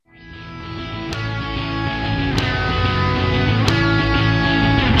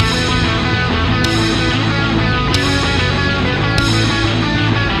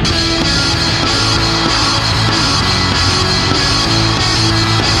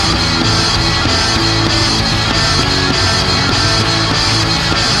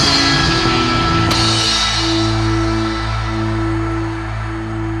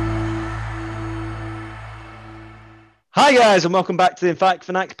Hi guys, and welcome back to the In Fact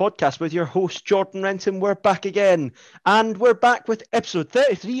Fanatics podcast with your host Jordan Renton. We're back again, and we're back with episode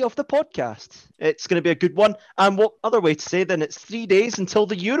 33 of the podcast. It's going to be a good one, and what other way to say than it's 3 days until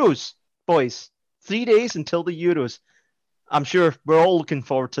the Euros, boys. 3 days until the Euros. I'm sure we're all looking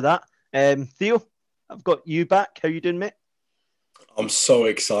forward to that. Theo, I've got you back. How you doing, mate? I'm so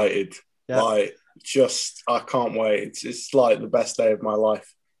excited. Yeah. I can't wait. It's like the best day of my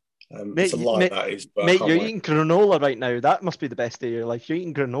life. It's a lie, that is. But mate, you're eating granola right now. That must be the best day of your life. You're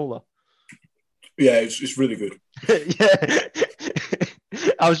eating granola. Yeah, it's really good. Yeah.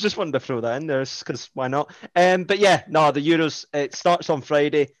 I was just wanting to throw that in there because why not? But yeah, no, the Euros, it starts on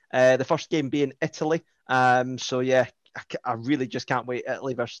Friday. The first game being Italy. So yeah, I really just can't wait.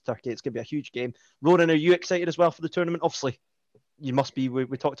 Italy versus Turkey. It's going to be a huge game. Ronan, are you excited as well for the tournament? Obviously, you must be.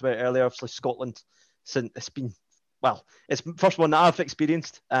 We talked about it earlier. Obviously, Scotland, since it's been, well, it's the first one that I've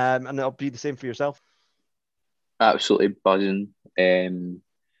experienced, and it'll be the same for yourself. Absolutely buzzing. I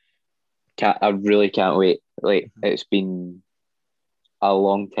really can't wait. It's been a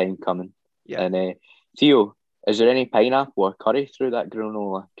long time coming. Yeah. And Theo, is there any pineapple or curry through that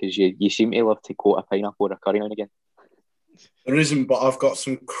granola? Because you seem to love to coat a pineapple or a curry on again. There isn't, but I've got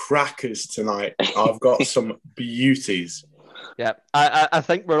some crackers tonight. I've got some beauties. Yeah, I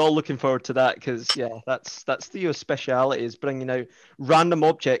think we're all looking forward to that because that's Theo's speciality, is bringing out random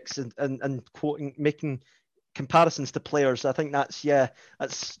objects and quoting, making comparisons to players. I think that's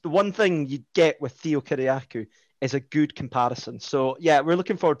the one thing you get with Theo Kiriakou is a good comparison. So yeah, we're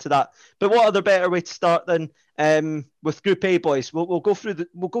looking forward to that. But what other better way to start than with Group A, boys? We'll go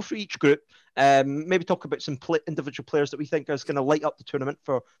through each group. Maybe talk about some individual players that we think are going to light up the tournament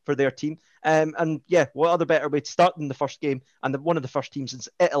for their team. And yeah, what other better way to start than the first game? And one of the first teams is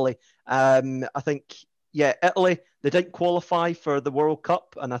Italy. I think, yeah, Italy, they didn't qualify for the World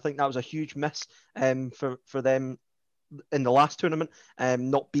Cup, and I think that was a huge miss for them in the last tournament,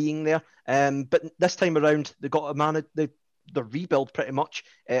 not being there. But this time around, they got the rebuild pretty much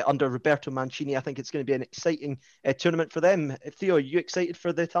under Roberto Mancini. I think it's going to be an exciting tournament for them. Theo, are you excited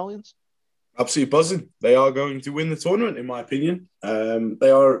for the Italians? Absolutely buzzing. They are going to win the tournament, in my opinion.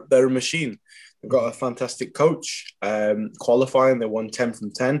 They're a machine. They've got a fantastic coach. Qualifying, they won 10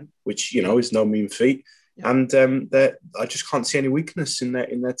 from 10, which is no mean feat. Yeah. And I just can't see any weakness in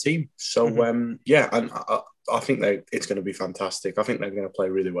their team. So and I think it's going to be fantastic. I think they're going to play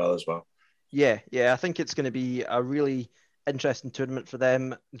really well as well. Yeah, I think it's going to be a really interesting tournament for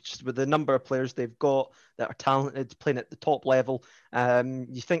them, just with the number of players they've got that are talented, playing at the top level.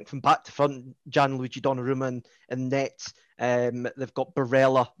 You think from back to front, Gianluigi Donnarumma in net. They've got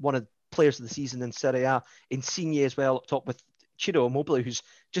Barella, one of the players of the season in Serie A, Insigne as well up top with Ciro Immobile, who's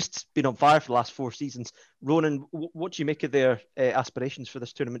just been on fire for the last 4 seasons. Ronan, what do you make of their aspirations for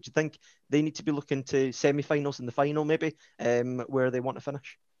this tournament? Do you think they need to be looking to semi-finals and the final maybe, where they want to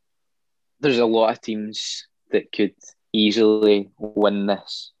finish? There's a lot of teams that could easily win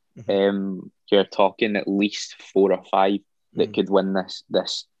this. Mm-hmm. You're talking at least 4 or 5 that could win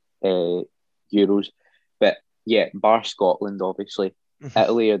this Euros. But yeah, bar Scotland, obviously. Mm-hmm.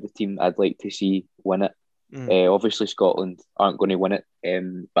 Italy are the team I'd like to see win it. Obviously, Scotland aren't going to win it,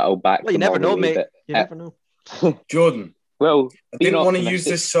 but I'll back them. You never know, mate. But, you never know. Jordan, well, I didn't want to use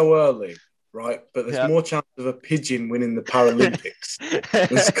this so early, right? But there's more chance of a pigeon winning the Paralympics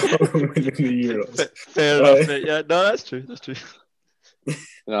than Scotland winning the Euros. Fair enough, mate. Yeah, no, that's true.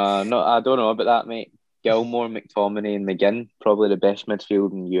 No, I don't know about that, mate. Gilmore, McTominay, and McGinn, probably the best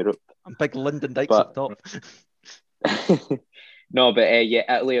midfield in Europe. And big Lyndon Dykes up top. No, but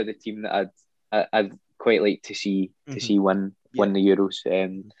Italy are the team that I'd quite like to see win the Euros.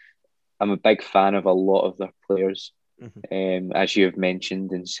 I'm a big fan of a lot of their players. As you have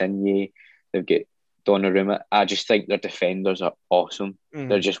mentioned, Insigne, they've got Donnarumma. I just think their defenders are awesome.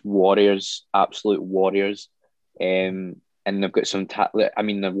 They're just warriors, absolute warriors. And they've got some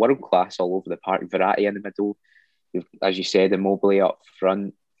they're world class all over the park. Verratti in the middle, as you said, Immobile up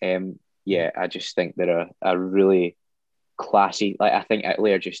front. I just think they're a really classy. I think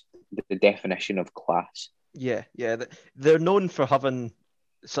Italy are just the definition of class. Yeah. They're known for having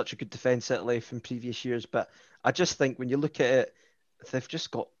such a good defence, Italy, from previous years, but I just think when you look at it, they've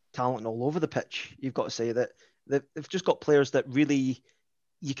just got talent all over the pitch. You've got to say that they've just got players that really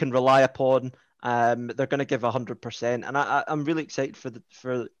you can rely upon. They're going to give 100%, and I'm really excited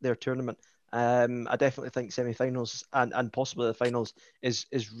for their tournament. I definitely think semi-finals and possibly the finals is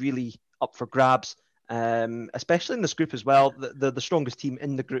really up for grabs, especially in this group as well. They're the strongest team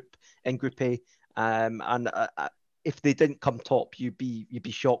in the group, in Group A, and if they didn't come top, you'd be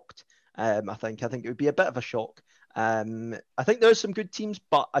shocked. I think it would be a bit of a shock. I think there's some good teams,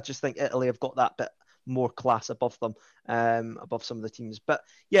 but I just think Italy have got that more class above them, above some of the teams. But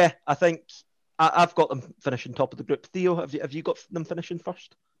yeah, I think I've got them finishing top of the group. Theo, have you got them finishing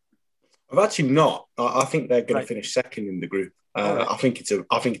first? I've actually not. I think they're going Right. to finish second in the group. Right. I think it's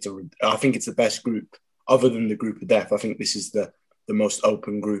the best group other than the group of death. I think this is the most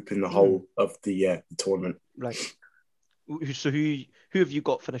open group in the whole of the tournament. Right. So who have you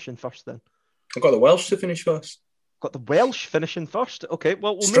got finishing first then? I've got the Welsh to finish first. Got the Welsh finishing first. Okay,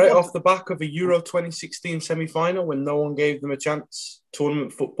 well, we'll straight move on off the back of a Euro 2016 semi-final when no one gave them a chance.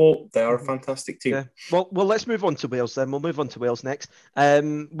 Tournament football, they are a fantastic team. Yeah. Well, let's move on to Wales then. We'll move on to Wales next.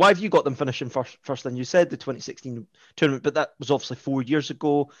 Why have you got them finishing first then? You said the 2016 tournament, but that was obviously 4 years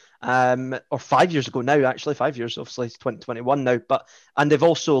ago, or 5 years ago now, actually. 5 years, obviously, it's 2021 now. And they've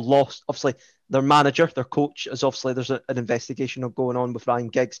also lost, obviously, their manager, their coach, is obviously there's an investigation going on with Ryan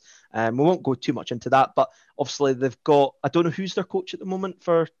Giggs. We won't go too much into that, but obviously they've got, I don't know who's their coach at the moment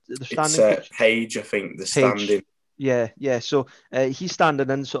for the standing coach. Page, I think, the Page. standing. Yeah. So he's standing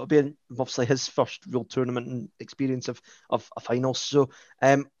in, so it'll be obviously his first real tournament and experience of a final. So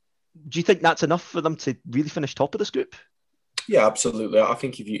do you think that's enough for them to really finish top of this group? Yeah, absolutely. I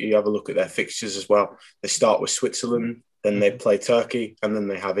think if you have a look at their fixtures as well, they start with Switzerland, then they play Turkey, and then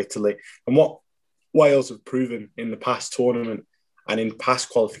they have Italy. And what Wales have proven in the past tournament and in past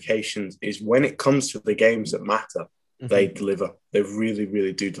qualifications is when it comes to the games that matter, they deliver. They really,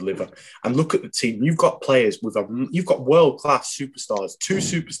 really do deliver. And look at the team. You've got players you've got world-class superstars, two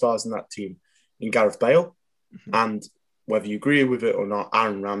superstars in that team, in Gareth Bale and, whether you agree with it or not,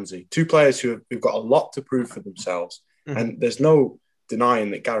 Aaron Ramsey. Two players who've got a lot to prove for themselves. And there's no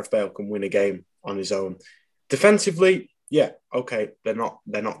denying that Gareth Bale can win a game on his own. Defensively, yeah, okay, they're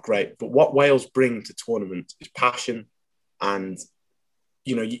not great. But what Wales bring to tournaments is passion. And,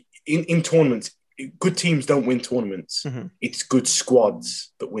 in tournaments, good teams don't win tournaments. It's good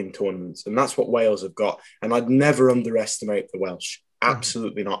squads that win tournaments. And that's what Wales have got. And I'd never underestimate the Welsh.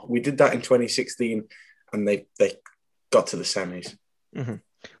 Absolutely not. We did that in 2016 and they got to the semis.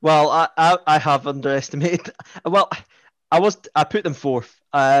 Well, I have underestimated. Well, I put them fourth.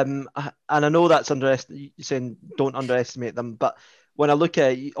 And I know that's saying don't underestimate them. But when I look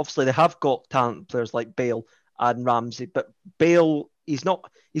at it, obviously they have got talent players like Bale and Ramsey. But Bale, he's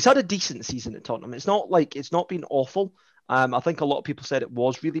had a decent season at Tottenham. It's not been awful. I think a lot of people said it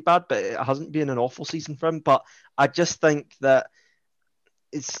was really bad, but it hasn't been an awful season for him. But I just think that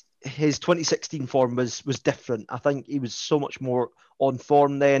his 2016 form was different. I think he was so much more on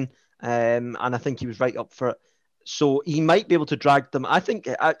form then, and I think he was right up for it. So he might be able to drag them. I think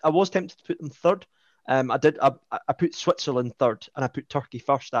I was tempted to put them third. I put Switzerland third, and I put Turkey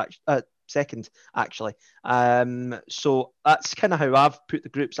second, actually. So that's kind of how I've put the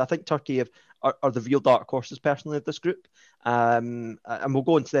groups. I think Turkey are the real dark horses personally of this group, and we'll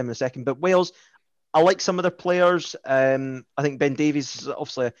go into them in a second. But Wales, I like some of their players. I think Ben Davies is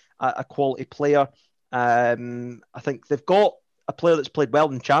obviously a quality player. I think they've got a player that's played well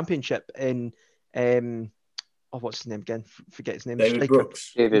in the Championship in what's his name again? Forget his name. David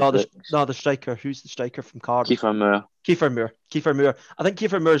Brooks. The striker. Who's the striker from Cardiff? Kiefer Moore. Kiefer Moore. I think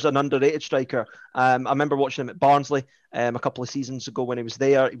Kiefer Moore is an underrated striker. I remember watching him at Barnsley a couple of seasons ago when he was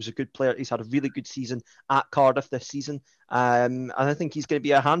there. He was a good player. He's had a really good season at Cardiff this season. And I think he's going to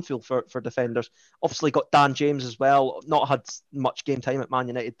be a handful for defenders. Obviously got Dan James as well. Not had much game time at Man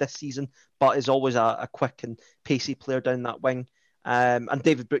United this season, but is always a quick and pacey player down that wing. And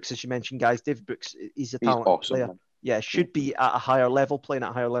David Brooks, as you mentioned, guys, David Brooks, he's a talented awesome, player. Man. Yeah, should be at a higher level, playing at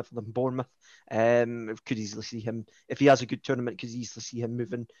a higher level than Bournemouth. Could easily see him, if he has a good tournament, could easily see him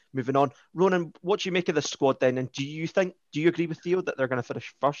moving on. Ronan, what do you make of this squad then? And do you agree with Theo that they're going to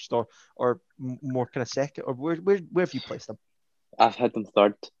finish first or more kind of second? Or where have you placed them? I've had them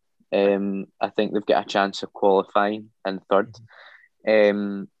third. I think they've got a chance of qualifying in third.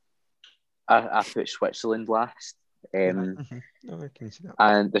 I put Switzerland last. I can see that.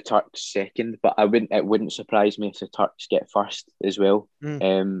 And the Turks second, but it wouldn't surprise me if the Turks get first as well.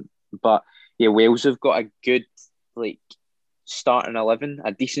 But yeah, Wales have got a good starting 11,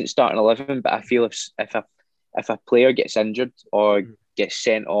 a decent starting 11. But I feel if a player gets injured or gets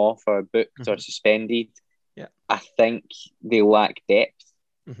sent off or booked or suspended, I think they lack depth.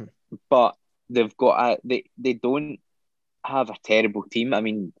 But they've got they don't have a terrible team. I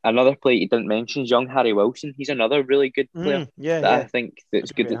mean, another player you didn't mention is young Harry Wilson. He's another really good player. I think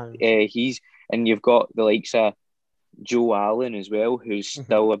that's good. And you've got the likes of Joe Allen as well, who's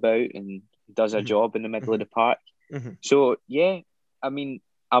still about and does a job in the middle of the park. So yeah, I mean,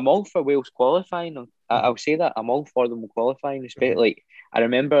 I'm all for Wales qualifying. I'll say that I'm all for them qualifying. Especially, I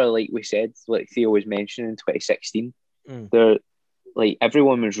remember, like we said, like Theo was mentioning in 2016, they're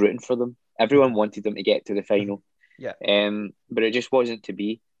everyone was rooting for them. Everyone wanted them to get to the final. Yeah. But it just wasn't to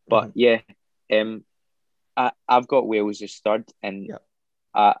be. But yeah, I've got Wales as third, and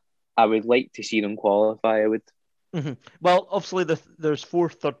I would like to see them qualify. I would. Well, obviously, there's 4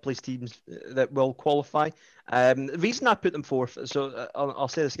 third-place teams that will qualify. The reason I put them fourth, so I'll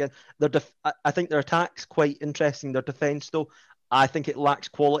say this again, I think their attack's quite interesting. Their defence, though, I think it lacks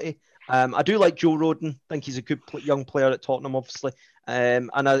quality. I do like Joe Rodon. I think he's a good young player at Tottenham, obviously. And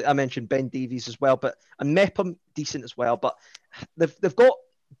I mentioned Ben Davies as well, and Mepham, decent as well. But they've got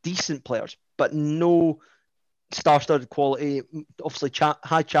decent players, but no star-studded quality, obviously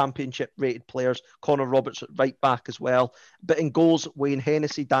high championship rated players. Connor Roberts at right back as well. But in goals, Wayne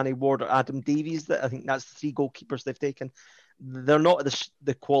Hennessy, Danny Ward, or Adam Davies. I think that's the 3 goalkeepers they've taken. They're not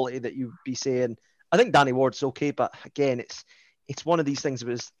the quality that you'd be saying. I think Danny Ward's okay, but again, it's one of these things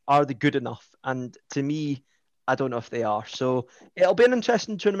where are they good enough? And to me, I don't know if they are. So it'll be an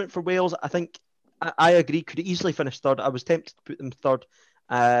interesting tournament for Wales. I think I agree, could easily finish third. I was tempted to put them third,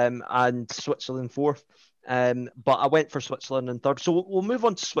 and Switzerland fourth. But I went for Switzerland in third. So we'll move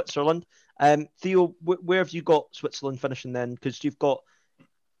on to Switzerland. Theo, where have you got Switzerland finishing then? Because you've got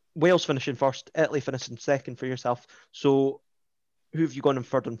Wales finishing first, Italy finishing second for yourself. So who have you gone in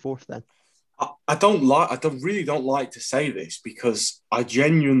third and fourth then? I really don't like to say this because I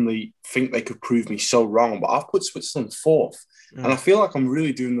genuinely think they could prove me so wrong, but I've put Switzerland fourth. And I feel like I'm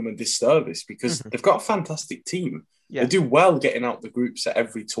really doing them a disservice because they've got a fantastic team. Yeah. They do well getting out the groups at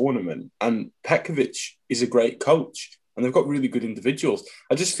every tournament. And Petkovic is a great coach. And they've got really good individuals.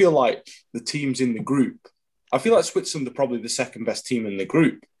 I just feel like the teams in the group, I feel like Switzerland are probably the second best team in the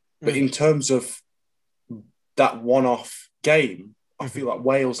group. But in terms of that one-off game, I feel like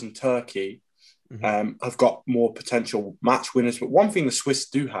Wales and Turkey have got more potential match winners. But one thing the Swiss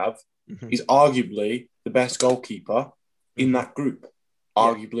do have is arguably the best goalkeeper in that group.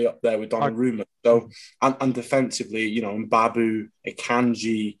 Arguably up there with Donnarumma. So, and defensively, you know, Mbabu,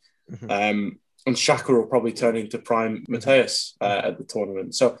 Akanji, and Xhaka will probably turn into prime Mateus at the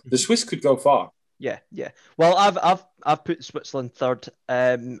tournament. So the Swiss could go far. Yeah. Well, I've put Switzerland third,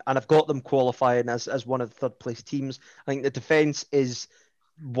 and I've got them qualifying as one of the third place teams. I think the defence is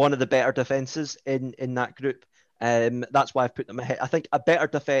one of the better defences in that group. That's why I've put them ahead. I think a better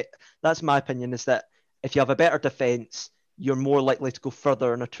defence, that's my opinion, is that if you have a better defence, you're more likely to go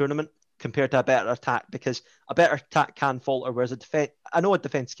further in a tournament compared to a better attack, because a better attack can falter, whereas a defense, I know a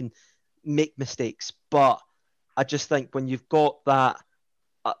defense can make mistakes, but I just think when you've got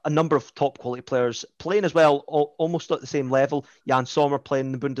a number of top quality players playing as well, almost at the same level. Jan Sommer playing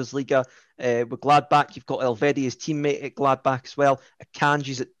in the Bundesliga with Gladbach. You've got Elvedi, his teammate at Gladbach as well.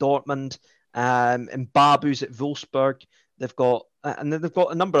 Akanji's at Dortmund, and Babu's at Wolfsburg. They've got a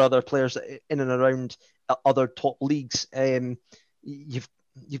number of other players in and around other top leagues. You've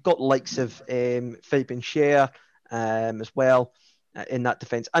got the likes of Fabian Schär as well in that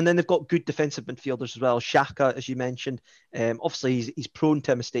defence. And then they've got good defensive midfielders as well. Xhaka, as you mentioned, obviously he's prone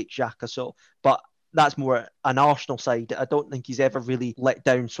to a mistake, Xhaka, but that's more an Arsenal side. I don't think he's ever really let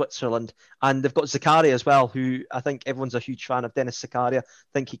down Switzerland. And they've got Zakaria as well, who I think everyone's a huge fan of. Dennis Zakaria.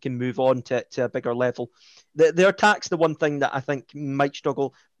 I think he can move on to a bigger level. Their attack's the one thing that I think might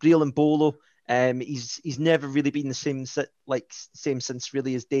struggle. Breel Mbolo, he's never really been the same since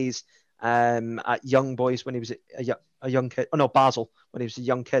really his days at Young Boys when he was a young kid. Oh no, Basel when he was a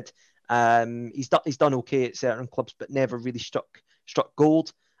young kid. He's done okay at certain clubs, but never really struck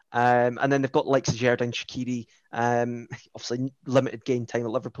gold. And then they've got likes of Xherdan Shaqiri, obviously limited game time at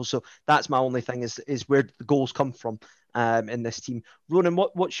Liverpool. So that's my only thing is where the goals come from in this team. Ronan,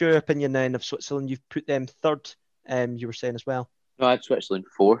 what's your opinion then of Switzerland? You've put them third, you were saying as well. No, I had Switzerland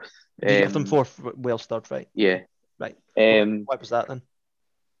fourth. You got them fourth, Wales third, right? Yeah. Right. Why was that then?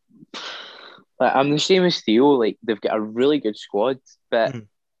 I'm the same as Theo. Like, they've got a really good squad, but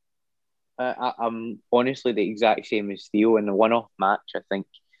I'm honestly the exact same as Theo. In the one-off match, I think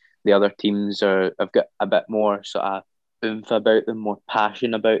the other teams have got a bit more sort of oomph about them, more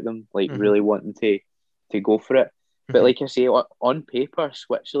passion about them, like really wanting to go for it. But like I say, on paper,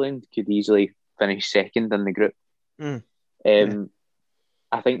 Switzerland could easily finish second in the group.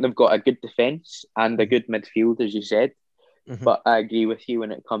 I think they've got a good defence and a good midfield, as you said. But I agree with you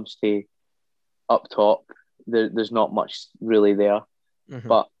when it comes to up top, there's not much really there.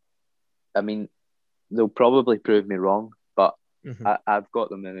 But I mean, they'll probably prove me wrong, but I've got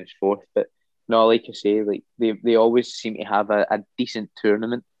them in as fourth. But no, like I say, like they always seem to have a decent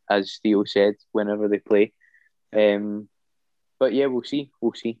tournament, as Theo said, whenever they play. But yeah, we'll see.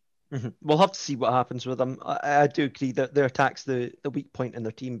 We'll have to see what happens with them. I do agree that their attack's the weak point in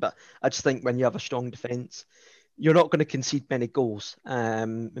their team, but I just think when you have a strong defence, you're not going to concede many goals,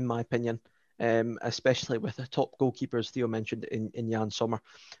 in my opinion. Especially with the top goalkeepers Theo mentioned in Jan Sommer.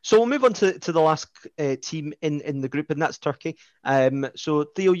 So we'll move on to the last team in the group, and that's Turkey. So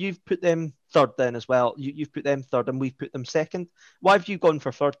Theo, you've put them third then as well. You've put them third, and we've put them second. Why have you gone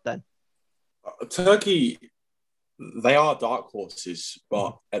for third then? Turkey, they are dark horses,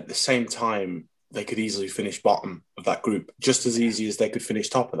 but at the same time, they could easily finish bottom of that group, just as easy as they could finish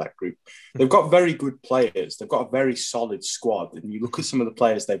top of that group. They've got very good players. They've got a very solid squad. And you look at some of the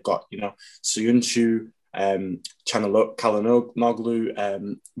players they've got, Soyuncu, Çalhanoğlu,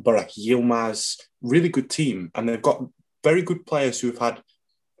 Burak Yilmaz, really good team. And they've got very good players who have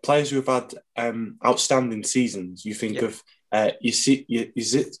had outstanding seasons. You think of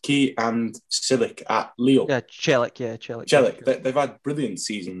Yazicki and Çelik at Lille. Çelik. They've had brilliant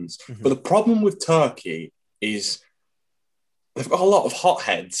seasons. But the problem with Turkey is they've got a lot of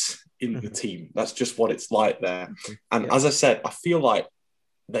hotheads in the team. That's just what it's like there. And as I said, I feel like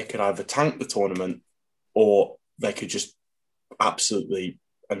they could either tank the tournament or they could just absolutely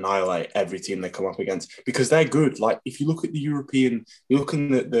annihilate every team they come up against, because they're good. Like, if you look at you look in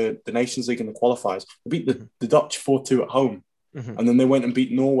the Nations League and the qualifiers, they beat the Dutch 4-2 at home, and then they went and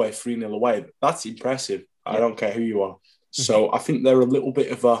beat Norway 3-0 away. That's impressive. I don't care who you are. So I think they're a little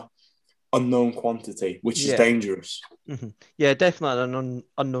bit of a unknown quantity, which is dangerous. Yeah, definitely an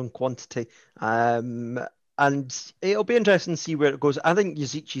unknown quantity. And it'll be interesting to see where it goes. I think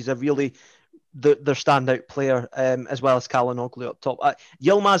Yazicki's a really their standout player, as well as Çalhanoğlu up top.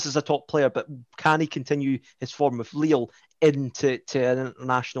 Yilmaz is a top player, but can he continue his form with Lille into an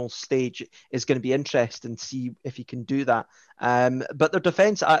international stage is going to be interesting to see if he can do that. But their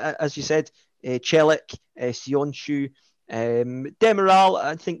defence, as you said, Çelik, Soyuncu, Demiral,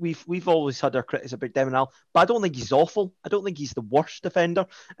 I think we've always had our critics about Demiral, but I don't think he's awful. I don't think he's the worst defender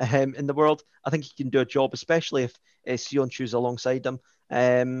in the world. I think he can do a job, especially if Soyuncu's alongside him.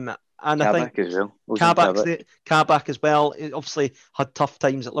 And Kabak, I think as well. Kabak as well. He obviously had tough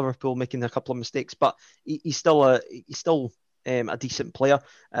times at Liverpool, making a couple of mistakes, but he's still a decent player.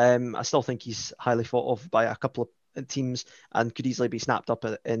 I still think he's highly thought of by a couple of teams and could easily be snapped up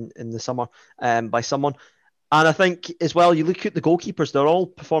in the summer by someone. And I think as well, you look at the goalkeepers; they're all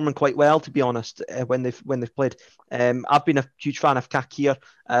performing quite well, to be honest. When they've played, I've been a huge fan of Kakir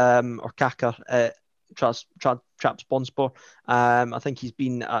or Kaka. Trabzonspor. I think he's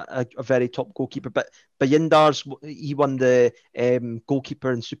been a very top goalkeeper. But Yilmaz, he won the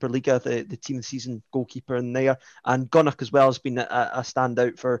goalkeeper in Superliga, the team of the season goalkeeper in there. And Gonak as well has been a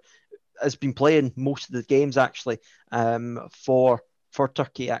standout has been playing most of the games actually for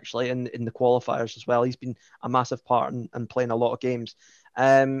Turkey actually in the qualifiers as well. He's been a massive part in playing a lot of games.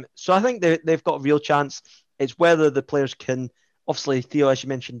 So I think they've got a real chance. It's whether the players can, obviously Theo, as you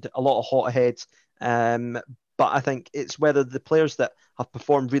mentioned, a lot of hot heads. But I think it's whether the players that have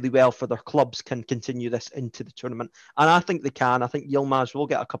performed really well for their clubs can continue this into the tournament. And I think they can. I think Yilmaz will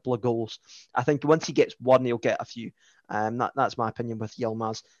get a couple of goals. I think once he gets one, he'll get a few. That's my opinion with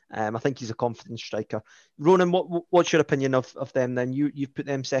Yilmaz. I think he's a confident striker. Ronan, what's your opinion of them then? You've put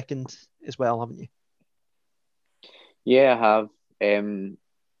them second as well, haven't you? Yeah, I have.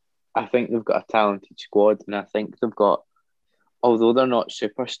 I think they've got a talented squad, and I think they've got, although they're not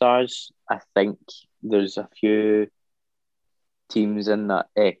superstars, I think there's a few players in that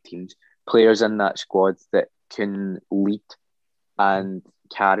squad that can lead and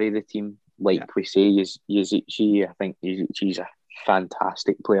carry the team. Like we say, Yazicki, I think Yazicki's a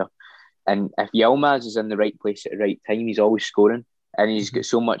fantastic player. And if Yilmaz is in the right place at the right time, he's always scoring. And he's got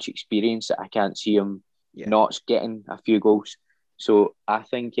so much experience that I can't see him not getting a few goals. So I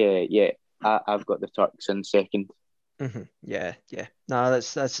think, I've got the Turks in second. Yeah. No,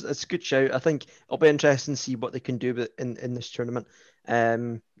 that's a good shout. I think it'll be interesting to see what they can do in this tournament.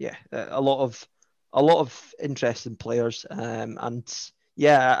 A lot of interesting players.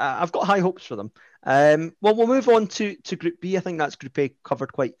 I've got high hopes for them. Well, we'll move on to Group B. I think that's Group A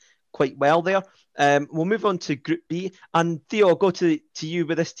covered quite well there. We'll move on to Group B, and Theo, I'll go to you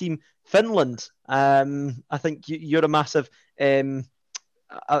with this team, Finland. I think you're a massive fan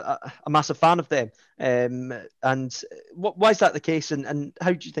of them. And why is that the case? And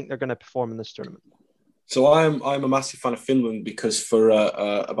how do you think they're going to perform in this tournament? So I'm a massive fan of Finland because for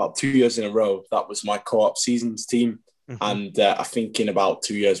about 2 years in a row, that was my co-op seasons team. And I think in about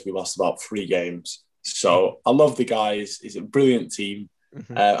 2 years, we lost about 3 games. So I love the guys. It's a brilliant team.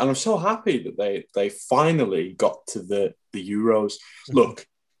 And I'm so happy that they finally got to the Euros. Look,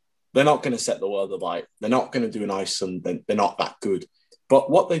 they're not going to set the world alight. They're not going to do an Iceland. They're not that good. But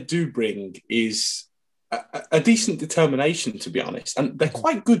what they do bring is a decent determination, to be honest. And they're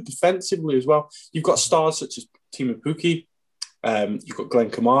quite good defensively as well. You've got stars such as Timu Puki. You've got Glenn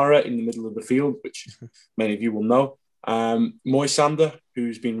Kamara in the middle of the field, which many of you will know. Moisander,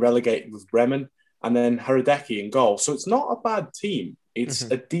 who's been relegated with Bremen, and then Hradecky in goal. So it's not a bad team. It's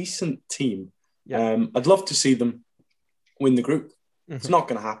a decent team. Yeah. I'd love to see them win the group. It's not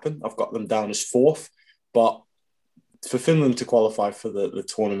going to happen. I've got them down as fourth, but for Finland to qualify for the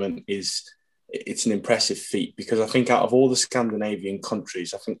tournament it's an impressive feat, because I think out of all the Scandinavian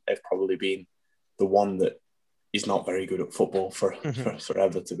countries, I think they've probably been the one that is not very good at football for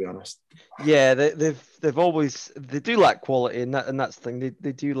forever, to be honest. Yeah, they've always, they do lack quality, and that's the thing.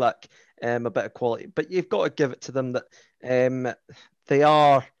 They do lack a bit of quality, but you've got to give it to them that they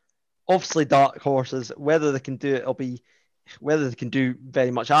are obviously dark horses. Whether they can do it, whether they can do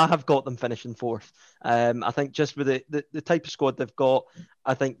very much. I have got them finishing fourth. I think just with the type of squad they've got,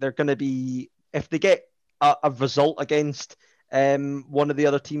 I think they're going to be, if they get a result against one of the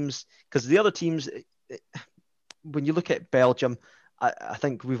other teams, because the other teams, when you look at Belgium, I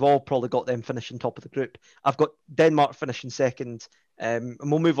think we've all probably got them finishing top of the group. I've got Denmark finishing second, and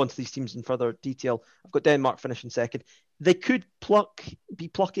we'll move on to these teams in further detail. I've got Denmark finishing second. They could be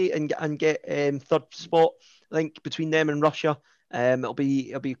plucky and get third spot. I think between them and Russia, it'll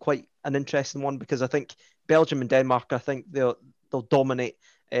be quite an interesting one, because I think Belgium and Denmark, I think they'll dominate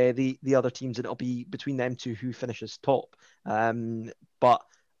the other teams, and it'll be between them two who finishes top. But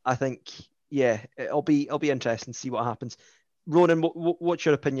I think, yeah, it'll be interesting to see what happens. Ronan, what's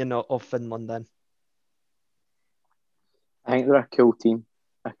your opinion of Finland then? I think they're a cool team,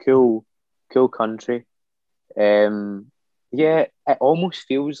 a cool country. Yeah, it almost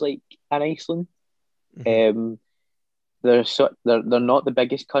feels like an Iceland. They're not the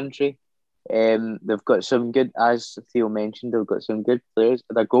biggest country. They've got some good, as Theo mentioned, they've got some good players.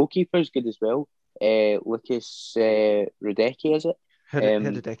 Their goalkeeper's good as well. Lucas Hradecky, is it?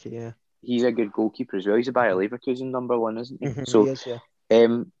 Hradecky, yeah. He's a good goalkeeper as well. He's a Bayer Leverkusen number one, isn't he? So, he is, yeah.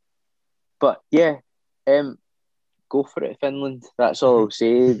 But yeah, go for it, Finland. That's all I'll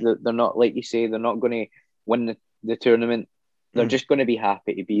say. They're not, like you say, they're not going to win the tournament. They're just going to be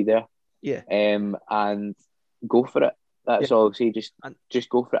happy to be there. Yeah. And go for it. That's all I'll say. Just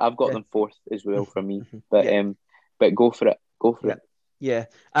go for it. I've got them fourth as well for me. But go for it. Go for it. Yeah,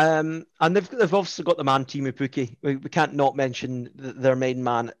 and they've also got the man Timu Puki. We can't not mention their main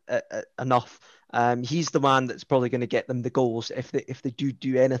man enough. He's the man that's probably going to get them the goals if they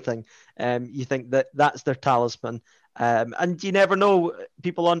do anything. You think that's their talisman, and you never know.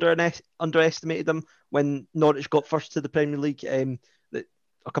 People underestimated them when Norwich got first to the Premier League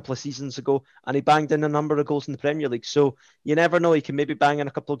a couple of seasons ago, and he banged in a number of goals in the Premier League. So you never know. He can maybe bang in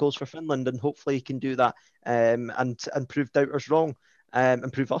a couple of goals for Finland, and hopefully he can do that and prove doubters wrong.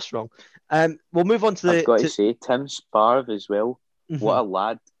 And prove us wrong. We'll move on to I've got to say, Tim Sparv as well. What a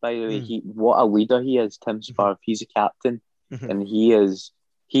lad, by the way. What a leader he is, Tim Sparv. He's a captain, and he's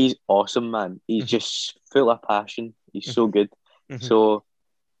awesome, man. He's just full of passion. He's so good. So,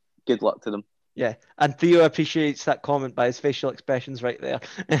 good luck to them. Yeah, and Theo appreciates that comment by his facial expressions right there.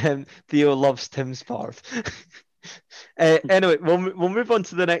 Theo loves Tim Sparv. Anyway, we'll move on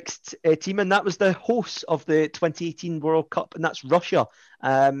to the next team, and that was the hosts of the 2018 World Cup, and that's Russia.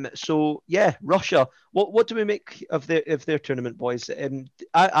 So yeah, Russia. What do we make of their tournament, boys?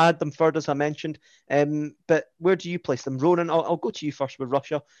 I had them third, as I mentioned. But where do you place them, Ronan? I'll go to you first with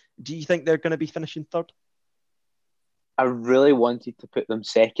Russia. Do you think they're going to be finishing third? I really wanted to put them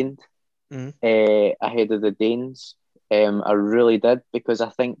second ahead of the Danes. I really did, because I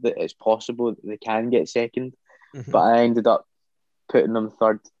think that it's possible that they can get second. But I ended up putting them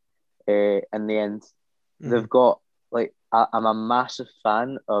third in the end. They've got, I'm a massive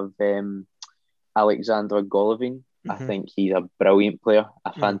fan of Alexander Golovin. I think he's a brilliant player,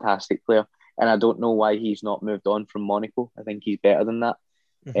 a fantastic player. And I don't know why he's not moved on from Monaco. I think he's better than that.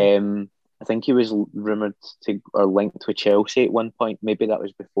 I think he was rumoured or linked with Chelsea at one point. Maybe that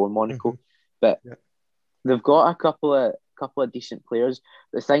was before Monaco. But they've got a couple of decent players.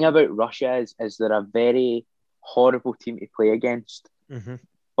 The thing about Russia is they're a very horrible team to play against,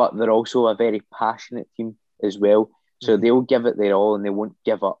 but they're also a very passionate team as well. So they'll give it their all, and they won't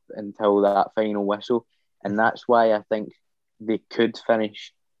give up until that final whistle. And that's why I think they could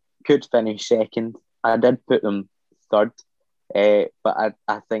finish second. I did put them third, but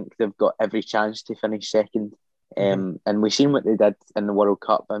I think they've got every chance to finish second. And we've seen what they did in the World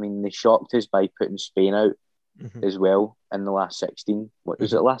Cup. I mean, they shocked us by putting Spain out as well in the last 16. What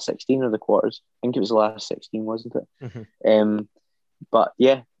was it, last 16 or the quarters? I think it was the last 16, wasn't it? But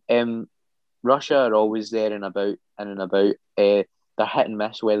yeah, Russia are always there and about. They're hit and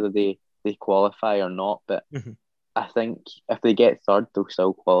miss whether they qualify or not. But I think if they get third, they'll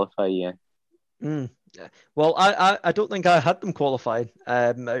still qualify. Yeah. Well, I don't think I had them qualifying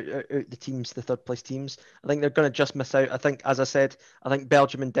out the teams, the third place teams. I think they're going to just miss out. I think, as I said, I think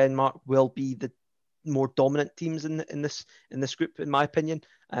Belgium and Denmark will be the more dominant teams in this group, in my opinion.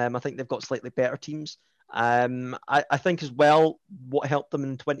 I think they've got slightly better teams. I think as well, what helped them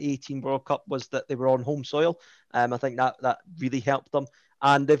in the 2018 World Cup was that they were on home soil. I think that really helped them.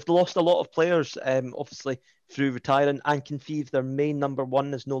 And they've lost a lot of players, obviously, through retiring. Akinfeev, their main number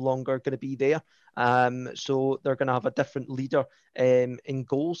one, is no longer going to be there. So they're going to have a different leader in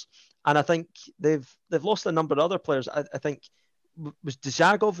goals. And I think they've lost a number of other players. I think, was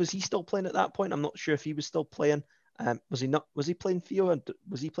Dzagov, was he still playing at that point? I'm not sure if he was still playing. Was he not? Was he playing Theo?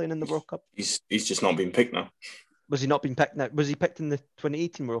 Was he playing in the World Cup? He's just not been picked now. Was he not being picked now? Was he picked in the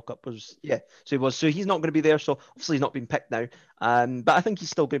 2018 World Cup? So he was. So he's not going to be there. So obviously he's not been picked now. But I think he's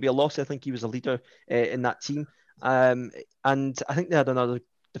still going to be a loss. I think he was a leader in that team. And I think they had another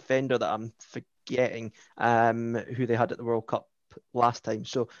defender that I'm forgetting who they had at the World Cup last time.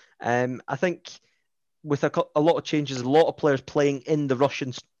 So I think with a lot of changes, a lot of players playing in the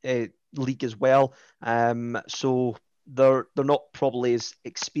Russian league as well. So they're not probably as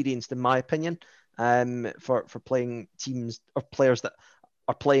experienced, in my opinion, for playing teams or players that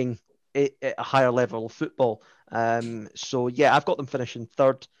are playing at a higher level of football. So yeah, I've got them finishing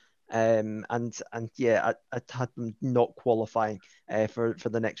third. And yeah, I had them not qualifying for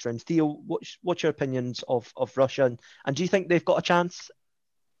the next round. Theo, what's your opinions of Russia, and do you think they've got a chance?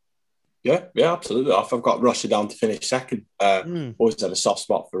 Yeah, absolutely. I've got Russia down to finish second. Always had a soft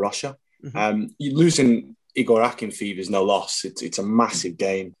spot for Russia. Mm-hmm. Losing Igor Akinfeev is no loss. It's a massive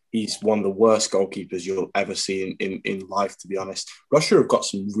game. He's one of the worst goalkeepers you'll ever see in life, to be honest. Russia have got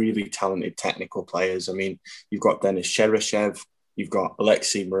some really talented technical players. I mean, you've got Denis Cheryshev, you've got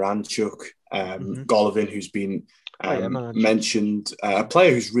Alexei Miranchuk, Golovin, who's been mentioned. A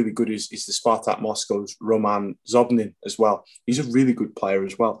player who's really good is the Spartak Moscow's Roman Zobnin as well. He's a really good player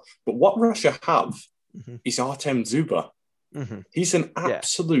as well. But what Russia have is Artem Dzyuba. He's an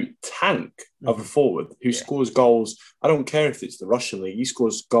absolute tank of a forward who scores goals. I don't care if it's the Russian league. He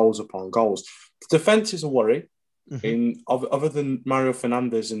scores goals upon goals. The defence is a worry. Other than Mario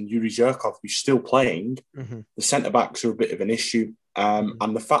Fernandez and Yuri Zhirkov, who's still playing, the centre-backs are a bit of an issue.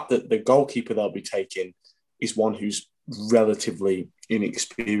 And the fact that the goalkeeper they'll be taking is one who's relatively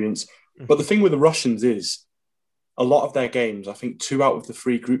inexperienced. But the thing with the Russians is a lot of their games, I think 2 out of the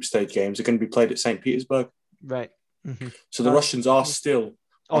 3 group stage games are going to be played at St. Petersburg. Right. So the Russians are still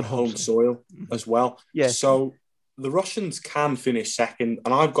on home soil as well. Yeah. So the Russians can finish second,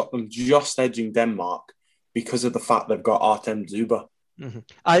 and I've got them just edging Denmark because of the fact they've got Artem Dzyuba.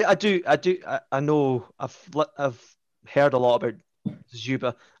 I do. I know I've heard a lot about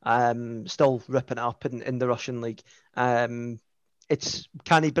Dzyuba still ripping it up in the Russian league. Can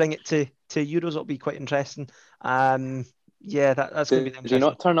he bring it to Euros? It'll be quite interesting. Yeah, that's going to be interesting. Did he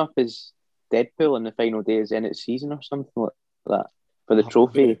not turn up as Deadpool in the final day of Zenit's season or something like that? For the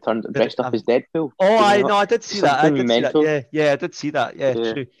trophy, he dressed up as Deadpool. Oh, I did see that. I did see that. Yeah,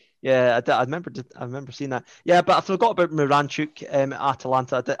 true. Yeah, I remember seeing that. Yeah, but I forgot about Miranchuk at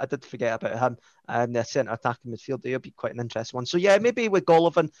Atalanta. I did forget about him. The centre attacking midfield. It'll be quite an interesting one. So yeah, maybe with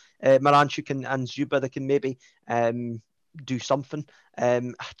Golovin, Miranchuk and Dzyuba, they can maybe do something.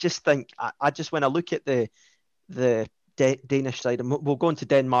 I just think when I look at the Danish side, and we'll go into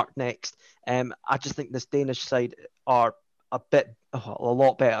Denmark next. I just think this Danish side are a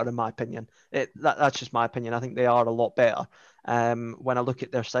lot better in my opinion. That's just my opinion. I think they are a lot better when I look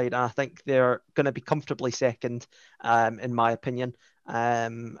at their side, and I think they're going to be comfortably second in my opinion.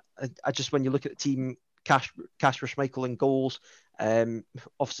 I just, when you look at the team, Kasper Schmeichel in goals,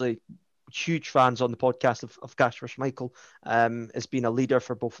 obviously huge fans on the podcast of Kasper Schmeichel, has been a leader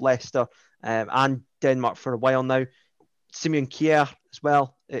for both Leicester and Denmark for a while now. Simeon Kjær as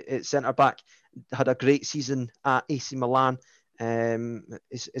well at centre back, had a great season at AC Milan.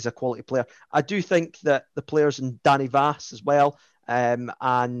 Is a quality player. I do think that the players in Danny Vass as well, and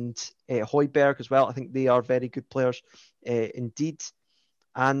Højbjerg as well, I think they are very good players indeed.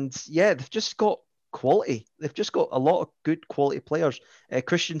 And yeah, they've just got quality. They've just got a lot of good quality players.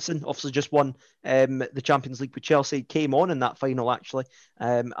 Christensen obviously just won the Champions League with Chelsea, came on in that final actually,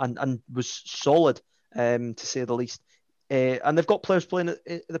 and was solid to say the least. And they've got players playing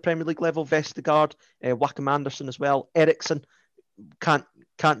at the Premier League level: Vestergaard, Joachim Andersen as well, Eriksson. Can't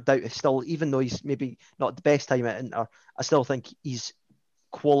doubt it still, even though he's maybe not the best time at Inter. I still think he's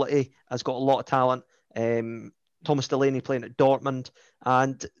quality, has got a lot of talent. Thomas Delaney playing at Dortmund,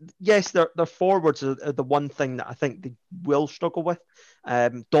 and yes, their forwards are the one thing that I think they will struggle with.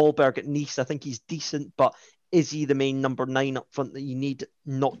 Dolberg at Nice, I think he's decent, but is he the main number 9 up front that you need?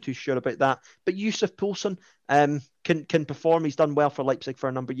 Not too sure about that. But Yusuf Poulsen can perform. He's done well for Leipzig for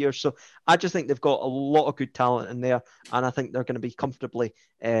a number of years. So I just think they've got a lot of good talent in there, and I think they're going to be comfortably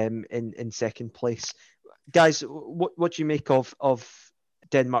in second place. Guys, what do you make of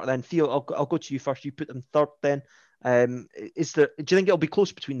Denmark then? Theo, I'll go to you first. You put them third then. Do you think it'll be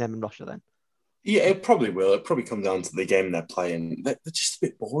close between them and Russia then? Yeah, it probably will. It probably come down to the game they're playing. They're just a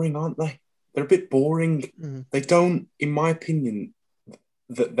bit boring, aren't they? They're a bit boring. Mm-hmm. They don't, in my opinion,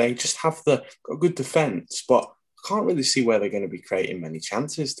 that they just have got a good defence, but I can't really see where they're going to be creating many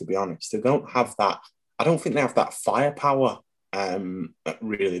chances, to be honest. They don't have that. I don't think they have that firepower,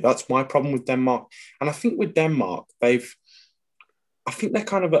 really. That's my problem with Denmark. And I think with Denmark, I think they're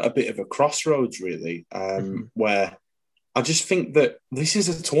kind of at a bit of a crossroads, really, where I just think that this is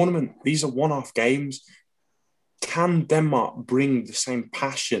a tournament. These are one-off games. Can Denmark bring the same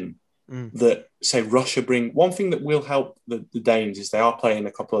passion that, say, Russia bring? One thing that will help the Danes is they are playing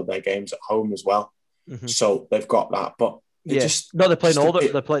a couple of their games at home as well. Mm-hmm. So they've got that. But they're playing all the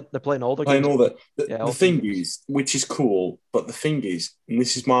games. The thing is, which is cool, but the thing is, and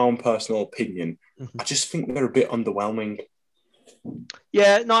this is my own personal opinion, I just think they're a bit underwhelming.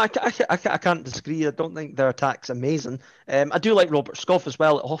 Yeah, no, I can't disagree. I don't think their attack's amazing. I do like Robert Skov as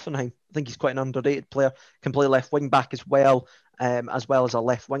well at Hoffenheim. I think he's quite an underrated player. Can play left wing back as well as a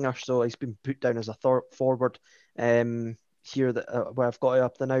left winger. So he's been put down as a forward here where I've got it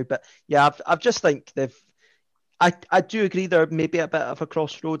up there now. But yeah, I just think I do agree they're maybe a bit of a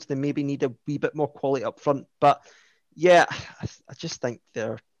crossroads. They maybe need a wee bit more quality up front. But yeah, I just think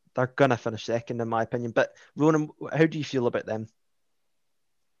they're gonna finish second in my opinion. But Ronan, how do you feel about them?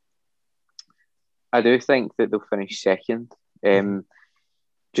 I do think that they'll finish second.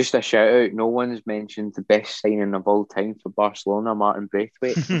 Just a shout out, no one's mentioned the best signing of all time for Barcelona, Martin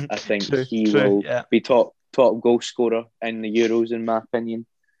Braithwaite. I think he will be top goal scorer in the Euros, in my opinion.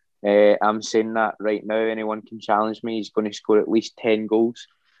 I'm saying that right now. Anyone can challenge me. He's going to score at least 10 goals.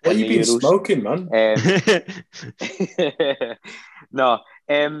 What have you been smoking, man? No,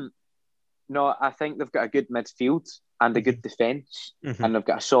 I think they've got a good midfield and a good defence, and they've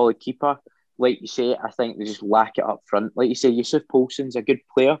got a solid keeper. Like you say, I think they just lack it up front. Like you say, Yusuf Poulsen's a good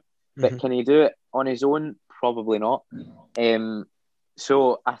player, but can he do it on his own? Probably not.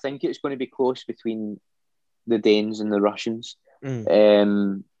 So I think it's going to be close between the Danes and the Russians.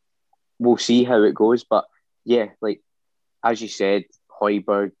 We'll see how it goes. But yeah, like as you said,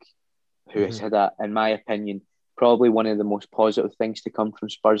 Højbjerg, who has had in my opinion, probably one of the most positive things to come from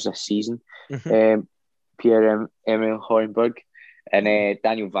Spurs this season. Pierre-Emile Højbjerg. And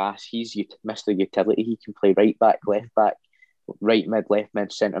Daniel Vass, he's Mr. Utility. He can play right back, left back, right mid, left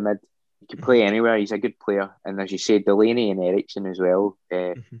mid, centre mid. He can play anywhere. He's a good player. And as you say, Delaney and Eriksson as well,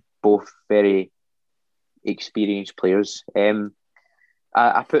 both very experienced players.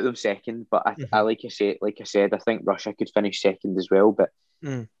 I put them second, but I like I said, I think Russia could finish second as well. But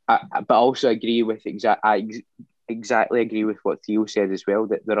I also agree with exactly agree with what Theo said as well,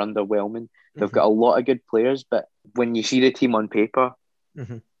 that they're underwhelming. They've got a lot of good players, but when you see the team on paper,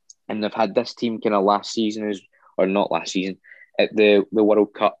 and they've had this team kind of last season at the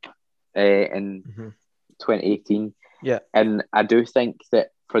World Cup in 2018. Yeah, and I do think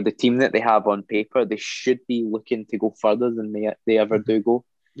that for the team that they have on paper, they should be looking to go further than they ever do go.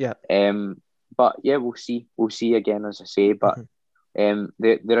 Yeah. But yeah, we'll see. We'll see again, as I say, but. They're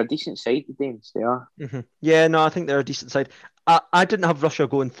a decent side, the Danes. They are. Yeah, no, I think they're a decent side. I didn't have Russia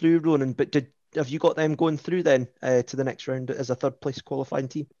going through, Ronan, but have you got them going through then to the next round as a third place qualifying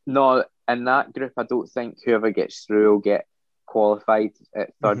team? No, in that group, I don't think whoever gets through will get qualified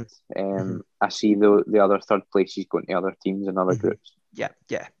at third. I see the other third places going to other teams and other groups. Yeah.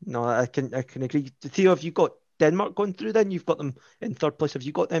 No, I can agree. Theo, have you got Denmark going through then? You've got them in third place. Have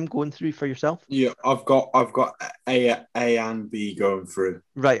you got them going through for yourself? Yeah, I've got A and B going through.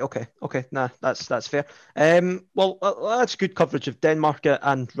 Right, okay. Nah, that's fair. Well, that's good coverage of Denmark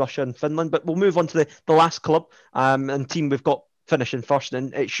and Russia and Finland, but we'll move on to the last club and team we've got finishing first,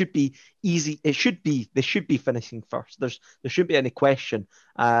 and it should be easy. They should be finishing first. There shouldn't be any question.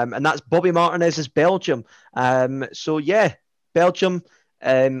 And that's Bobby Martinez's Belgium. So yeah, Belgium,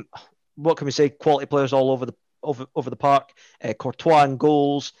 what can we say? Quality players all over the park. Courtois in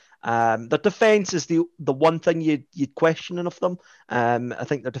goals. Their defence is the one thing you'd question of them. I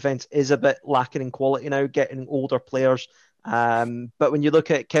think their defence is a bit lacking in quality now, getting older players. But when you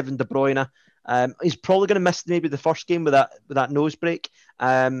look at Kevin De Bruyne, he's probably going to miss maybe the first game with that nose break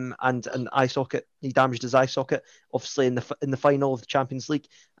and eye socket. He damaged his eye socket, obviously in the final of the Champions League.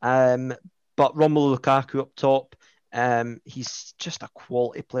 But Romelu Lukaku up top. He's just a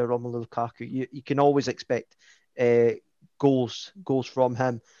quality player, Romelu Lukaku. You can always expect goals from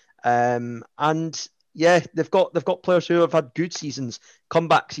him. And yeah, they've got players who have had good seasons,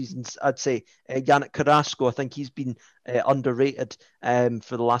 comeback seasons. I'd say Yannick Carrasco. I think he's been underrated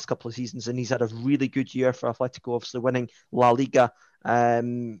for the last couple of seasons, and he's had a really good year for Atletico, obviously winning La Liga.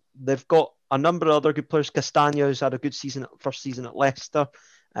 They've got a number of other good players. Castaño's had a good season, first season at Leicester,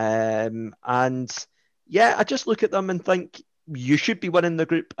 and yeah, I just look at them and think you should be winning the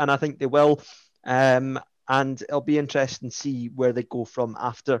group, and I think they will. And it'll be interesting to see where they go from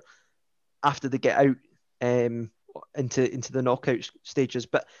after they get out into the knockout stages.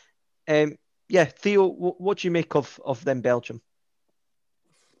 But yeah, Theo, what do you make of them Belgium?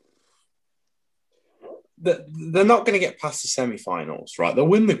 They're not going to get past the semi-finals, right? They'll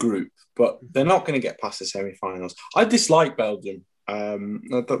win the group, but they're not going to get past the semi-finals. I dislike Belgium. I'm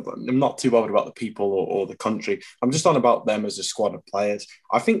not too bothered about the people or the country. I'm just on about them as a squad of players.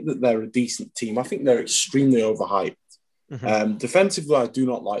 I think that they're a decent team. I think they're extremely overhyped. Mm-hmm. Defensively, I do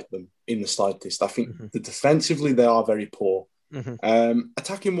not like them in the slightest. I think that defensively, they are very poor. Mm-hmm.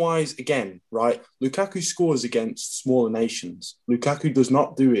 Attacking wise, again, right? Lukaku scores against smaller nations. Lukaku does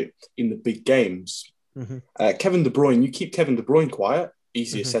not do it in the big games. Mm-hmm. Kevin De Bruyne, you keep Kevin De Bruyne quiet,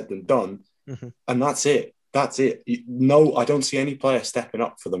 easier said than done. Mm-hmm. And that's it. No, I don't see any player stepping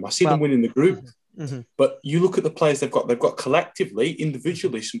up for them. I see them winning the group, but you look at the players they've got. They've got collectively,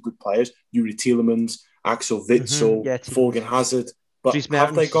 individually, some good players. Yuri Tielemans, Axel Witsel, Thorgan Hazard. But Dries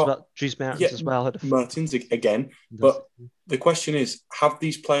have they got Dries Mertens as well? Mertens again. But the question is, have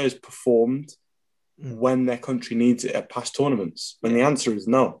these players performed when their country needs it at past tournaments? And the answer is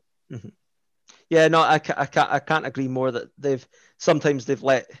no. Mm-hmm. Yeah, no, I can't agree more that they've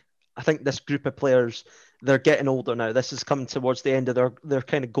let. I think this group of players, they're getting older now. This is coming towards the end of their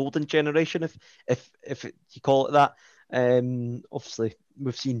kind of golden generation, if you call it that. Obviously,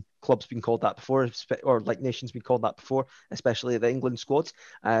 we've seen clubs being called that before, or like nations being called that before, especially the England squads.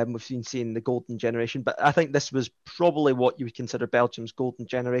 We've been seeing the golden generation, but I think this was probably what you would consider Belgium's golden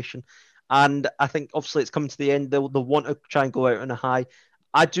generation. And I think obviously it's coming to the end. They'll want to try and go out on a high.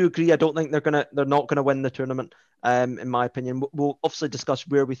 I do agree. I don't think they're not gonna win the tournament. In my opinion, we'll obviously discuss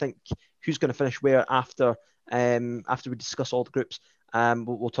where we think who's going to finish where after we discuss all the groups.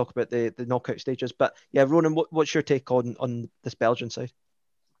 We'll talk about the knockout stages. But yeah, Ronan, what's your take on this Belgian side?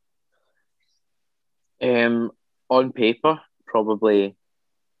 On paper, probably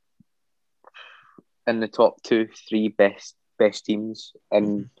in the top 2-3 best teams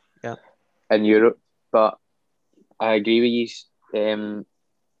in Europe. But I agree with you.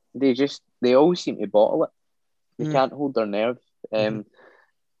 They always seem to bottle it. They can't hold their nerve.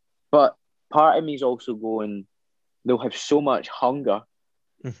 But part of me is also going, they'll have so much hunger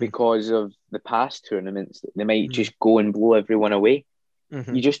because of the past tournaments that they might just go and blow everyone away.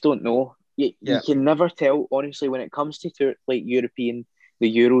 You just don't know. You can never tell, honestly, when it comes to like European,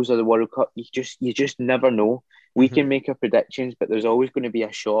 the Euros or the World Cup, you just never know. We can make our predictions, but there's always going to be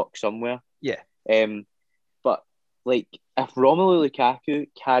a shock somewhere. Yeah. But like if Romelu Lukaku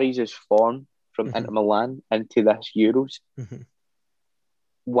carries his form from Inter Milan into this Euros,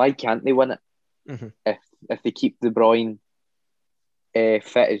 why can't they win it? If they keep De Bruyne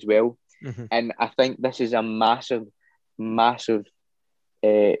fit as well. And I think this is a massive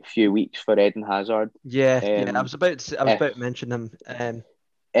few weeks for Eden Hazard. I was about to mention him.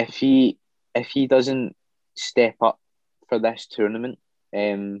 If he doesn't step up for this tournament,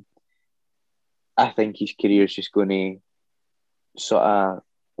 I think his career is just going to sort of,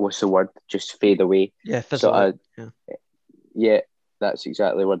 what's the word? Just fade away. Yeah, fizzle. Yeah, that's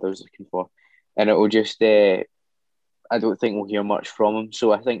exactly what I was looking for. And it will just, I don't think we'll hear much from him.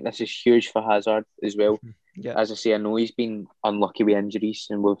 So I think this is huge for Hazard as well. Yeah. As I say, I know he's been unlucky with injuries,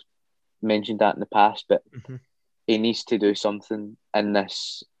 and we've mentioned that in the past, but he needs to do something in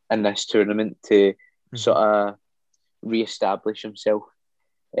this tournament to sort of re-establish himself.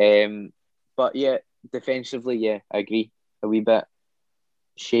 But yeah, defensively, I agree. A wee bit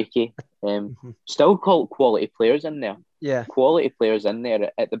shaky. Still call quality players in there. Yeah. Quality players in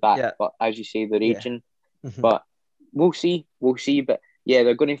there at the back. Yeah. But as you say, they're aging. But we'll see. But yeah,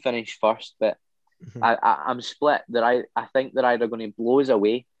 they're going to finish first. But I'm split. I think they're either going to blow us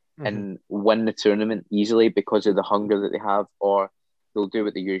away and win the tournament easily because of the hunger that they have, or they'll do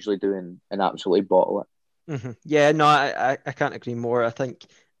what they usually do and absolutely bottle it. Yeah, no, I can't agree more. I think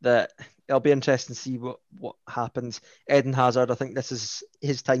that it'll be interesting to see what happens. Eden Hazard, I think this is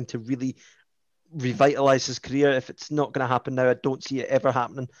his time to really revitalise his career. If it's not going to happen now, I don't see it ever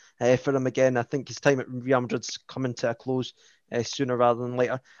happening for him again. I think his time at Real Madrid's coming to a close sooner rather than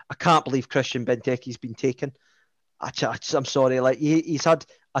later. I can't believe Christian Benteke's been taken. I'm sorry, like he's had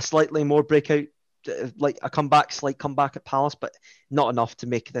a slightly more breakout, like a slight comeback at Palace, but not enough to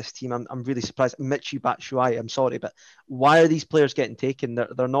make this team. I'm really surprised. Michy Batshuayi, I'm sorry, but why are these players getting taken?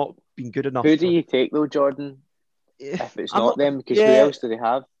 They're not being good enough. Who do you take though, Jordan? If it's not them, because who else do they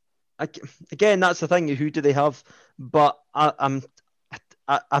have? Again, that's the thing. Who do they have? But I'm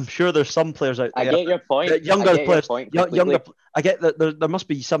sure there's some players out there. I get your point. Younger players. I get that there must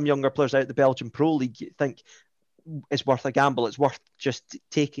be some younger players out the Belgian Pro League. You think it's worth a gamble. It's worth just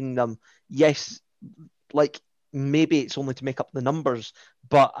taking them. Yes, like maybe it's only to make up the numbers,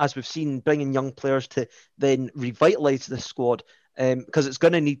 but as we've seen, bringing young players to then revitalise the squad, because it's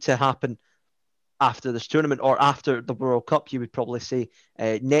going to need to happen after this tournament or after the World Cup, you would probably say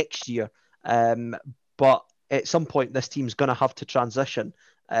next year. But at some point, this team's going to have to transition.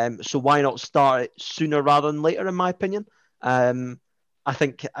 So why not start it sooner rather than later, in my opinion? I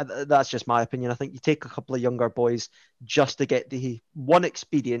think that's just my opinion. I think you take a couple of younger boys just to get the one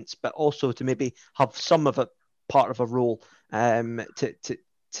experience, but also to maybe have some of it part of a role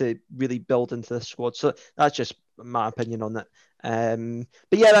to really build into the squad. So that's just my opinion on it.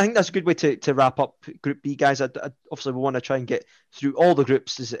 But yeah, I think that's a good way to wrap up Group B, guys. Obviously, we want to try and get through all the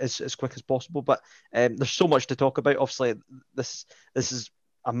groups as quick as possible, but there's so much to talk about. Obviously, this is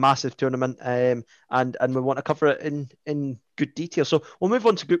a massive tournament, and we want to cover it in good detail. So we'll move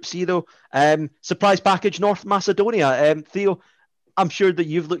on to Group C, though. Surprise package, North Macedonia. Theo, I'm sure that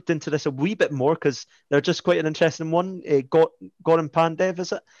you've looked into this a wee bit more because they're just quite an interesting one. Goran Pandev,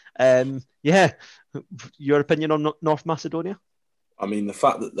 is it? Yeah, your opinion on North Macedonia? I mean, the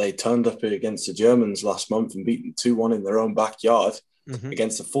fact that they turned up against the Germans last month and beat them 2-1 in their own backyard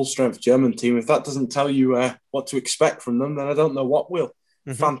against a full-strength German team, if that doesn't tell you what to expect from them, then I don't know what will.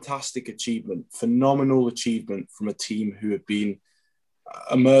 Fantastic achievement, phenomenal achievement from a team who have been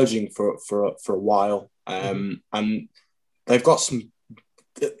emerging for a while. And they've got some,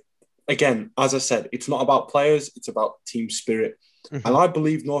 again, as I said, it's not about players, it's about team spirit. And I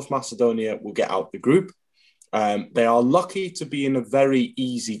believe North Macedonia will get out the group. They are lucky to be in a very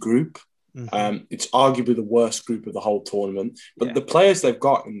easy group. It's arguably the worst group of the whole tournament. But the players they've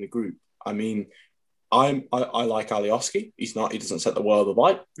got in the group, I mean, I like Alioski. He doesn't set the world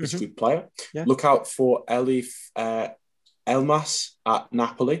alight. He's a good player. Yeah. Look out for Elif Elmas at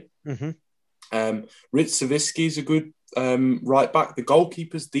Napoli. Ritz Savitsky is a good right back. The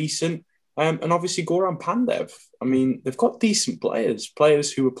goalkeeper's decent. And obviously Goran Pandev. I mean, they've got decent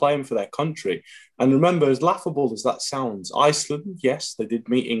players who are playing for their country. And remember, as laughable as that sounds, Iceland, yes, they did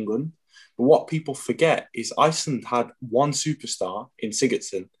meet England. But what people forget is Iceland had one superstar in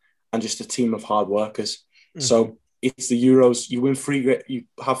Sigurdsson and just a team of hard workers. So it's the Euros. You win you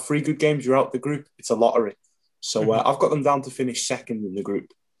have 3 good games, you're out the group. It's a lottery. So I've got them down to finish second in the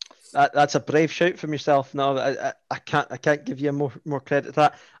group. That's a brave shout from yourself. No, I can't give you more credit to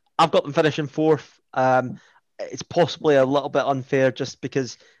that. I've got them finishing 4th. It's possibly a little bit unfair just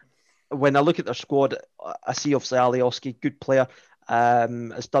because when I look at their squad, I see obviously Alioski, good player,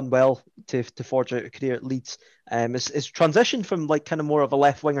 has done well to forge out a career at Leeds. It's transitioned from like kind of more of a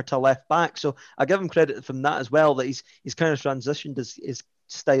left winger to a left back. So I give him credit from that as well, that he's kind of transitioned his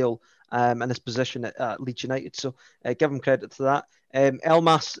style and his position at Leeds United. So give him credit to that.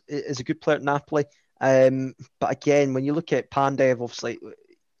 Elmas is a good player at Napoli. But again, when you look at Pandev, obviously,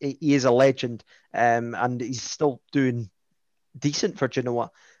 he is a legend, and he's still doing decent for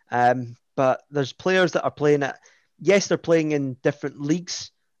Genoa. But there's players that are playing at, yes, they're playing in different leagues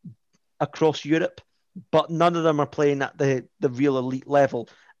across Europe, but none of them are playing at the real elite level.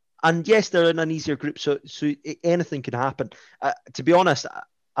 And yes, they're in an easier group, so anything can happen. To be honest,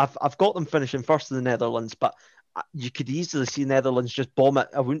 I've got them finishing first in the Netherlands, but you could easily see Netherlands just bomb it.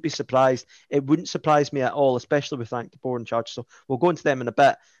 I wouldn't be surprised. It wouldn't surprise me at all, especially with Frank de Boer in charge. So we'll go into them in a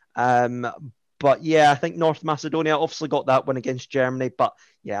bit. But yeah, I think North Macedonia obviously got that win against Germany. But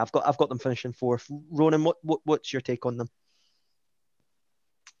yeah, I've got them finishing 4th. Ronan, what's your take on them?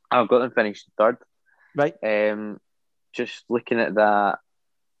 I've got them finishing 3rd. Right. Just looking at that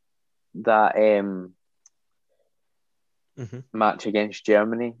match against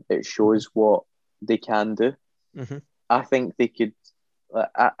Germany, it shows what they can do. I think they could.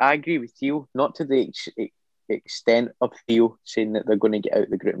 I agree with Theo, not to the extent of Theo saying that they're going to get out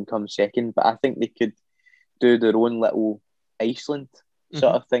the group and come second, but I think they could do their own little Iceland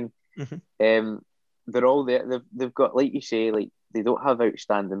sort of thing. They're all there. They've got, like you say, like they don't have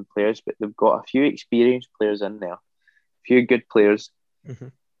outstanding players, but they've got a few experienced players in there, a few good players,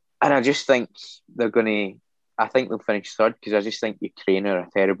 and I just think they're going to. I think they'll finish 3rd because I just think Ukraine are a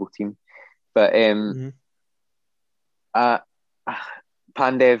terrible team, but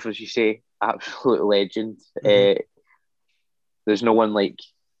Pandev, as you say, absolute legend. there's no one like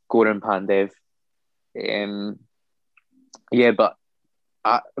Goran Pandev. Yeah, but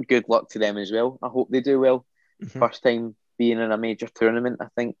good luck to them as well. I hope they do well. First time being in a major tournament, I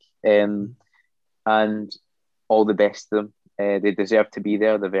think, and all the best to them. They deserve to be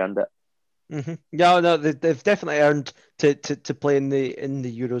there. They've earned it. Yeah, no, they've definitely earned to play in the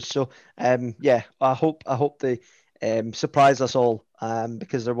Euros. So, yeah, I hope they surprise us all,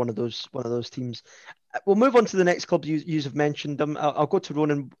 because they're one of those teams. We'll move on to the next club you have mentioned. I'll go to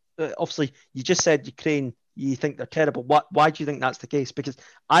Ronan. Obviously, you just said Ukraine. You think they're terrible. Why do you think that's the case? Because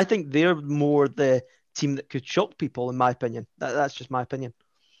I think they're more the team that could shock people, in my opinion. That's just my opinion.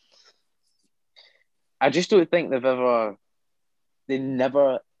 I just don't think they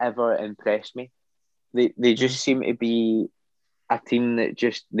never ever impressed me. They just seem to be a team that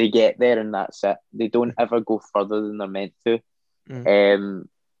just they get there and that's it. They don't ever go further than they're meant to.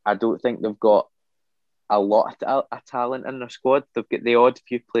 I don't think they've got a lot of talent in their squad. They've got the odd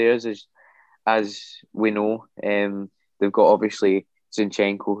few players, as we know. They've got obviously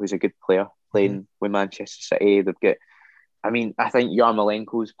Zinchenko, who's a good player playing with Manchester City. They've got, I think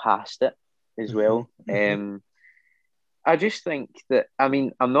Yarmolenko's past it as well. I just think that,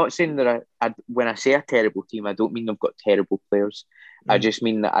 I'm not saying that when I say a terrible team, I don't mean they've got terrible players. I just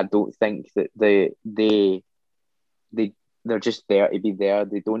mean that I don't think that they're just there to be there.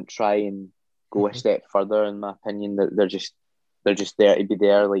 They don't try and go a step further, in my opinion. That they're just there to be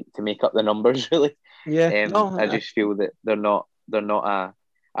there, like to make up the numbers, really. Yeah. I just feel that they're not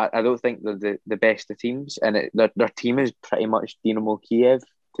I don't think they're the best of teams, and their team is pretty much Dynamo Kiev,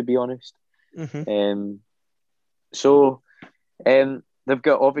 to be honest. So they've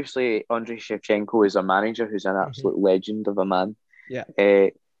got obviously Andriy Shevchenko as a manager, who's an absolute legend of a man. Yeah.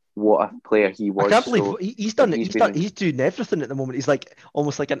 What a player he was. I can't believe he's done it. He's doing everything at the moment. He's like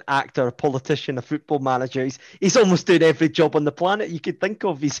almost like an actor, a politician, a football manager. He's almost doing every job on the planet you could think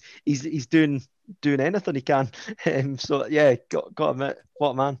of. He's doing anything he can. So yeah, got to admit,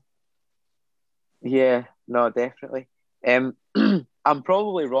 what a man. Yeah, no, definitely. I'm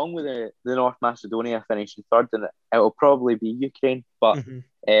probably wrong with the North Macedonia finishing third, and it'll probably be Ukraine. But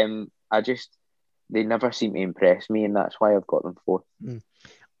they never seem to impress me, and that's why I've got them fourth.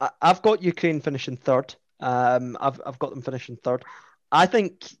 I've got Ukraine finishing third. I've got them finishing third. I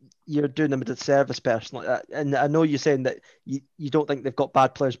think you're doing them a disservice personally. And I know you're saying that you don't think they've got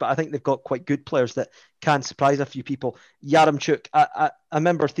bad players, but I think they've got quite good players that can surprise a few people. Yaremchuk, I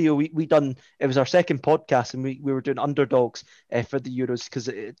remember, Theo, we done, it was our second podcast, and we were doing underdogs for the Euros because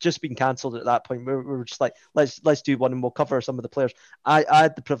it had just been cancelled at that point. We were just like, let's do one and we'll cover some of the players. I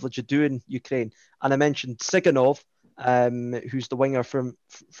had the privilege of doing Ukraine, and I mentioned Siganov, who's the winger from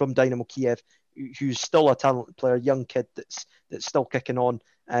Dynamo Kiev, who's still a talented player, young kid that's still kicking on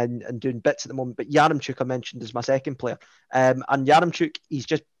and doing bits at the moment. But Yaremchuk, I mentioned, is my second player. And Yaremchuk, he's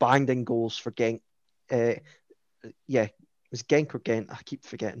just banged in goals for Genk. It was Genk or Ghent? I keep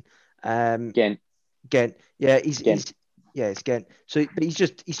forgetting. Ghent. Yeah, it's Ghent. So, but he's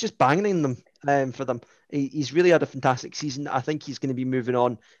just banging in them for them. He's really had a fantastic season. I think he's going to be moving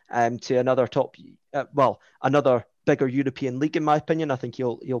on to another another bigger European league, in my opinion. I think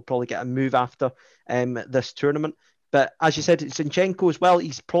he'll probably get a move after this tournament. But as you said, Zinchenko as well,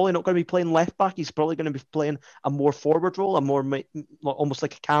 he's probably not going to be playing left back. He's probably going to be playing a more forward role, almost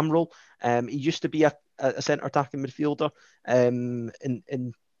like a cam role. He used to be a centre attacking midfielder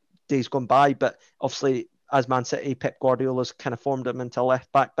in days gone by, but obviously, as Man City, Pep Guardiola's kind of formed him into a left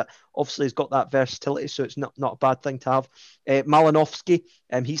back, but obviously he's got that versatility, so it's not a bad thing to have. Malinovsky,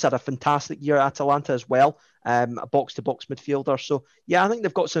 he's had a fantastic year at Atalanta as well, a box-to-box midfielder. So yeah, I think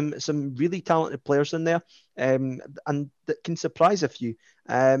they've got some really talented players in there, and that can surprise a few.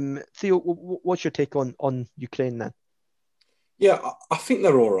 Theo, what's your take on Ukraine then? Yeah, I think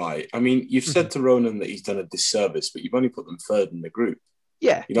they're all right. I mean, you've said to Ronan that he's done a disservice, but you've only put them third in the group.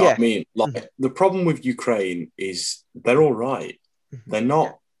 Yeah, you know what I mean? Like the problem with Ukraine is they're all right. They're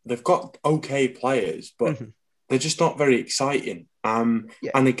not. They've got okay players, but they're just not very exciting. And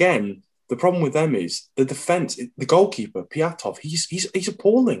again, the problem with them is the defense. The goalkeeper Piatov, he's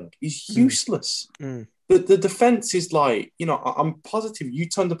appalling. He's useless. The defense is like, I'm positive you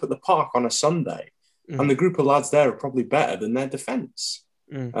turned up at the park on a Sunday, and the group of lads there are probably better than their defense.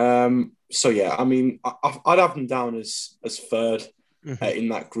 So yeah, I mean, I'd have them down as third. In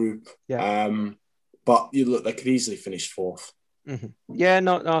that group, but you look, they could easily finish fourth. Yeah,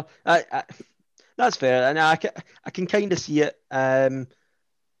 no, that's fair, and I can kind of see it. I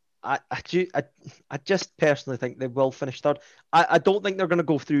just personally think they will finish third. I don't think they're going to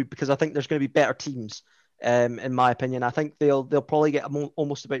go through because I think there's going to be better teams. In my opinion, I think they'll probably get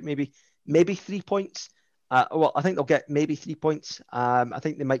almost about maybe 3 points. Well, I think they'll get maybe 3 points. I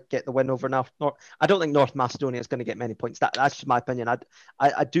think they might get the win over North. I don't think North Macedonia is going to get many points. That's just my opinion.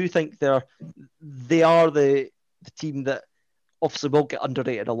 I do think they are the team that obviously will get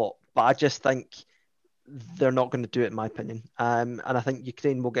underrated a lot, but I just think they're not going to do it, in my opinion. And I think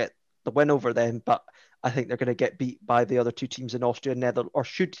Ukraine will get the win over them, but I think they're going to get beat by the other two teams in Austria and or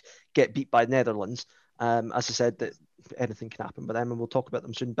should get beat by Netherlands. As I said, that anything can happen with them, and we'll talk about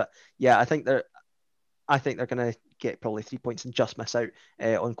them soon. But yeah, I think they're going to get probably 3 points and just miss out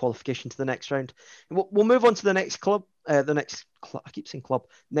on qualification to the next round. We'll move on to the next club, I keep saying club,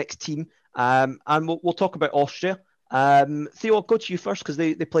 next team, and we'll talk about Austria. Theo, I'll go to you first because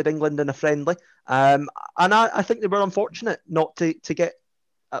they played England in a friendly, and I think they were unfortunate not to get,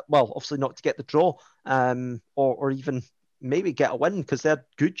 obviously not to get the draw, or even maybe get a win, because they had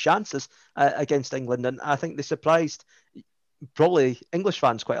good chances against England, and I think they surprised probably English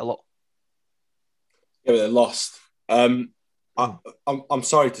fans quite a lot. Yeah, but they lost. I'm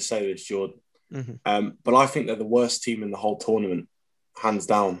sorry to say this, Jordan, but I think they're the worst team in the whole tournament, hands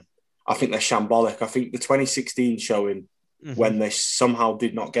down. I think they're shambolic. I think the 2016 showing, when they somehow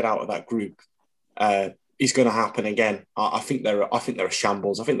did not get out of that group, is going to happen again. I think they're a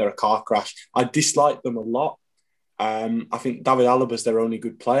shambles. I think they're a car crash. I dislike them a lot. I think David Alaba's their only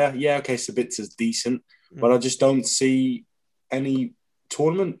good player. Yeah, okay, Sabitza's decent, but I just don't see any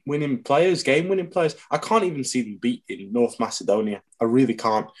tournament-winning players, game-winning players. I can't even see them beating North Macedonia. I really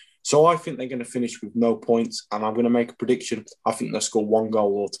can't. So I think they're going to finish with no points, and I'm going to make a prediction. I think they'll score 1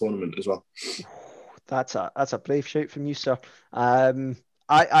 goal all tournament as well. That's a brave shout from you, sir. I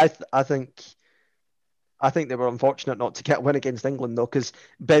think they were unfortunate not to get a win against England, though, because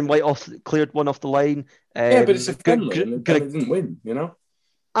Ben White cleared one off the line. Yeah, but it's a friendly, and they didn't win, you know?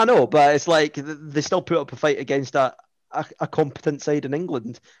 I know, but it's like they still put up a fight against a competent side in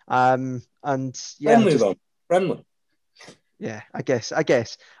England. And yeah, friendly though, friendly. Yeah, I guess.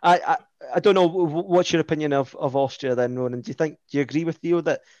 I don't know. What's your opinion of Austria then, Ronan? Do you agree with Theo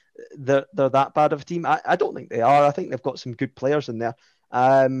that they're that bad of a team? I don't think they are. I think they've got some good players in there.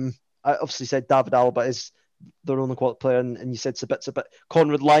 I obviously said David Alaba is their only quality player, and you said Sabitzer, but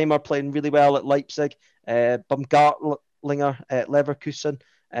Konrad Laimer playing really well at Leipzig. Baumgartlinger at Leverkusen.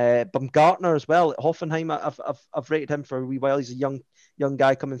 Baumgartner as well at Hoffenheim. I've rated him for a wee while. He's a young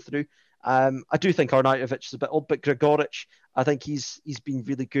guy coming through. I do think Arnautovic is a bit old, but Gregoric, I think he's been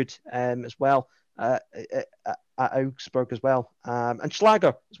really good as well at Augsburg as well, and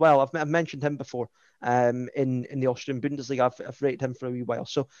Schlager as well. I've mentioned him before in the Austrian Bundesliga. I've rated him for a wee while,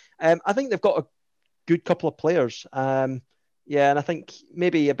 so I think they've got a good couple of players. Yeah, and I think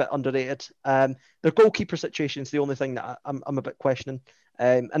maybe a bit underrated. Their goalkeeper situation is the only thing that I'm a bit questioning.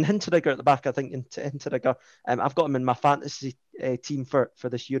 And Hinteregger at the back, I think Hinteregger, I've got him in my fantasy team for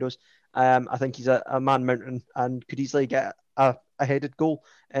this Euros. I think he's a man mountain and could easily get a headed goal,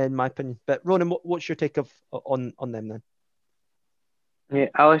 in my opinion. But Ronan, what's your take on them then? Yeah,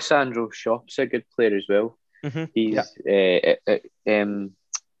 Alessandro Schopp's a good player as well. He's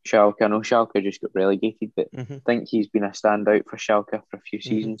Schalke. I know Schalke just got relegated, but I think he's been a standout for Schalke for a few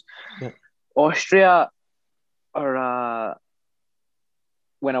seasons. Yeah. Austria are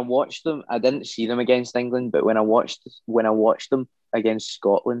when I watched them, I didn't see them against England, but when I watched them against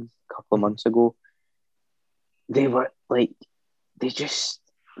Scotland a couple of months ago, they were like they're just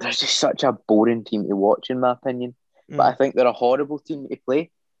such a boring team to watch, in my opinion. But I think they're a horrible team to play.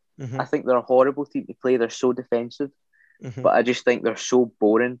 I think they're a horrible team to play. They're so defensive. But I just think they're so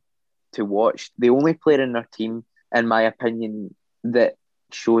boring to watch. The only player in their team, in my opinion, that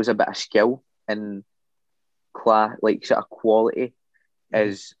shows a bit of skill and class, like sort of quality,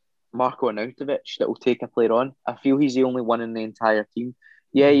 is Marko Arnautovic, that will take a player on. I feel he's the only one in the entire team.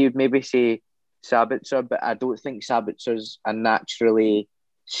 Yeah, you'd maybe say Sabitzer, but I don't think Sabitzer's a naturally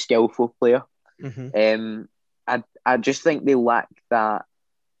skillful player. I just think they lack that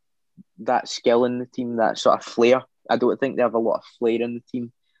skill in the team, that sort of flair. I don't think they have a lot of flair in the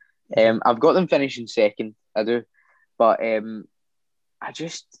team. I've got them finishing second, I do, but I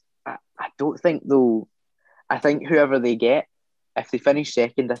don't think they'll. I think whoever they get, if they finish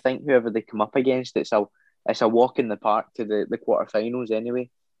second, I think whoever they come up against, it's a walk in the park to the quarterfinals anyway.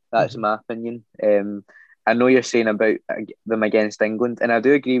 That's my opinion. I know you're saying about them against England, and I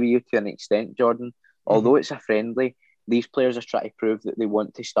do agree with you to an extent, Jordan. Although it's a friendly, these players are trying to prove that they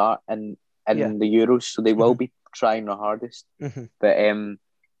want to start in the Euros, so they will be trying their hardest. But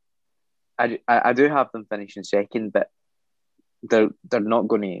I do have them finishing second, but they're not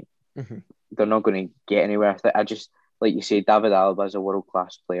going to get anywhere. I just, like you say, David Alaba is a world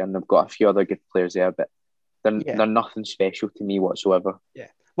class player, and they've got a few other good players there, but they're nothing special to me whatsoever. Yeah.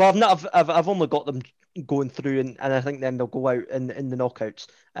 Well, I've only got them going through, and I think then they'll go out in the knockouts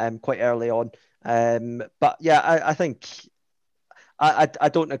quite early on. But yeah, I think I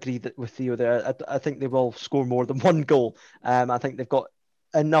don't agree with Theo there. I think they will score more than one goal. I think they've got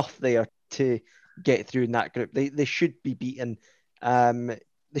enough there to get through in that group. They should be beaten.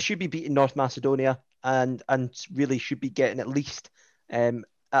 They should be beating North Macedonia and really should be getting at least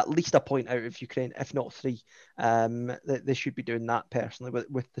a point out of Ukraine, if not three. They should be doing that personally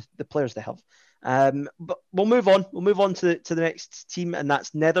with the players they have. But we'll move on. We'll move on to the next team, and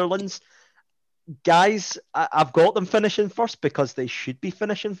that's Netherlands. Guys, I've got them finishing first because they should be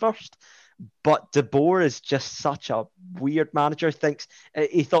finishing first. But De Boer is just such a weird manager.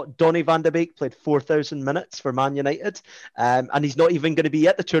 He thought Donny van de Beek played 4,000 minutes for Man United, and he's not even going to be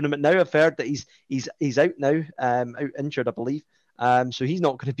at the tournament now. I've heard that he's out now, out injured, I believe. So he's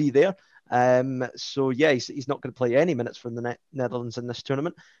not going to be there. So yeah, he's not going to play any minutes for the Netherlands in this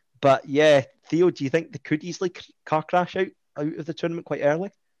tournament. But yeah, Theo, do you think they could easily car crash out of the tournament quite early?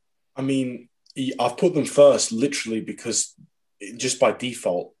 I mean, I've put them first literally because just by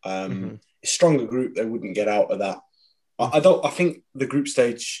default, a stronger group, they wouldn't get out of that. I think the group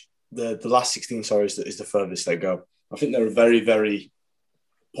stage, the last 16, is the furthest they go. I think they're a very, very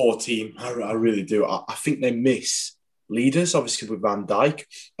poor team. I really do. I think they miss leaders, obviously with Van Dijk.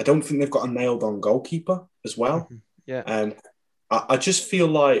 I don't think they've got a nailed on goalkeeper as well. Yeah. I just feel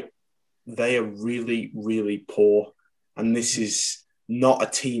like they are really, really poor. And this is not a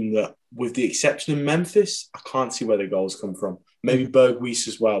team that, with the exception of Memphis, I can't see where the goals come from. Maybe Berghuis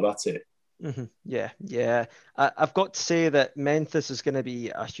as well. That's it. Yeah. I've got to say that Memphis is going to be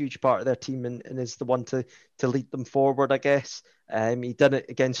a huge part of their team and is the one to lead them forward, I guess. He did it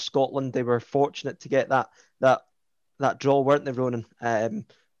against Scotland. They were fortunate to get that draw, weren't they, Ronan?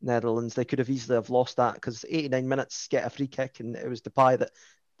 Netherlands. They could have easily have lost that because 89 minutes, get a free kick, and it was Depay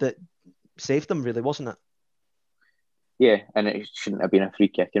that saved them, really, wasn't it? Yeah, and it shouldn't have been a free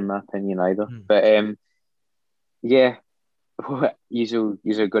kick in my opinion either. But yeah,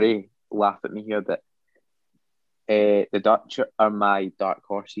 you're going to laugh at me here, but the Dutch are my dark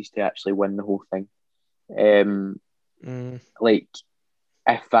horses to actually win the whole thing. Like,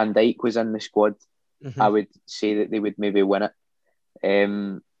 if Van Dijk was in the squad, I would say that they would maybe win it.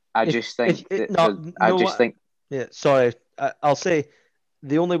 Yeah, sorry. I'll say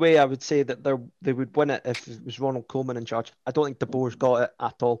the only way I would say that they would win it if it was Ronald Koeman in charge. I don't think De Boer's got it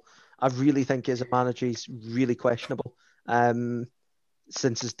at all. I really think as a manager, he's really questionable.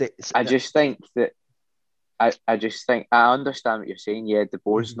 Since his day, I just think I understand what you're saying. Yeah, De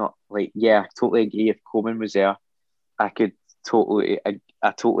Boer's not like, yeah, I totally agree. If Koeman was there, I totally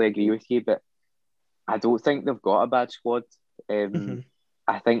agree with you, but I don't think they've got a bad squad.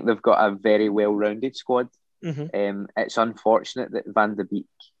 I think they've got a very well-rounded squad. It's unfortunate that Van de Beek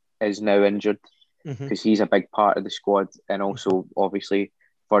is now injured because he's a big part of the squad, and also obviously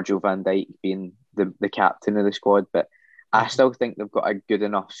Virgil van Dijk being the captain of the squad. But I still think they've got a good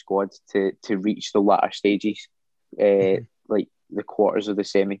enough squad to reach the latter stages, like the quarters of the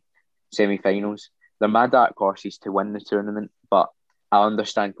semi-finals. They're my dark horses to win the tournament, but I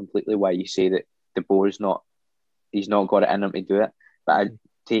understand completely why you say that De Boer's he's not got it in him to do it. But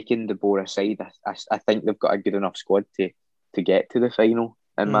taking De Boer aside, I think they've got a good enough squad to get to the final,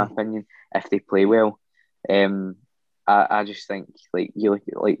 in my opinion, if they play well. I just think like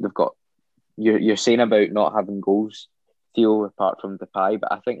they've got, you're saying about not having goals, Theo, apart from Depay,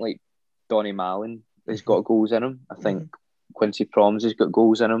 but I think like Donny Malen has got goals in him. I think Quincy Promes has got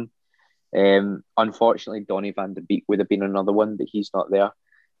goals in him. Unfortunately, Donny van de Beek would have been another one, but he's not there.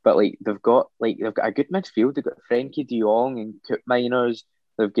 But they've got a good midfield. They've got Frenkie de Jong and Koop Miners.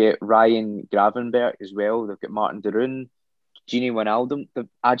 They've got Ryan Gravenberch as well. They've got Martin de Roon, Gini Wijnaldum.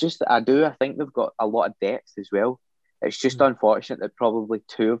 I think they've got a lot of depth as well. It's just unfortunate that probably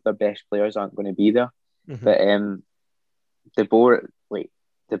two of their best players aren't going to be there. But De Boer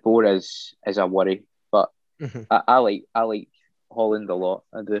is a worry. But I like Holland a lot.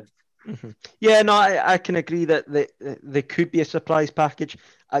 I do. Yeah, no, I can agree that they could be a surprise package.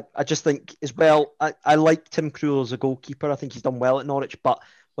 I just think as well, I like Tim Krul as a goalkeeper. I think he's done well at Norwich, but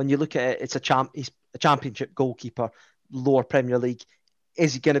when you look at it, he's a championship goalkeeper, lower Premier League.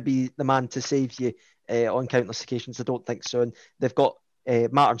 Is he going to be the man to save you on countless occasions? I don't think so. And they've got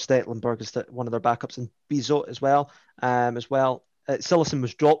Martin Stecklenburg as one of their backups, and Bizot as well. Cillessen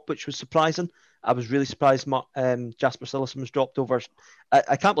was dropped, which was surprising. I was really surprised Jasper Cillessen was dropped over.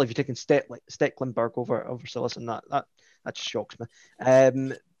 I can't believe you're taking Stecklenburg over Cillessen. That just shocks me.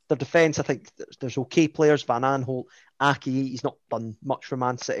 Their defence, I think there's okay players. Van Aanholt, Ake, he's not done much for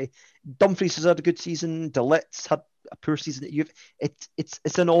Man City. Dumfries has had a good season. De Ligt's had a poor season at Juve.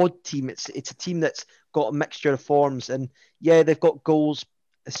 It's an odd team. It's a team that's got a mixture of forms, and yeah, they've got goals,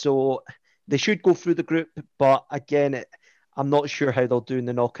 so they should go through the group. But again, I'm not sure how they'll do in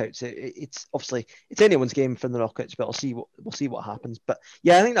the knockouts. It's obviously it's anyone's game for the knockouts, but we'll see what happens. But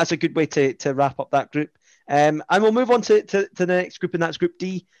yeah, I think that's a good way to wrap up that group. And we'll move on to the next group, and that's Group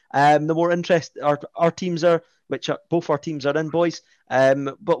D. The more interest our teams are, both our teams are in, boys.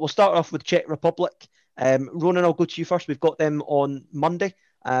 But we'll start off with Czech Republic. Ronan, I'll go to you first. We've got them on Monday,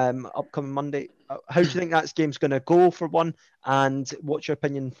 upcoming Monday. How do you think that game's going to go for one? And what's your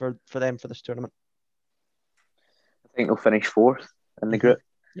opinion for them for this tournament? I think they'll finish fourth in the group.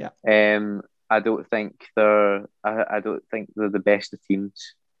 Yeah. I don't think they're the best of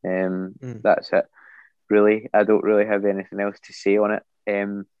teams. That's it. Really, I don't really have anything else to say on it.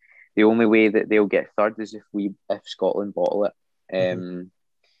 The only way that they'll get third is if Scotland bottle it.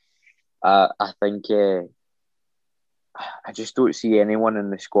 I think I just don't see anyone in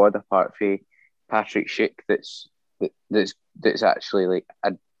the squad apart from Patrick Schick that's actually like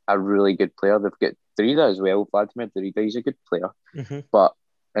a really good player. They've got Darida as well. Vladimir Darida, he's a good player, but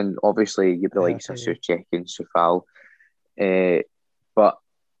and obviously the likes of Souček and Soufal, but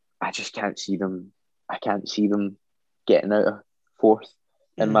I just can't see them. I can't see them getting out of fourth,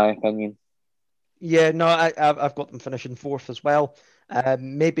 in my opinion. Yeah, no, I've got them finishing fourth as well.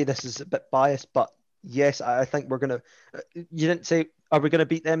 Maybe this is a bit biased, but yes, I think we're gonna. You didn't say, are we gonna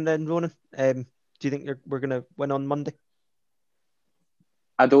beat them then, Ronan? Do you think we're gonna win on Monday?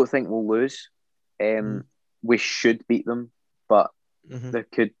 I don't think we'll lose. We should beat them, but there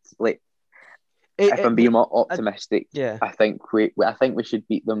could if I'm being more optimistic, I think we should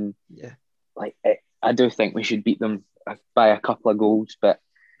beat them. Yeah, I do think we should beat them by a couple of goals, but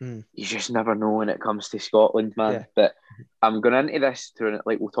you just never know when it comes to Scotland, man. Yeah. But I'm going into this tournament,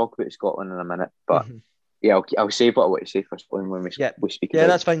 we'll talk about Scotland in a minute, but yeah, I'll save what I want to say for Scotland when we speak. Yeah,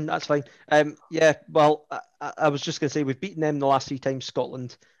 that's fine. That's fine. Yeah, well, I was just going to say we've beaten them the last 3 times,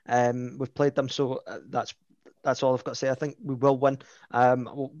 Scotland. We've played them, so that's all I've got to say. I think we will win.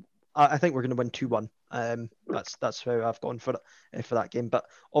 I think we're going to win 2-1. That's how I've gone for that game. But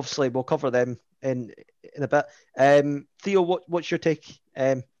obviously, we'll cover them in a bit. Theo, what's your take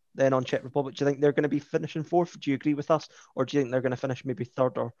then on Czech Republic? Do you think they're going to be finishing fourth? Do you agree with us, or do you think they're going to finish maybe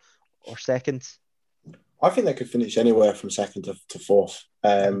third or second? I think they could finish anywhere from second to fourth.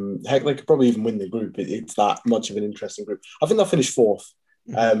 Heck, they could probably even win the group. It's that much of an interesting group. I think they'll finish fourth.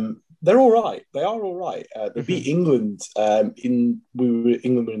 They're all right. They are all right. They beat England. England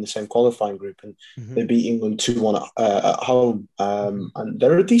were in the same qualifying group, and they beat England 2-1 at home. And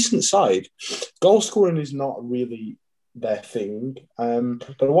they're a decent side. Goal scoring is not really their thing.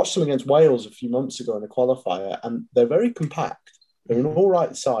 But I watched them against Wales a few months ago in a qualifier, and they're very compact. They're an all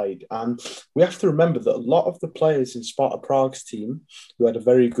right side, and we have to remember that a lot of the players in Sparta Prague's team, who had a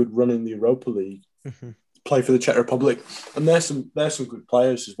very good run in the Europa League, play for the Czech Republic, and there's some good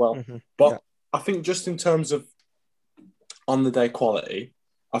players as well. But I think just in terms of on the day quality,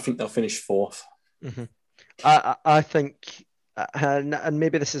 I think they'll finish fourth. I think, and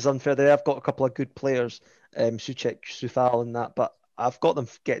maybe this is unfair. They have got a couple of good players, Souček, Soufal, and that, but I've got them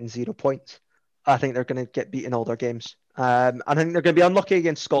getting 0 points. I think they're going to get beaten all their games. I think they're going to be unlucky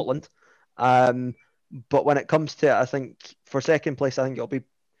against Scotland. But when it comes to it, I think for second place, I think it'll be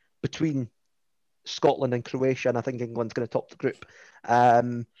between Scotland and Croatia, and I think England's going to top the group. I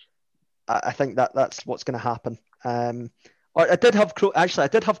think that's what's going to happen. I did have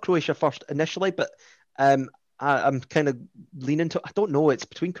Croatia first initially, but I'm kind of leaning to. I don't know. It's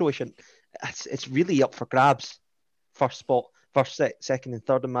between Croatia. It's really up for grabs. First spot, second, and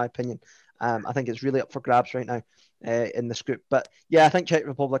third, in my opinion. I think it's really up for grabs right now in this group. But yeah, I think Czech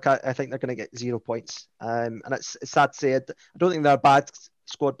Republic, I think they're going to get 0 points. And it's sad to say, I don't think they're a bad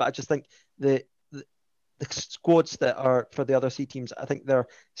squad, but I just think the squads that are for the other C teams, I think they're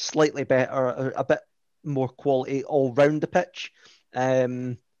slightly better, a bit more quality all round the pitch.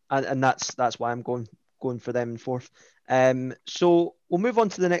 And that's why I'm going for them in fourth. So we'll move on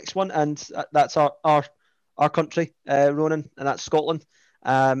to the next one, and that's our country, Ronan, and that's Scotland.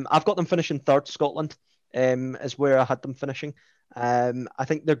 I've got them finishing third. Scotland is where I had them finishing. I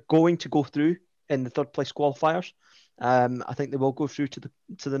think they're going to go through in the third place qualifiers. I think they will go through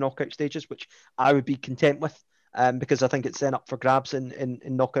to the knockout stages, which I would be content with, because I think it's then up for grabs in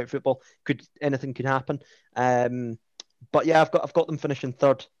knockout football. Anything could happen. But yeah, I've got them finishing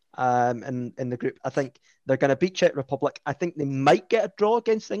third in the group. I think they're going to beat Czech Republic. I think they might get a draw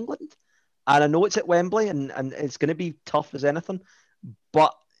against England, and I know it's at Wembley, and it's going to be tough as anything.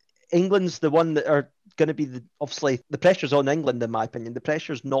 But England's the one that are going to be obviously the pressure's on England, in my opinion. The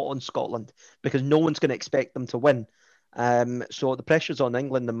pressure's not on Scotland because no one's going to expect them to win. So the pressure's on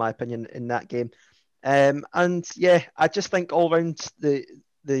England, in my opinion, in that game. And yeah, I just think all around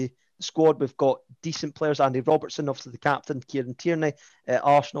the squad, we've got decent players. Andy Robertson, obviously the captain, Kieran Tierney at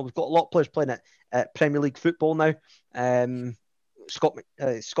Arsenal. We've got a lot of players playing at Premier League football now. Scott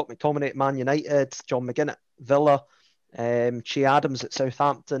McTominay at Man United, John McGinn at Villa, Che Adams at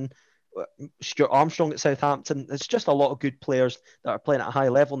Southampton, Stuart Armstrong at Southampton. There's just a lot of good players that are playing at a high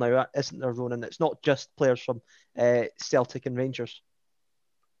level now, isn't there, Ronan? It's not just players from Celtic and Rangers.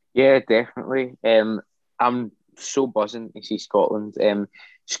 Yeah, definitely. I'm so buzzing to see Scotland.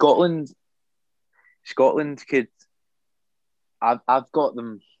 Scotland could. I've got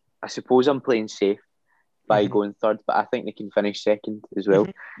them. I suppose I'm playing safe by going third, but I think they can finish second as well.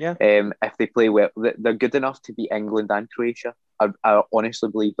 Yeah. If they play well, they're good enough to beat England and Croatia. I honestly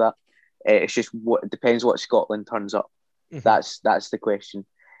believe that. It's just it depends what Scotland turns up. That's the question.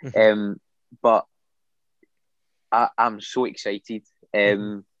 But I'm so excited.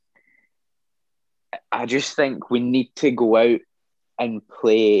 I just think we need to go out and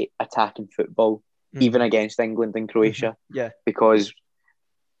play attacking football, even against England and Croatia. Yeah, because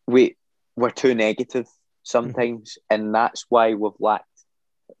we're too negative sometimes, and that's why we've lacked.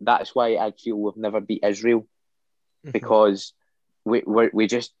 That's why I feel we've never beat Israel, because we're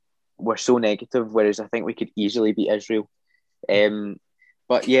so negative. Whereas I think we could easily beat Israel.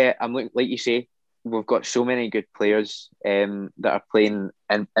 But yeah, I'm like you say, we've got so many good players that are playing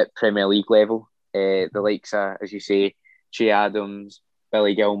at Premier League level. The likes of, as you say, Che Adams,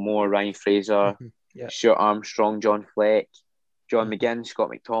 Billy Gilmore, Ryan Fraser, Stuart Armstrong, John Fleck, John McGinn, Scott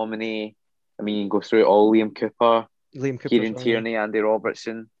McTominay. I mean, you can go through it all. Liam Cooper, Kieran Tierney, Andy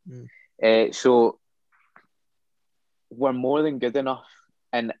Robertson. So we're more than good enough.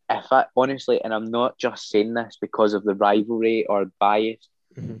 And honestly, and I'm not just saying this because of the rivalry or bias,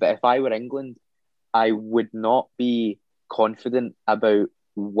 but if I were England, I would not be confident about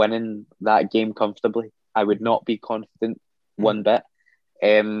winning that game comfortably. I would not be confident one bit.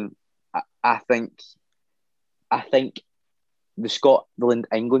 I think the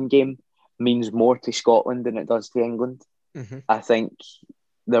Scotland-England game means more to Scotland than it does to England. I think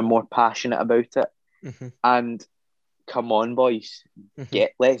they're more passionate about it. And come on, boys,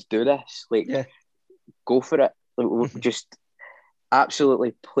 let's do this. Go for it. Just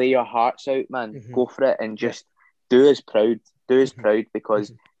absolutely play your hearts out, man. Go for it and just do us proud. Do us proud,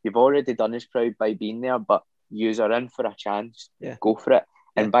 because you've already done us proud by being there, but yous are in for a chance. Go for it.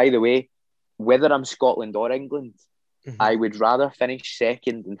 And by the way, whether I'm Scotland or England, I would rather finish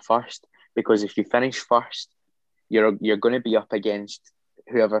second than first, because if you finish first, you're going to be up against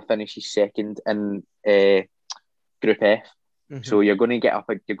whoever finishes second in Group F. So you're going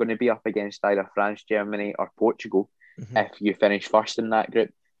to be up against either France, Germany, or Portugal if you finish first in that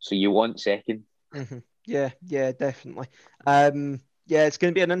group. So you want second. Yeah, definitely. It's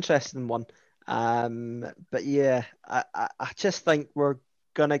going to be an interesting one. But yeah, I just think we're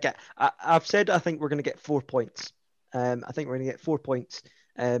gonna get. I've said I think we're going to get 4 points. I think we're going to get 4 points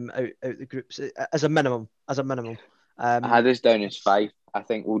out the groups as a minimum. I had us down as 5. I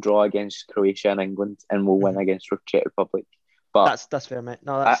think we'll draw against Croatia and England, and we'll win against Czech Republic. But that's fair, mate.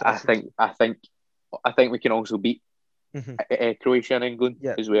 No, I think we can also beat Croatia and England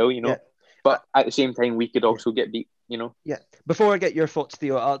as well. You know, but at the same time, we could also get beat. You know. Yeah. Before I get your thoughts,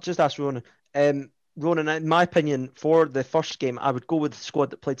 Theo, I'll just ask Ronan. Ronan, in my opinion, for the first game, I would go with the squad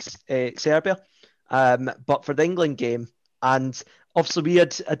that played Serbia. But for the England game, and obviously we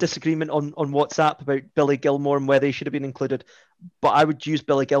had a disagreement on WhatsApp about Billy Gilmore and whether he should have been included. But I would use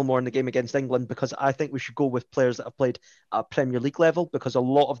Billy Gilmore in the game against England, because I think we should go with players that have played at Premier League level, because a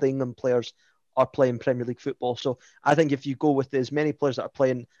lot of the England players are playing Premier League football. So I think if you go with as many players that are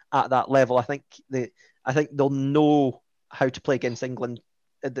playing at that level, I think they'll know how to play against England,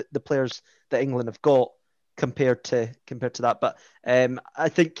 the players that England have got compared to that. But I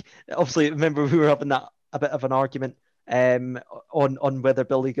think, obviously, remember we were having a bit of an argument on whether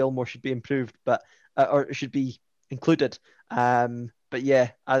Billy Gilmore should be improved, but or should be included. But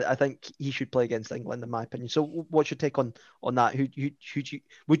yeah, I think he should play against England, in my opinion. So what's your take on that?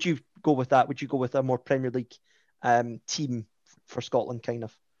 Would you go with that? Would you go with a more Premier League team for Scotland, kind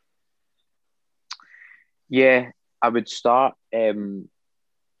of? Yeah, I would start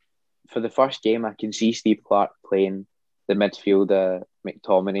for the first game. I can see Steve Clarke playing the midfielder,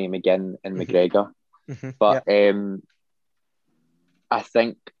 McTominay, McGinn, and McGregor. But I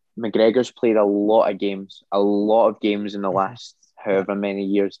think McGregor's played a lot of games in the last however many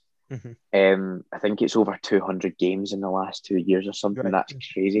years. I think it's over 200 games in the last 2 years or something. Right. That's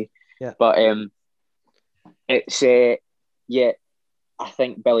crazy. But it's yeah, I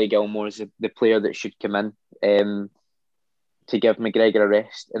think Billy Gilmour is the player that should come in to give McGregor a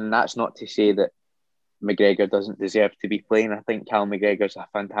rest, and that's not to say that McGregor doesn't deserve to be playing. I think Cal McGregor's a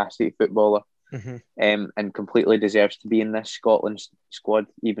fantastic footballer, and completely deserves to be in this Scotland squad,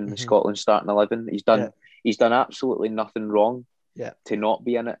 even the Scotland starting 11. He's done absolutely nothing wrong to not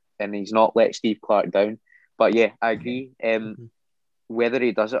be in it, and he's not let Steve Clarke down. But yeah, I agree. Whether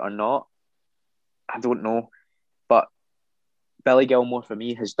he does it or not, I don't know. But Billy Gilmour for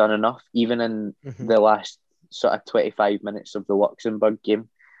me has done enough, even in the last sort of 25 minutes of the Luxembourg game,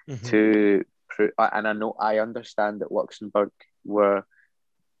 to prove. And I understand that Luxembourg were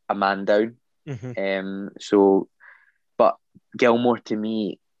a man down. But Gilmour, to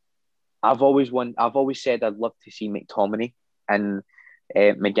me, I've always said I'd love to see McTominay and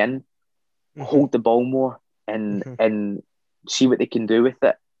McGinn hold the ball more and see what they can do with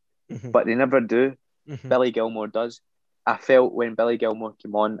it. But they never do. Billy Gilmour does. I felt when Billy Gilmour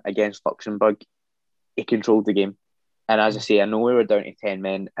came on against Luxembourg, he controlled the game. And as I say, I know we were down to 10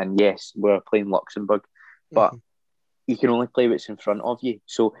 men, and yes, we were playing Luxembourg, but you can only play what's in front of you.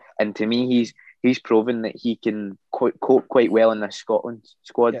 So, and to me, he's proven that he can cope quite well in this Scotland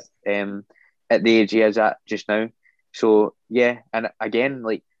squad at the age he is at just now. So yeah, and again,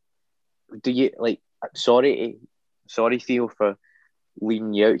 sorry Theo for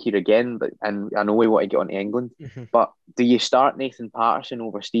leaving you out here again, and I know we want to get on to England, but do you start Nathan Patterson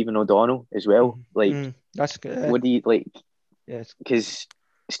over Stephen O'Donnell as well? That's good. What do you like? Yes, because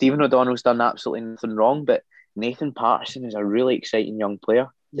Stephen O'Donnell's done absolutely nothing wrong, but Nathan Patterson is a really exciting young player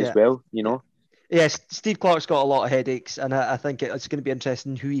as well. You know. Yes, Steve Clarke's got a lot of headaches, and I think it's going to be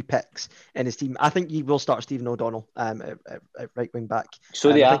interesting who he picks in his team. I think he will start Stephen O'Donnell at right wing back.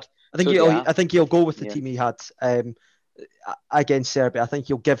 I think he'll go with the team he had against Serbia. I think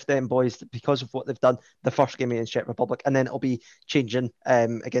he'll give them boys, because of what they've done the first game against Czech Republic, and then it'll be changing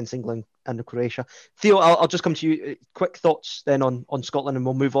against England and Croatia. Theo, I'll just come to you. Quick thoughts then on Scotland, and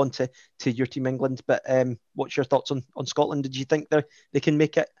we'll move on to your team England. But what's your thoughts on Scotland? Did you think they can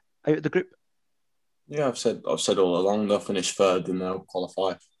make it out of the group? Yeah, I've said all along they'll finish third and they'll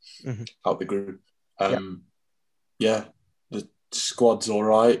qualify out the group. The squad's all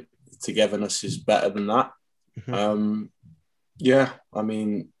right. The togetherness is better than that. I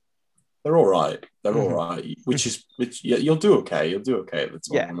mean, they're all right. They're all right. Which you'll do okay. You'll do okay at the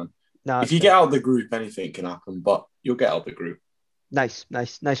tournament. If you get out of the group, anything can happen, but you'll get out of the group. Nice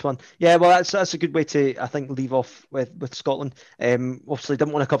one. Yeah, well, that's a good way to, I think, leave off with Scotland. Obviously,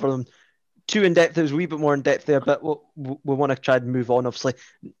 didn't want to cover them too in depth. It was a wee bit more in depth there, but we want to try and move on. Obviously,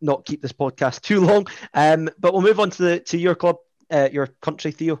 not keep this podcast too long. But we'll move on to your club, your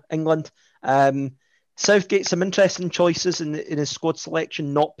country, Theo, England. Southgate, some interesting choices in his squad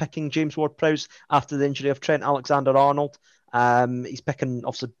selection, not picking James Ward-Prowse after the injury of Trent Alexander-Arnold. He's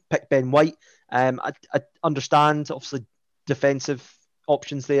picked Ben White. I understand, obviously, defensive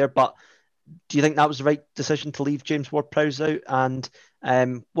options there, but do you think that was the right decision to leave James Ward-Prowse out? And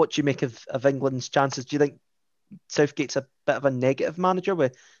what do you make of England's chances? Do you think Southgate's a bit of a negative manager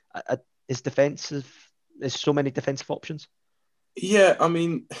with his so many defensive options? Yeah, I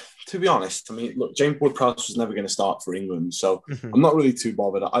mean, to be honest, look, James Ward-Prowse was never going to start for England, so I'm not really too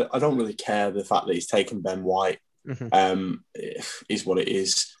bothered. I don't really care the fact that he's taken Ben White. Is what it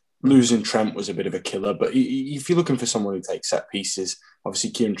is. Losing Trent was a bit of a killer, but if you're looking for someone who takes set pieces, obviously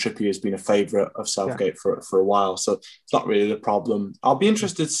Kieran Trippier has been a favourite of Southgate for a while, so it's not really the problem. I'll be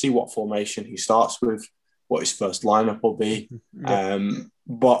interested to see what formation he starts with, what his first lineup will be.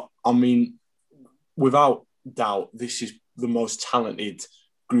 But I mean, without doubt, this is the most talented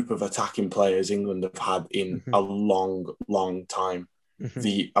group of attacking players England have had in a long, long time.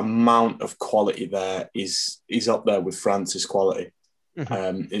 The amount of quality there is up there with France's quality.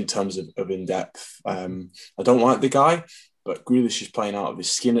 In terms of in-depth. I don't like the guy, but Grealish is playing out of his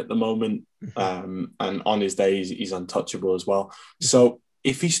skin at the moment, and on his day, he's untouchable as well. So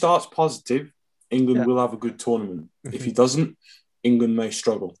if he starts positive, England will have a good tournament. If he doesn't, England may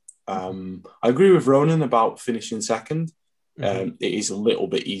struggle. I agree with Ronan about finishing second. It is a little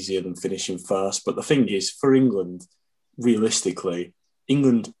bit easier than finishing first, but the thing is, for England, realistically,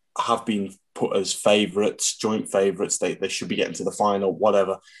 England have been put as favourites, joint favourites. They should be getting to the final,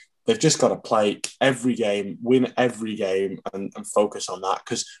 whatever. They've just got to play every game, win every game, and focus on that.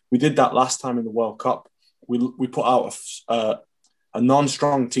 Because we did that last time in the World Cup. We put out a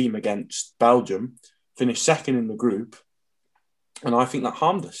non-strong team against Belgium, finished second in the group, and I think that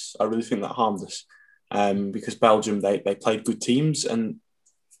harmed us. I really think that harmed us because Belgium, they played good teams, and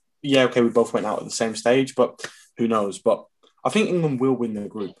we both went out at the same stage, but who knows? But I think England will win the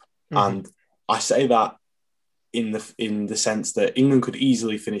group. And I say that in the sense that England could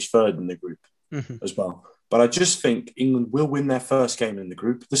easily finish third in the group as well. But I just think England will win their first game in the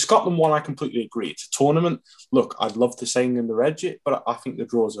group. The Scotland one, I completely agree. It's a tournament. Look, I'd love to say England will edge it, but I think the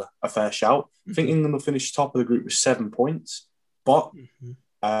draw's a fair shout. I think England will finish top of the group with 7 points. But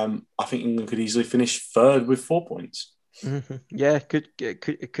I think England could easily finish third with 4 points. Yeah,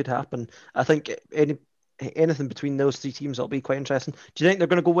 it could happen. I think anything between those three teams will be quite interesting. Do you think they're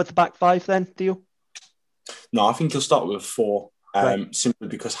going to go with the back five then, Theo? No, I think he'll start with 4, simply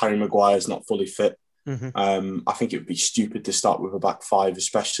because Harry Maguire's not fully fit. I think it would be stupid to start with a back 5,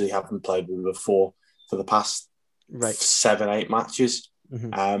 especially having played with a 4 for the past 7-8 matches.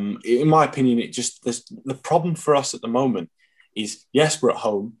 In my opinion, the problem for us at the moment is, yes, we're at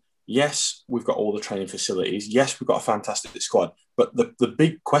home. Yes, we've got all the training facilities. Yes, we've got a fantastic squad. But the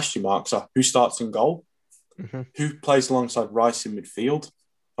big question marks are who starts in goal, who plays alongside Rice in midfield,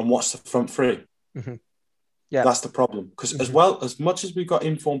 and what's the front three. Yeah, that's the problem. Because as much as we've got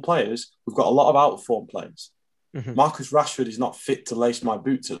informed players, we've got a lot of out-of-form players. Marcus Rashford is not fit to lace my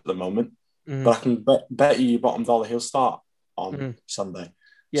boots at the moment, but I can bet you bottom dollar he'll start on Sunday.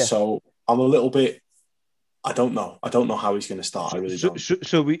 Yeah. So I'm a little bit. I don't know. I don't know how he's going to start. I really don't.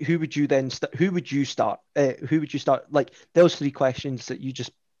 So who would you then? Who would you start? Who would you start? Like those 3 questions that you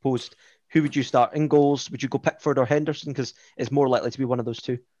just posed. Who would you start in goals? Would you go Pickford or Henderson? Because it's more likely to be one of those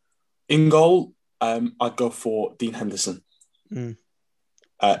 2. In goal, I'd go for Dean Henderson. In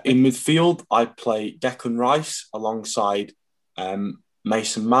midfield, I'd play Declan Rice alongside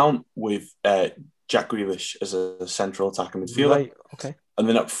Mason Mount with Jack Grealish as a central attacking midfielder. Right. Okay. And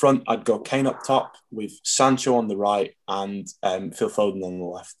then up front, I'd go Kane up top with Sancho on the right and Phil Foden on the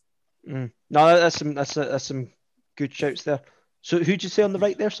left. No, that's some good shouts there. So who'd you say on the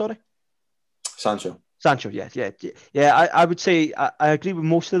right there? Sorry. Sancho, yeah. I would say I agree with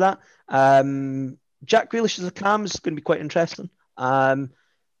most of that. Jack Grealish as a cam is going to be quite interesting. I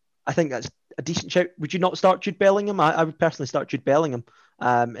think that's a decent shout. Would you not start Jude Bellingham? I would personally start Jude Bellingham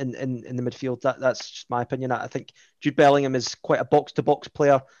in the midfield. That's just my opinion. I think Jude Bellingham is quite a box-to-box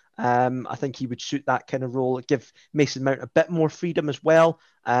player. I think he would suit that kind of role. Give Mason Mount a bit more freedom as well.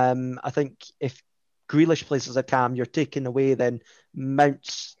 I think if Grealish plays as a cam, you're taking away then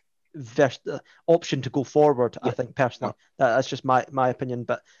Mount's option to go forward. I think personally that's just my opinion.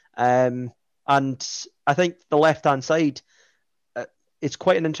 But and I think the left-hand side, it's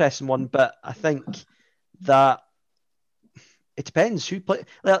quite an interesting one, but I think that it depends who play.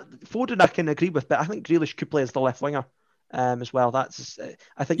 Foden I can agree with, but I think Grealish could play as the left winger as well. That's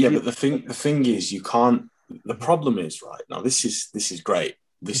I think. Yeah, but the thing is, you can't. The problem is right now. This is great.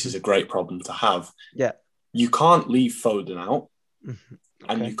 This is a great problem to have. Yeah, you can't leave Foden out,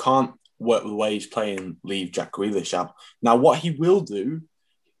 and you can't work with the way he's playing. Leave Jack Grealish out. Now, what he will do,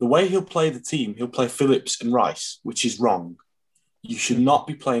 the way he'll play the team, he'll play Phillips and Rice, which is wrong. You should not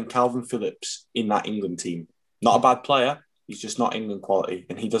be playing Calvin Phillips in that England team. Not a bad player. He's just not England quality.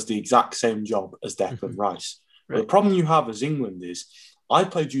 And he does the exact same job as Declan Rice. Right. The problem you have as England is, I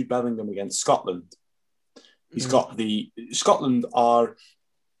played Jude Bellingham against Scotland. He's got Scotland are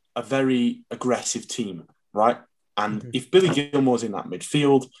a very aggressive team, right? And if Billy Gilmore's in that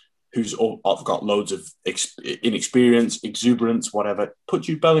midfield, who's got loads of inexperience, exuberance, whatever, put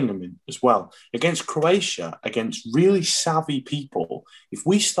Jude Bellingham in as well. Against Croatia, against really savvy people, if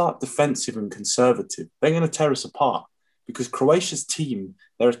we start defensive and conservative, they're going to tear us apart because Croatia's team,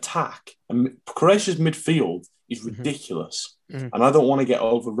 their attack, and Croatia's midfield is ridiculous. And I don't want to get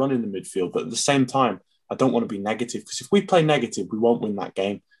overrun in the midfield, but at the same time, I don't want to be negative because if we play negative, we won't win that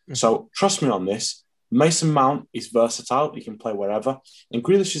game. So trust me on this. Mason Mount is versatile. He can play wherever. And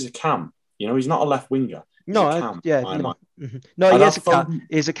Grealish is a cam. You know, he's not a left winger. He's a cam. No, he is a cam.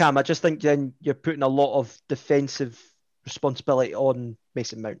 He's a cam. I just think then you're putting a lot of defensive responsibility on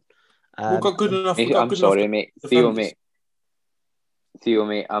Mason Mount. We've got good enough. I'm sorry, mate. Theo,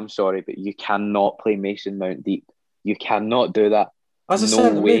 mate, I'm sorry, but you cannot play Mason Mount deep. You cannot do that. As a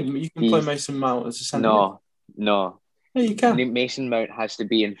centre mid, you can play Mason Mount as a centre mid. No. Yeah, you can. Mason Mount has to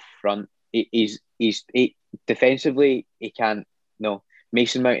be in front. He's defensively, he can't. No,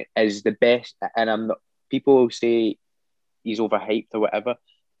 Mason Mount is the best, and I'm not. People say he's overhyped or whatever,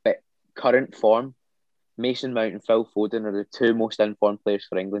 but current form, Mason Mount and Phil Foden are the 2 most informed players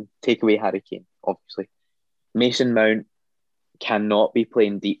for England. Take away Harry Kane, obviously. Mason Mount cannot be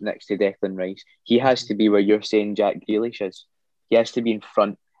playing deep next to Declan Rice. He has to be where you're saying Jack Grealish is. He has to be in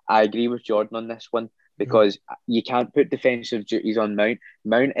front. I agree with Jordan on this one because you can't put defensive duties on Mount.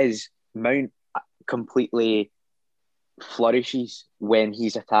 Mount completely flourishes when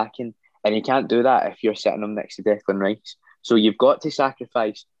he's attacking, and he can't do that if you're sitting him next to Declan Rice. So you've got to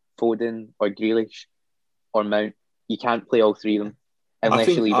sacrifice Foden or Grealish or Mount. You can't play all three of them unless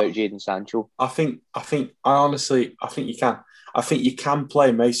you leave out Jadon Sancho. I think you can. I think you can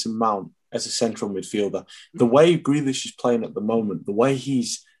play Mason Mount as a central midfielder. The way Grealish is playing at the moment, the way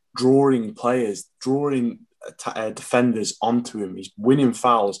he's drawing defenders onto him, he's winning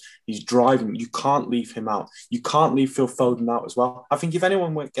fouls, he's driving. You can't leave him out. You can't leave Phil Foden out as well. I think if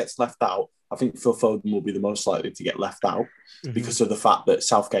anyone gets left out, I think Phil Foden will be the most likely to get left out because of the fact that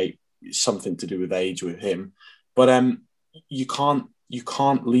Southgate is something to do with age with him. But you can't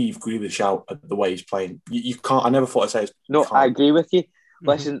leave Grealish out at the way he's playing. You can't. I never thought I'd say it. No, I agree with you.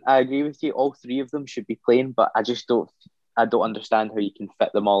 Listen, I agree with you. All three of them should be playing, but I just don't. I don't understand how you can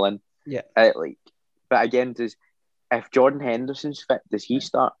fit them all in. Yeah. But again, if Jordan Henderson's fit, does he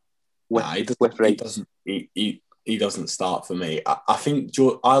start with Rice? He doesn't start for me. I think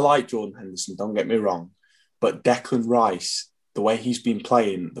I like Jordan Henderson. Don't get me wrong, but Declan Rice, the way he's been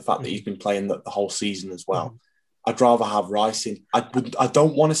playing, the fact that he's been playing the whole season as well. I'd rather have Rice in. I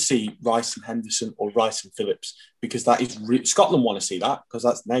don't want to see Rice and Henderson or Rice and Phillips because that is Scotland want to see that because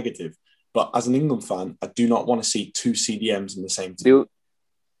that's negative. But as an England fan, I do not want to see two CDMs in the same team.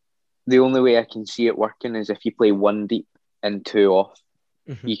 The only way I can see it working is if you play one deep and two off.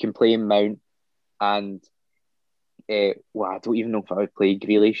 You can play Mount and I don't even know if I would play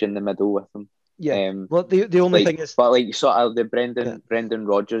Grealish in the middle with him. Yeah. Well, the only thing is, but sort of the Brendan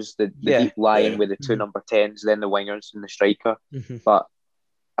Rodgers, the deep line with the two number 10s, then the wingers and the striker. But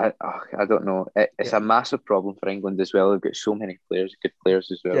I don't know. It's a massive problem for England as well. They've got so many good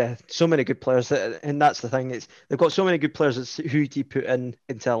players as well. Yeah, so many good players, and that's the thing. They've got so many good players. Who do you put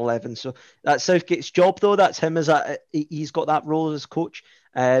into 11? So that's Southgate's job, though. That's him he's got that role as coach.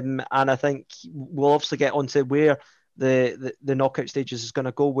 And I think we'll obviously get onto where the knockout stages is going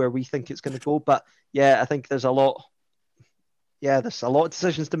to go, where we think it's going to go. But yeah, I think there's a lot. Yeah, there's a lot of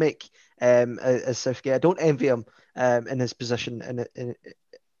decisions to make as Southgate. I don't envy him in his position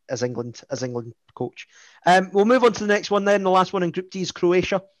as England coach. We'll move on to the next one then. The last one in Group D is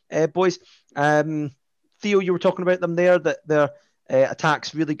Croatia, boys. Theo, you were talking about them there, that their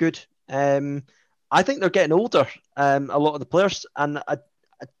attack's really good. I think they're getting older, a lot of the players, and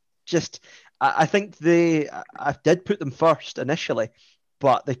I think I did put them first initially,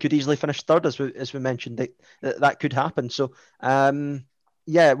 but they could easily finish third, as we mentioned. That could happen. So,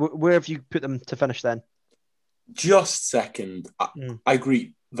 where have you put them to finish then? Just second. I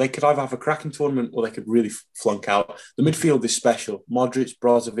agree. They could either have a cracking tournament or they could really flunk out. The midfield is special. Modric,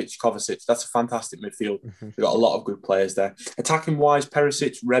 Brozovic, Kovacic. That's a fantastic midfield. They've got a lot of good players there. Attacking wise,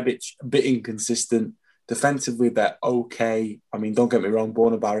 Perisic, Rebic, a bit inconsistent. Defensively, they're okay. I mean, don't get me wrong,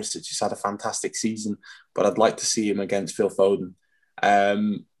 Borna Barisic has had a fantastic season, but I'd like to see him against Phil Foden.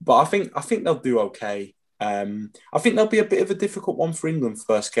 But I think they'll do okay. I think there'll be a bit of a difficult one for England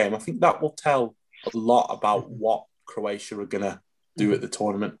first game. I think that will tell a lot about what Croatia are going to do at the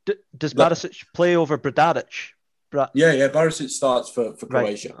tournament. Does Barisic play over Bradaric? Yeah, Barisic starts for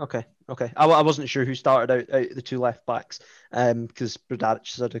Croatia. Right. Okay. I wasn't sure who started out the two left backs because Bradaric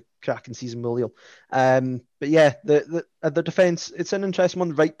has had a cracking season, William. But yeah, the defence, it's an interesting one.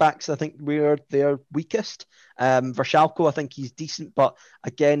 The right backs, I think, we're their weakest. Vershalko, I think he's decent, but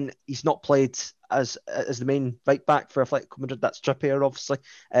again, he's not played as the main right back for Atletico Madrid. That's Trippier, obviously.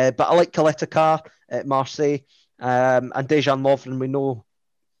 But I like Kaleta at Marseille and Dejan Lovren. We know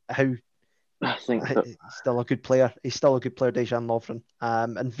how. I think he's still a good player. He's still a good player, Dejan Lovren.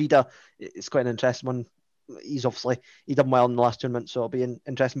 And Vida, it's quite an interesting one. He done well in the last tournament, so it'll be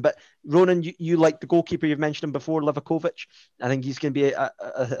interesting. But Ronan, you like the goalkeeper, you've mentioned him before, Livakovic. I think he's going to be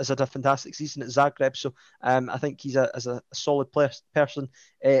has had a fantastic season at Zagreb. So I think he's a solid person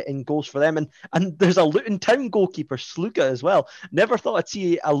in goals for them. And there's a Luton Town goalkeeper, Sluga, as well. Never thought I'd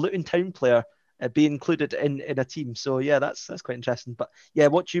see a Luton Town player be included in a team. So yeah, that's quite interesting. But yeah,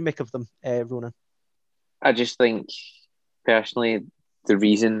 what do you make of them, Ronan? I just think personally the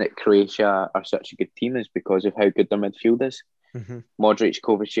reason that Croatia are such a good team is because of how good their midfield is. Modric,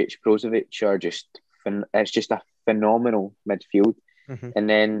 Kovacic, Brozovic are it's just a phenomenal midfield. And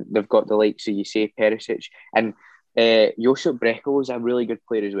then they've got the likes of, you say, Perisic, and Josip Brecel is a really good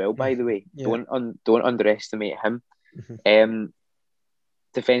player as well, by the way. Yeah. Don't underestimate him.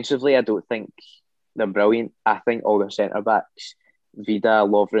 Defensively, I don't think they're brilliant. I think all their centre-backs, Vida,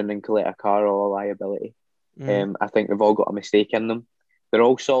 Lovren and Kaleta are all a liability. I think they've all got a mistake in them. They're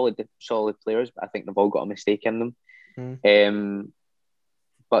all solid players, but I think they've all got a mistake in them.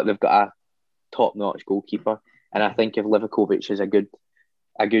 But they've got a top-notch goalkeeper. And I think if Livakovic is a good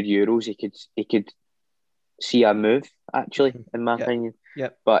Euros, he could see a move, actually, in my opinion.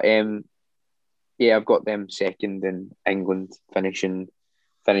 But I've got them second and England finishing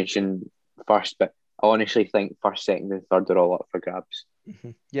finishing first, but I honestly think first, second, and third are all up for grabs.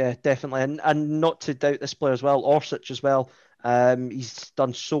 Yeah, definitely, and not to doubt this player as well, Orsic as well. He's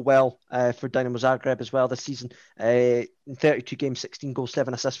done so well for Dynamo Zagreb as well this season. In 32 games, 16 goals,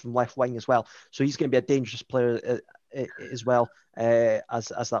 7 assists from left wing as well. So he's going to be a dangerous player as well as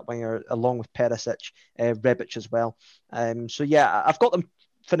that winger, along with Perisic, Rebic as well. So yeah, I've got them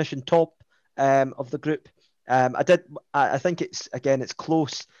finishing top of the group. I think it's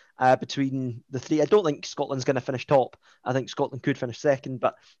close between the three. I don't think Scotland's going to finish top. I think Scotland could finish second,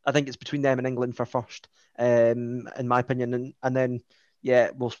 but I think it's between them and England for first, in my opinion. And then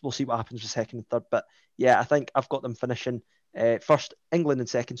yeah, we'll see what happens with second and third. But yeah, I think I've got them finishing first, England in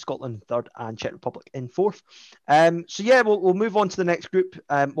second, Scotland in third, and Czech Republic in fourth. So yeah, we'll move on to the next group.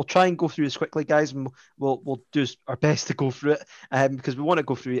 We'll try and go through this quickly, guys, and we'll do our best to go through it because we want to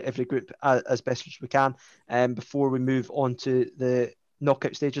go through every group as best as we can before we move on to the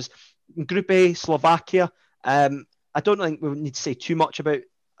knockout stages. In Group A, Slovakia. I don't think we need to say too much about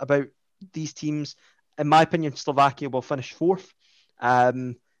these teams. In my opinion, Slovakia will finish fourth.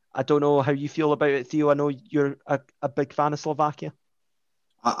 I don't know how you feel about it, Theo. I know you're a big fan of Slovakia.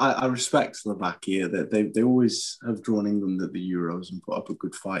 I respect Slovakia. That they always have drawn England at the Euros and put up a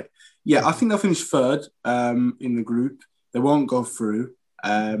good fight. Yeah, I think they'll finish third in the group. They won't go through.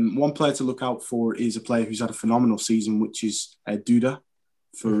 One player to look out for is a player who's had a phenomenal season, which is Duda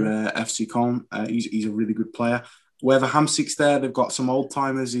for FC Köln. He's a really good player. Wherever Hamsik's there, they've got some old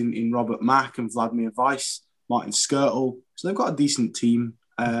timers in Robert Mack and Vladimir Weiss, Martin Skirtle. So they've got a decent team.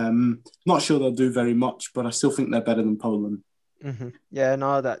 Not sure they'll do very much, but I still think they're better than Poland. Yeah,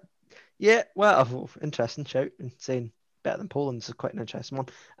 no, that. Yeah, well, interesting shout. And saying better than Poland is quite an interesting one.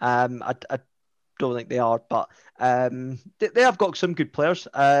 I don't think they are, but they have got some good players.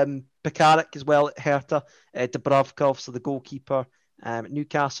 Pekarik as well at Hertha, Dubravka, so the goalkeeper at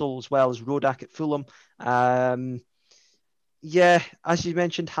Newcastle, as well as Rodak at Fulham. Yeah, as you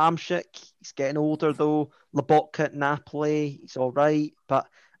mentioned, Hamsik, he's getting older though. Lobotka at Napoli, he's all right, but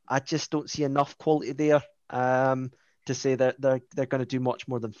I just don't see enough quality there to say that they're going to do much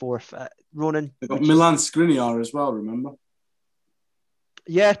more than fourth. Ronan, they've got Milan Skriniar as well. Remember?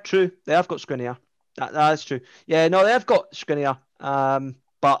 Yeah, true. They have got Skriniar. That's true. Yeah, no, they have got Skriniar.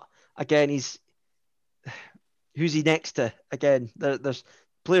 But again, who's he next to? Again, there's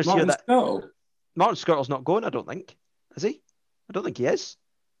players Martin here that Skirtle. Martin Skirtle's not going. I don't think. Is he? I don't think he is. I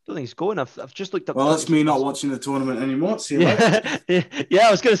don't think he's going. I've just looked up. Well, that's me not watching the tournament anymore. See you later. Yeah,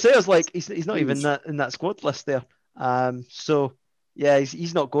 I was going to say, I was like, he's not even in that squad list there. So yeah,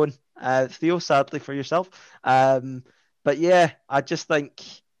 he's not going. Theo, sadly for yourself. But yeah, I just think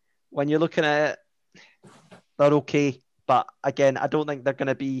when you're looking at it, they're okay. But again, I don't think they're going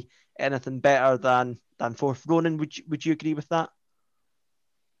to be anything better than fourth. Ronan, would you agree with that?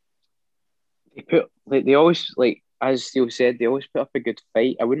 They always, like as Theo said, they always put up a good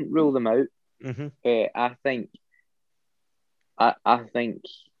fight. I wouldn't rule them out. I think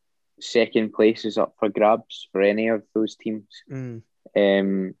second place is up for grabs for any of those teams.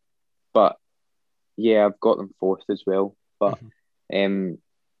 But yeah, I've got them fourth as well. But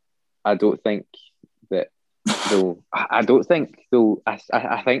I don't think that they'll. I don't think they'll.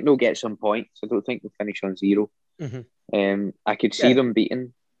 I think they'll get some points. I don't think they'll finish on 0. I could see them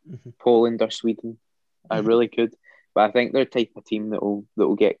beating Poland or Sweden. I really could. But I think they're the type of team that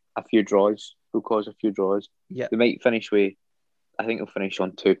will get a few draws. Will cause a few draws. Yeah, they might finish with. I think they'll finish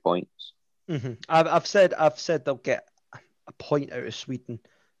on 2 points. I've said they'll get a point out of Sweden.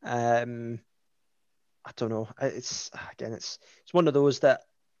 I don't know. It's one of those that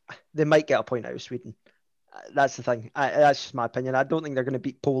they might get a point out of Sweden. That's the thing. That's just my opinion. I don't think they're going to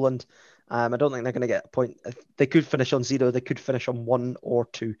beat Poland. I don't think they're going to get a point. They could finish on 0. They could finish on 1 or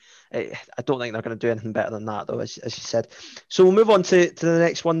 2. I don't think they're going to do anything better than that, though, as you said. So we'll move on to the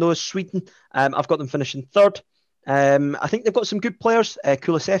next one, though, Sweden. I've got them finishing third. I think they've got some good players.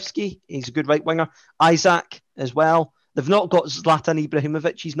 Kulusevski, he's a good right winger. Isaac as well. They've not got Zlatan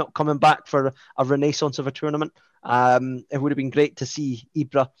Ibrahimovic. He's not coming back for a renaissance of a tournament. It would have been great to see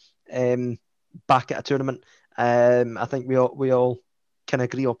Ibra back at a tournament. I think we all can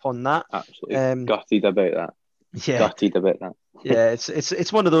agree upon that. Absolutely gutted about that. Yeah, gutted about that. Yeah,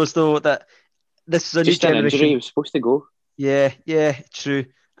 it's one of those though that this is a just new generation. Injury, he was supposed to go. Yeah, true.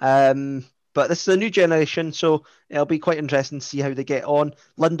 But this is a new generation, so it'll be quite interesting to see how they get on.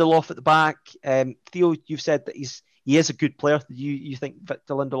 Lindelof at the back. Theo, you've said that he is a good player. You think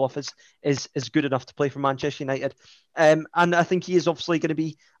Victor Lindelof is good enough to play for Manchester United, and I think he is obviously going to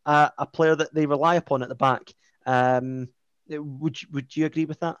be a player that they rely upon at the back. Would you agree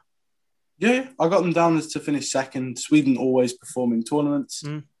with that? Yeah, I got them down as to finish second. Sweden always perform in tournaments,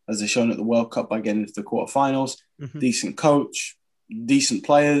 as they've shown at the World Cup by getting into the quarterfinals. Decent coach, decent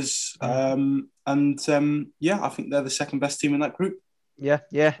players, and I think they're the second best team in that group. Yeah.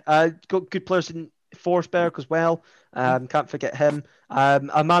 Got good players in Forsberg as well. Can't forget him.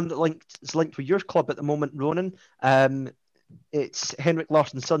 A man that is linked with your club at the moment, Ronan. It's Henrik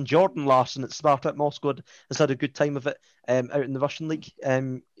Larsson's son, Jordan Larsson, at Spartak Moscow. Has had a good time of it out in the Russian league.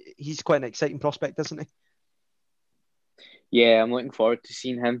 He's quite an exciting prospect, isn't he? Yeah, I'm looking forward to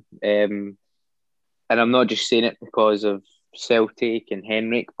seeing him. And I'm not just saying it because of Celtic and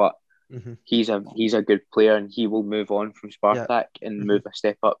Henrik, but he's a good player, and he will move on from Spartak and move a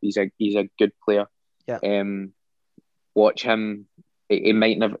step up. He's a good player. Yeah. Watch him. He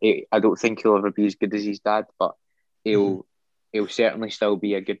might never. I don't think he'll ever be as good as his dad, but he'll certainly still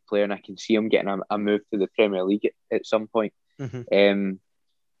be a good player, and I can see him getting a move to the Premier League at some point.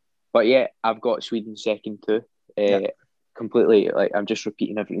 But yeah, I've got Sweden second too. Completely, like, I'm just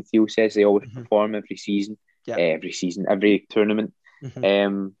repeating everything Theo says. They always perform every season, every tournament,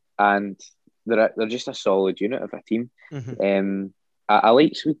 and they're just a solid unit of a team. I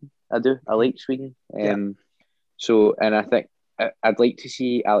like Sweden. I do. I like Sweden. So, and I think I'd like to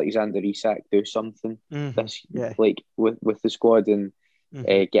see Alexander Isak do something this, like with the squad, and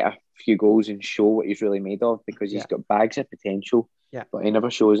get a few goals and show what he's really made of, because he's got bags of potential, but he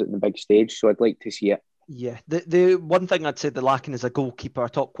never shows it in the big stage. So I'd like to see it. Yeah, the one thing I'd say they're lacking is a goalkeeper, a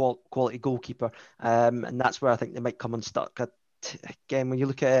top quality goalkeeper, and that's where I think they might come unstuck. Again, when you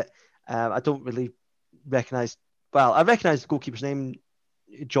look at it, I don't really recognise. Well, I recognise the goalkeeper's name,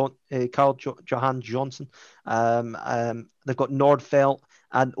 Carl Johan Johnson. They've got Nordfeldt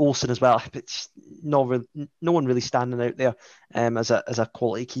and Olsen as well. It's no one really standing out there as a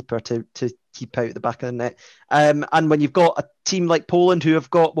quality keeper to keep out the back of the net. And when you've got a team like Poland who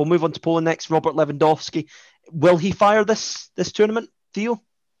we'll move on to Poland next, Robert Lewandowski. Will he fire this tournament, Theo?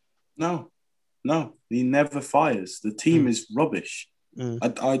 No, he never fires. The team is rubbish.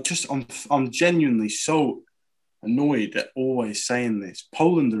 I'm genuinely so annoyed at always saying this.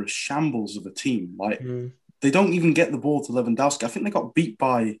 Poland are a shambles of a team. Like, they don't even get the ball to Lewandowski. I think they got beat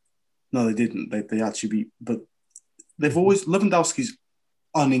by... No, they didn't. They actually beat... But they've always... Lewandowski's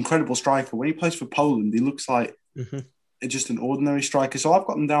an incredible striker. When he plays for Poland, he looks like just an ordinary striker. So I've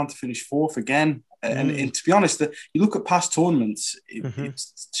got them down to finish fourth again. And to be honest, you look at past tournaments, it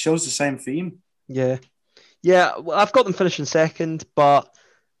shows the same theme. Yeah. Well, I've got them finishing second, but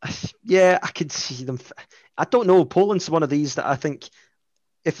I could see them. I don't know. Poland's one of these that I think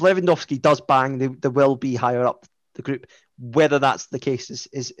if Lewandowski does bang, they will be higher up the group. Whether that's the case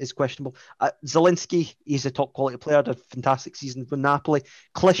is questionable. Zielinski, he's a top quality player, had a fantastic season with Napoli.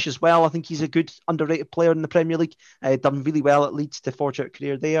 Klisch as well. I think he's a good underrated player in the Premier League. Done really well at Leeds to forge out a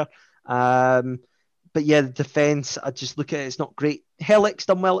career there. But yeah, the defence, I just look at it, it's not great. Hellick's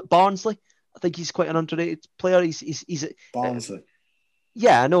done well at Barnsley. I think he's quite an underrated player. He's Barnsley.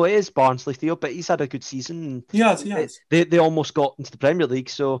 Yeah, I know it is Barnsley, Theo, but he's had a good season. Yes. They almost got into the Premier League,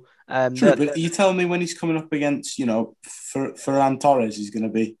 so... True, but you tell me when he's coming up against, Ferran Torres, he's going to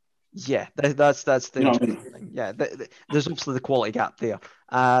be... Yeah, that's the interesting thing. Yeah, there's obviously the quality gap there.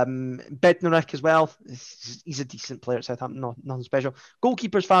 Bednarek as well. He's a decent player at Southampton, nothing special.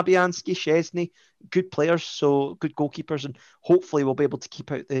 Goalkeepers, Fabianski, Szczesny, good players, so good goalkeepers, and hopefully we'll be able to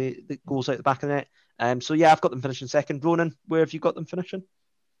keep out the goals out the back of the net. So yeah, I've got them finishing second. Ronan, where have you got them finishing?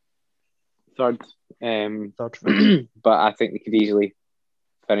 Third. Third. But I think they could easily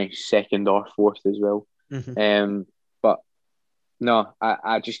finish second or fourth as well. But no,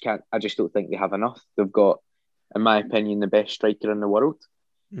 I just can't. I just don't think they have enough. They've got, in my opinion, the best striker in the world.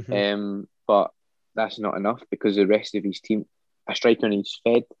 But that's not enough, because the rest of his team, a striker needs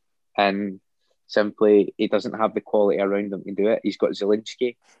fed, and simply he doesn't have the quality around him to do it. He's got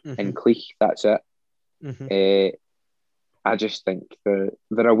Zielinski and Klisch. That's it. I just think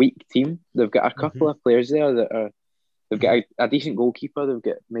they're a weak team. They've got a couple of players there that are. They've got a decent goalkeeper. They've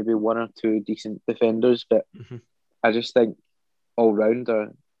got maybe one or two decent defenders, but I just think all round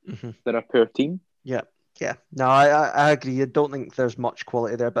they're a poor team. Yeah. No, I agree. I don't think there's much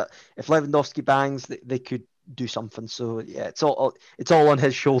quality there, but if Lewandowski bangs, they could do something. So yeah, it's all on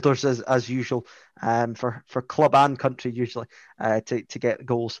his shoulders as usual. For club and country usually to get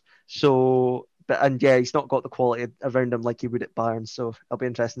goals. So. And yeah, he's not got the quality around him like he would at Bayern, so it'll be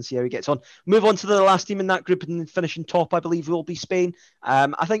interesting to see how he gets on. Move on to the last team in that group, and finishing top, I believe, will be Spain.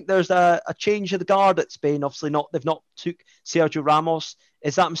 I think there's a change of the guard at Spain. Obviously, they've not took Sergio Ramos.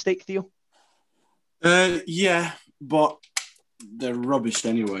 Is that a mistake, Theo? Yeah, but they're rubbish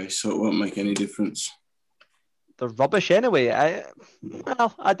anyway, so it won't make any difference. they're rubbish anyway.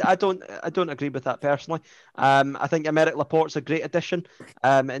 I don't agree with that personally. I think Aymeric Laporte's a great addition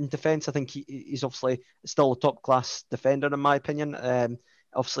in defence. I think he's obviously still a top class defender in my opinion.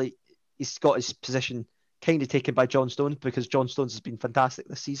 Obviously he's got his position kind of taken by John Stones because John Stones has been fantastic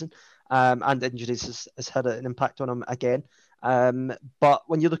this season, and injuries has had an impact on him again. But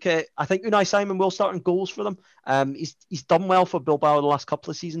when you look at it, I think Unai Simon will start in goals for them. He's done well for Bilbao the last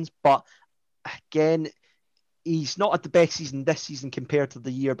couple of seasons, but again, he's not at the best season this season compared to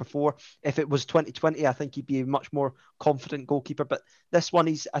the year before. If it was 2020, I think he'd be a much more confident goalkeeper. But this one,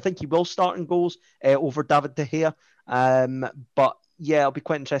 I think he will start in goals over David De Gea. But yeah, it'll be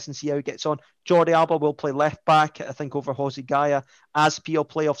quite interesting to see how he gets on. Jordi Alba will play left back, I think, over Jose Gaya. Aspi will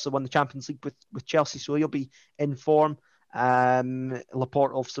play, obviously won the Champions League with Chelsea, so he'll be in form.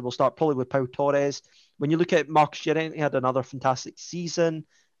 Laporte obviously will start probably with Pau Torres. When you look at Marcus Llorente, he had another fantastic season.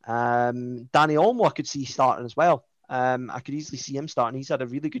 Dani Olmo I could see starting as well. I could easily see him starting. He's had a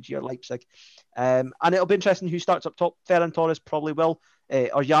really good year at Leipzig. And it'll be interesting who starts up top. Ferran Torres probably will.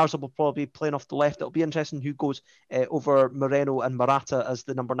 Or Yarzab will probably be playing off the left. It'll be interesting who goes over Moreno and Morata as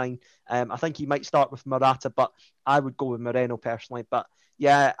the number 9. I think he might start with Morata, but I would go with Moreno personally. But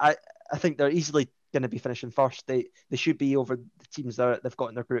yeah, I think they're easily going to be finishing first. They should be over the teams that they've got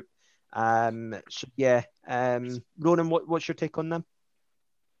in their group. So yeah, Ronan, what's your take on them?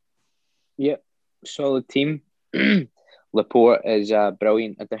 Yeah, solid team. Laporte is a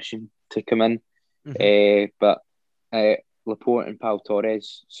brilliant addition to come in. But Laporte and Pau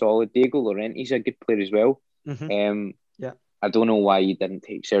Torres, solid. Diego Llorente's a good player as well. Yeah. I don't know why you didn't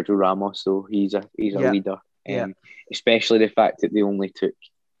take Sergio Ramos, though. He's a leader. Especially the fact that they only took,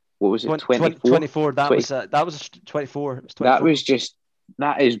 what was it, 24? 24. That was 24. It was 24.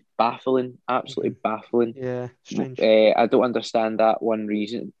 That is baffling, absolutely baffling. Yeah, strange. I don't understand that one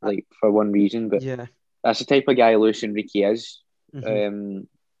reason, for one reason, but yeah, that's the type of guy Luis Enrique is. But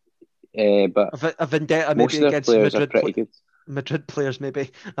a vendetta most maybe of the players are pretty good. Madrid players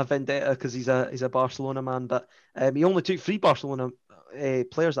maybe a vendetta because he's a Barcelona man, but he only took 3 Barcelona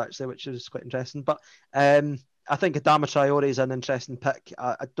players actually, which is quite interesting. But I think Adama Traore is an interesting pick.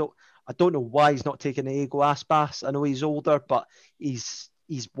 I don't know why he's not taking Diego Aspas. I know he's older, but he's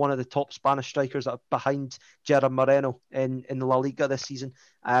one of the top Spanish strikers that are behind Gerard Moreno in the La Liga this season.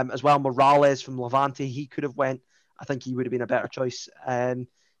 As well, Morales from Levante, he could have went. I think he would have been a better choice.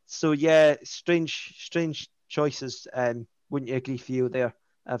 So yeah, strange choices. Wouldn't you agree, Theo, there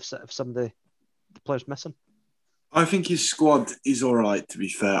of some of the players missing? I think his squad is all right, to be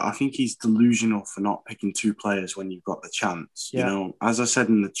fair. I think he's delusional for not picking 2 players when you've got the chance. Yeah. You know, as I said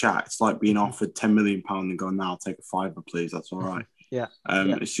in the chat, it's like being offered £10 million and going, now I'll take a fiver, please. That's all right. Yeah.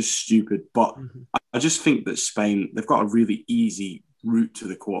 It's just stupid. But I just think that Spain, they've got a really easy route to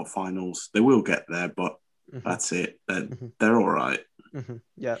the quarterfinals. They will get there, but that's it. They're all right.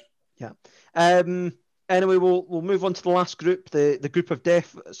 Yeah. Anyway, we'll move on to the last group, the group of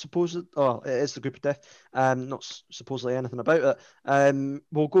death. It is the group of death. Not supposedly anything about it.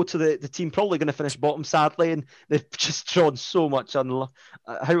 We'll go to the team probably going to finish bottom, sadly, and they've just drawn so much. How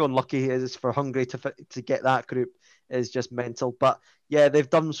unlucky it is for Hungary to get that group is just mental. But yeah, they've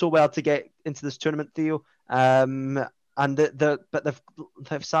done so well to get into this tournament, Theo. And but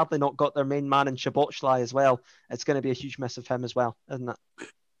they've sadly not got their main man in Szoboszlai as well. It's going to be a huge miss of him as well, isn't it?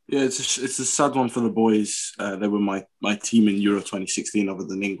 Yeah, it's a sad one for the boys. They were my team in Euro 2016 other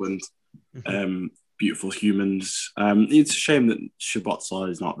than England. Beautiful humans. It's a shame that Szoboszlai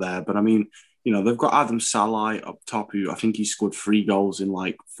is not there. But I mean, you know, they've got Adam Salai up top, who I think he scored 3 goals in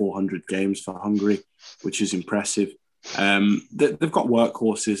like 400 games for Hungary, which is impressive. They've got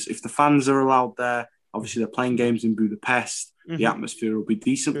workhorses. If the fans are allowed there, obviously they're playing games in Budapest. The atmosphere will be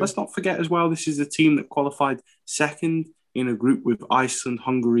decent. Let's not forget as well, this is a team that qualified second in a group with Iceland,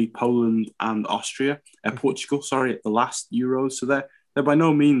 Hungary, Poland, and Portugal, at the last Euros. So they're by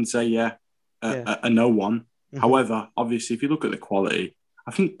no means a no one. However, obviously, if you look at the quality,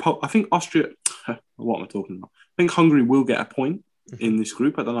 I think Austria. What am I talking about? I think Hungary will get a point in this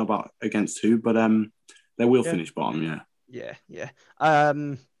group. I don't know about against who, but they will finish bottom. Yeah.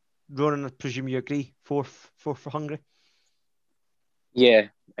 Ronan, I presume you agree. Fourth for Hungary. Yeah.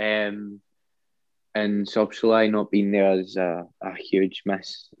 And Szoboszlai not being there is a huge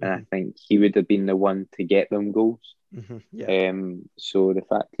miss. And I think he would have been the one to get them goals. So the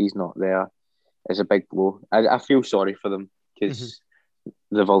fact he's not there is a big blow. I feel sorry for them because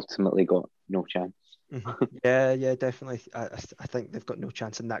they've ultimately got no chance. Yeah, definitely. I think they've got no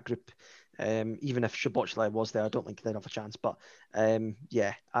chance in that group. Even if Szoboszlai was there, I don't think they'd have a chance. But I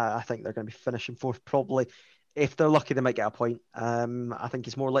think they're going to be finishing 4th probably. If they're lucky, they might get a point. I think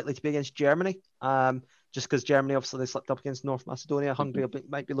it's more likely to be against Germany. just because Germany, obviously, they slipped up against North Macedonia. Hungary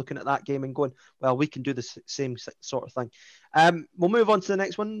might be looking at that game and going, well, we can do the same sort of thing. We'll move on to the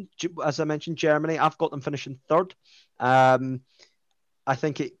next one. As I mentioned, Germany, I've got them finishing third. I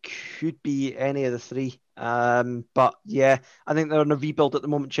think it could be any of the three. But yeah, I think they're in a rebuild at the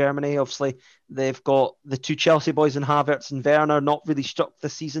moment, Germany. Obviously, they've got the two Chelsea boys in Havertz and Werner, not really struck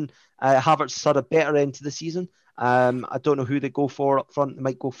this season. Havertz had a better end to the season. I don't know who they go for up front. They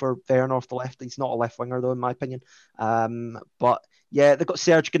might go for Werner off the left. He's not a left winger, though, in my opinion. But yeah, they've got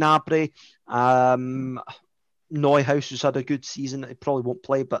Serge Gnabry. Neuhaus, who's had a good season. He probably won't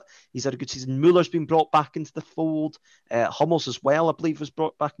play, but he's had a good season. Muller's been brought back into the fold. Hummels as well, I believe, was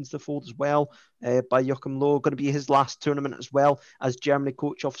brought back into the fold as well by Joachim Low. Going to be his last tournament as well as Germany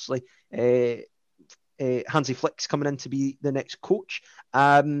coach, obviously. Hansi Flick's coming in to be the next coach.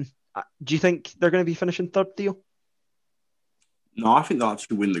 Do you think they're going to be finishing third, Theo? No, I think they'll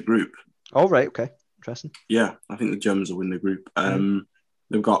actually win the group. Oh, right. Okay. Interesting. Yeah, I think the Germans will win the group.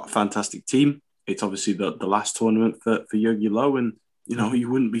 They've got a fantastic team. It's obviously the last tournament for Jogi Löw, and you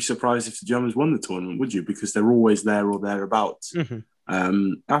wouldn't be surprised if the Germans won the tournament, would you? Because they're always there or thereabouts.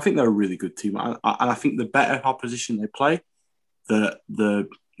 I think they're a really good team, and I think the better opposition they play, the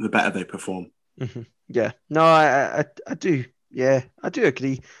better they perform. Yeah, no, I do. Yeah, I do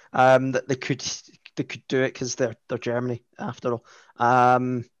agree that they could do it because they're Germany after all.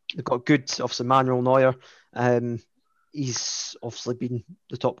 They've got good, obviously, Manuel Neuer. He's obviously been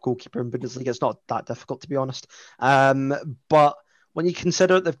the top goalkeeper in Bundesliga. It's not that difficult, to be honest. But when you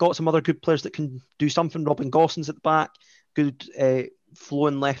consider they've got some other good players that can do something, Robin Gosens at the back, good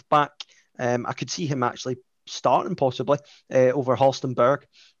flowing left back. I could see him actually starting possibly over Halstenberg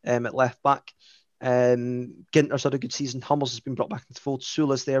at left back. Ginter's had a good season. Hummels has been brought back into the fold.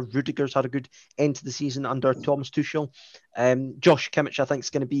 Sula's there. Rudiger's had a good end to the season under Thomas Tuchel. Josh Kimmich, I think, is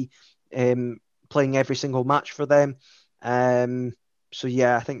going to be playing every single match for them. So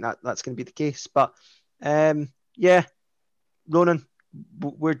yeah, I think that's going to be the case. But yeah, Ronan,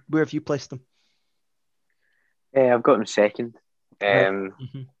 where have you placed them? I've got them second. But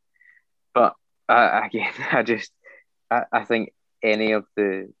again, I think any of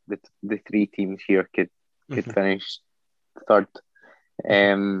the three teams here could finish third.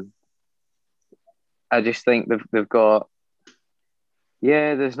 I just think they've got.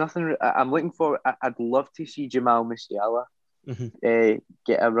 Yeah, there's nothing. I'm looking for. I'd love to see Jamal Musiala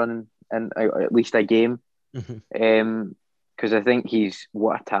get a run and at least a game, because I think he's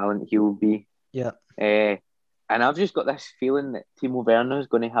what a talent he will be. Yeah. And I've just got this feeling that Timo Werner is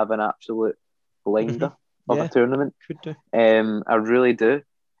going to have an absolute blinder of a tournament. Could do. I really do,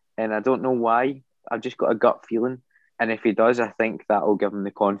 and I don't know why. I've just got a gut feeling, and if he does, I think that will give him the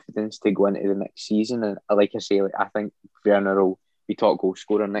confidence to go into the next season. And like I say, I think Werner will be top goal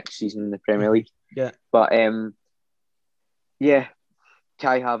scorer next season in the Premier League. Yeah. But yeah,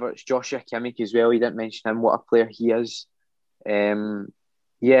 Kai Havertz, Joshua Kimmich as well. You didn't mention him. What a player he is.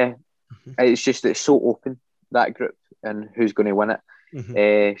 Yeah, it's just it's so open, that group, and who's going to win it.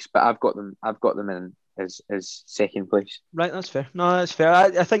 But I've got them in as second place. Right, that's fair. No, that's fair.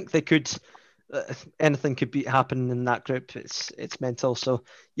 I think they could. Anything could be happening in that group. It's mental. So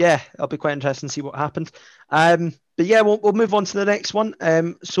yeah, it'll be quite interesting to see what happens. But yeah, we'll move on to the next one.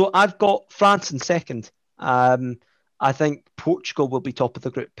 So I've got France in second. I think Portugal will be top of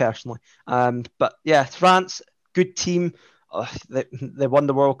the group personally. But yeah, France, good team. They won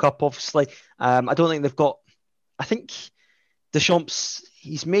the World Cup, obviously. I don't think they've got. I think Deschamps,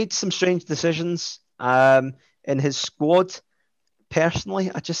 he's made some strange decisions in his squad. Personally,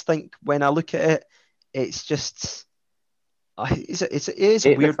 I just think when I look at it, it's just it is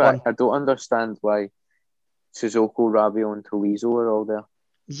a weird one. I don't understand why Sissoko, Rabiot, and Tolisso are all there.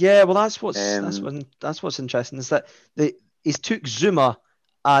 Yeah, well, that's what's interesting is that he's took Zuma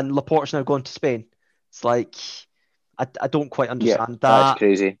and Laporte's now gone to Spain. It's like I don't quite understand that. That's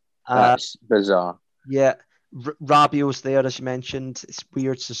crazy. That's bizarre. Yeah. Rabiot's there, as you mentioned. It's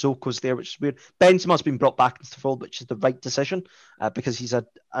weird. Sissoko's there, which is weird. Benzema's been brought back into the fold, which is the right decision because he's had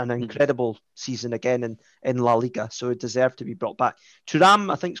an incredible season again in La Liga, so he deserved to be brought back.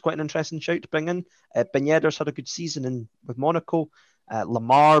 Thuram, I think, is quite an interesting shout to bring in. Ben Yedder's had a good season with Monaco.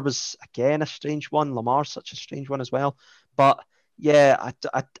 Lamar was, again, a strange one. Lamar's such a strange one as well. But, yeah,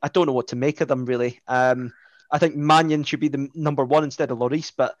 I don't know what to make of them, really. I think Mannion should be the number one instead of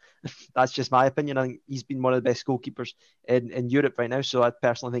Lloris, but that's just my opinion. I think he's been one of the best goalkeepers in Europe right now, so I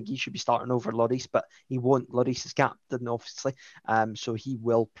personally think he should be starting over Lloris, but he won't. Lloris is captain, obviously, so he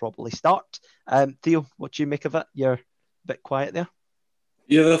will probably start. Theo, what do you make of it? You're a bit quiet there.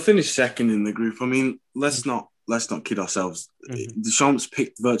 Yeah, they'll finish second in the group. I mean, let's not let's not kid ourselves. Mm-hmm. Deschamps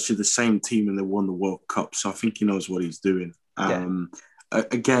picked virtually the same team and they won the World Cup, so I think he knows what he's doing.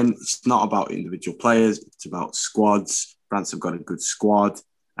 Again, it's not about individual players; it's about squads. France have got a good squad.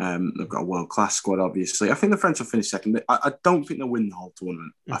 They've got a world-class squad, obviously. I think the French will finish second. I don't think they'll win the whole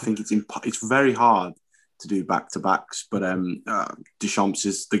tournament. Mm-hmm. I think it's very hard to do back-to-backs, but Deschamps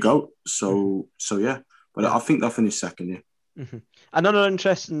is the GOAT. So yeah. But I think they'll finish second, yeah. Mm-hmm. Another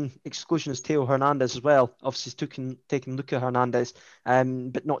interesting exclusion is Theo Hernandez as well. Obviously, he's taken Luca Hernandez,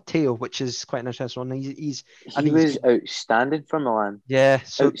 but not Theo, which is quite an interesting one. He was outstanding for Milan. Yeah,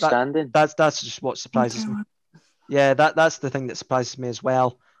 so outstanding. That's just what surprises me. Yeah, that's the thing that surprises me as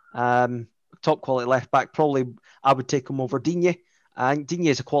well. Top quality left back. Probably I would take him over Digne. I think Digne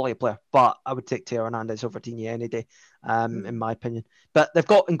is a quality player, but I would take Theo Hernandez over Digne any day, in my opinion. But they've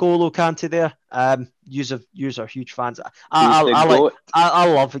got N'Golo Kante there. You're huge fans. I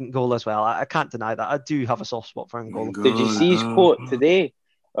love N'Golo as well. I can't deny that. I do have a soft spot for N'Golo. Did you see his quote today,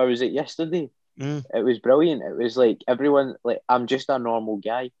 or was it yesterday? It was brilliant. It was like everyone, like, I'm just a normal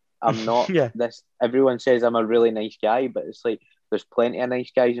guy. I'm not this. Everyone says I'm a really nice guy, but it's like there's plenty of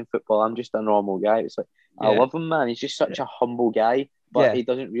nice guys in football. I'm just a normal guy. It's like I love him, man. He's just such a humble guy, but he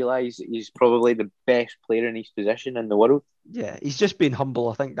doesn't realise that he's probably the best player in his position in the world. Yeah, he's just being humble.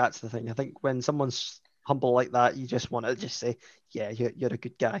 I think that's the thing. I think when someone's humble like that, you just want to just say, yeah, you're a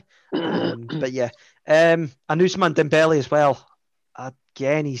good guy. But yeah, and Ousmane Dembele as well.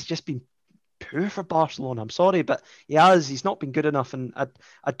 Again, he's just been poor for Barcelona. I'm sorry, but he's not been good enough, and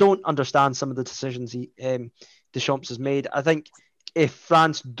I don't understand some of the decisions Deschamps has made. I think if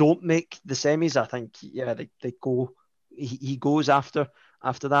France don't make the semis, I think they go. He goes after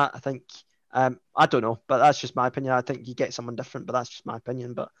that. I think I don't know, but that's just my opinion. I think you get someone different, but that's just my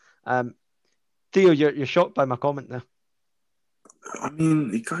opinion. But Theo, you're shocked by my comment there. I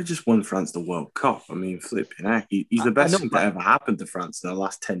mean, the guy just won France the World Cup. I mean, flipping heck, he's the best thing that ever happened to France in the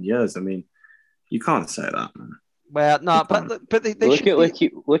last 10 years. I mean, you can't say that, man. Well, no, but they look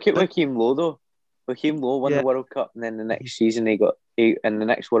at Joachim Low though. Joachim Low won the World Cup, and then the next season in the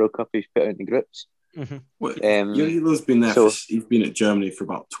next World Cup he's put out in the groups. Mm-hmm. Well, Joachim's been there. He's been at Germany for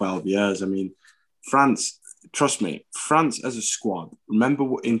about 12 years. I mean, France. Trust me, France as a squad. Remember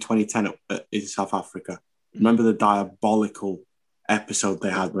in 2010 in South Africa. Remember the diabolical episode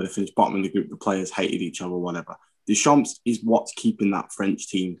they had where they finished bottom of the group. The players hated each other, whatever. Deschamps is what's keeping that French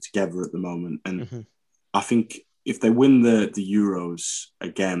team together at the moment, and I think if they win the Euros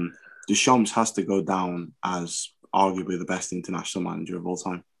again, Deschamps has to go down as arguably the best international manager of all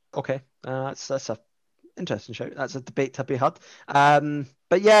time. Okay, that's a interesting shout. That's a debate to be had.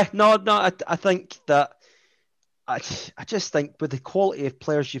 But yeah, no, I think that I just think with the quality of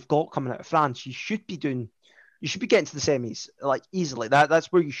players you've got coming out of France, you should be getting to the semis like easily.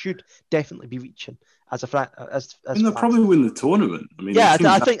 That's where you should definitely be reaching as as and they'll probably win the tournament. I mean,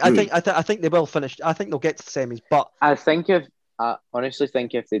 I think they will finish. I think they'll get to the semis, but I honestly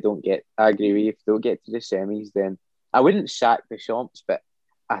think if they don't get, I agree with you. If they don't get to the semis, then I wouldn't sack Deschamps, but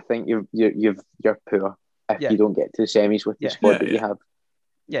I think you're poor if you don't get to the semis with the squad that you have.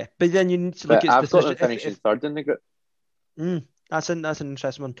 Yeah, but then you need to look at. I've got them finishing third in the group. That's an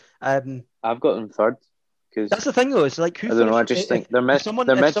interesting one. I've got them third because that's the thing though. It's like I don't know. I just think their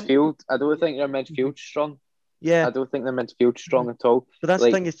midfield. I don't think their midfield's strong. Yeah, I don't think their midfield's strong at all. But that's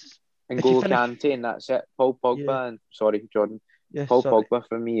the thing is, N'Golo Kante, and that's it. Paul Pogba and sorry, Jordan. Paul Pogba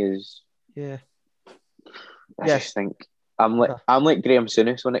for me is. Yeah. I just think I'm like Graham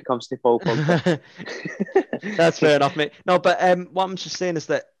Souness when it comes to Paul Pogba. That's fair enough, mate. No, but what I'm just saying is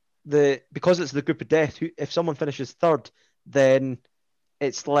that because it's the group of death, if someone finishes third, then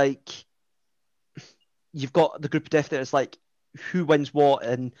it's like you've got the group of death there. It's like who wins what,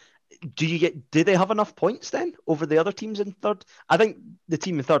 and do they have enough points then over the other teams in third? I think the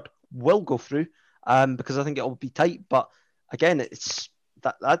team in third will go through, because I think it will be tight. But again, it's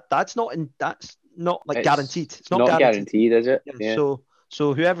that's not guaranteed. It's not guaranteed, is it? Yeah.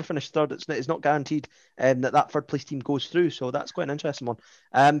 So whoever finished third, it's not guaranteed that third place team goes through. So that's quite an interesting one.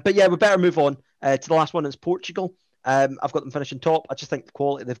 But yeah, we better move on to the last one. It's Portugal. I've got them finishing top. I just think the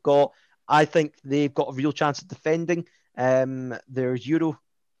quality they've got. I think they've got a real chance of defending their Euro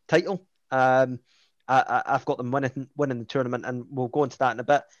title. I've got them winning the tournament, and we'll go into that in a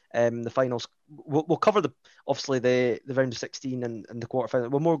bit. The finals, we'll cover the round of 16 and the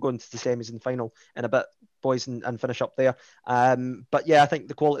quarterfinal. We're more going to the semis and final in a bit, boys, and finish up there. But yeah, I think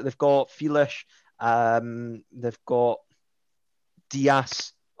the quality they've got, Filish, they've got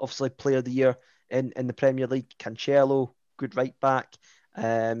Diaz, obviously player of the year in the Premier League, Cancelo, good right back.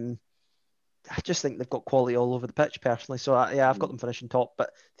 I just think they've got quality all over the pitch personally. So I've got them finishing top. But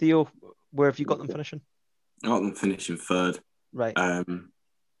Theo, where have you got them finishing? I got them finishing third. Right. I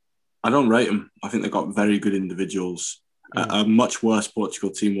don't rate them. I think they've got very good individuals. A much worse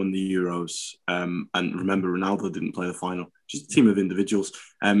Portugal team won the Euros. And remember, Ronaldo didn't play the final. Just a team of individuals.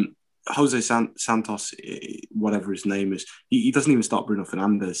 Jose Santos, whatever his name is, he doesn't even start Bruno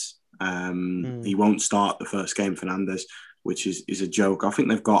Fernandes. He won't start the first game, Fernandes, which is a joke. I think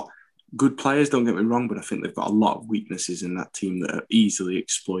they've got good players, don't get me wrong, but I think they've got a lot of weaknesses in that team that are easily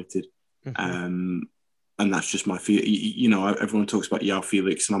exploited. And that's just my feel. You know, everyone talks about João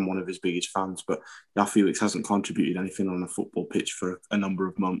Felix, and I'm one of his biggest fans, but João Felix hasn't contributed anything on a football pitch for a number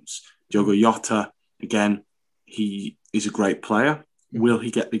of months. Diogo Jota, again, he is a great player. Will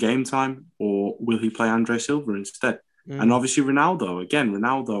he get the game time, or will he play Andre Silva instead? And obviously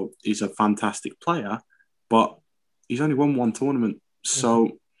Ronaldo is a fantastic player, but he's only won one tournament.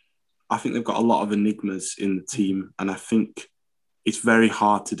 So I think they've got a lot of enigmas in the team, and I think it's very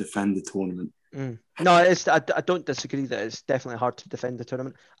hard to defend the tournament. No, I don't disagree that it's definitely hard to defend the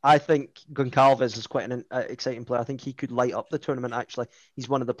tournament. I think Goncalves is quite an exciting player. I think he could light up the tournament, actually. He's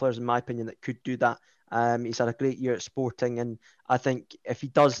one of the players, in my opinion, that could do that. He's had a great year at Sporting, and I think if he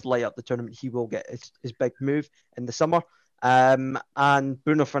does light up the tournament, he will get his big move in the summer. And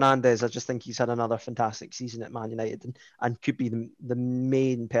Bruno Fernandes, I just think he's had another fantastic season at Man United, and could be the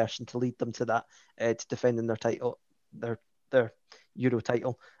main person to lead them to that, to defending their title, their Euro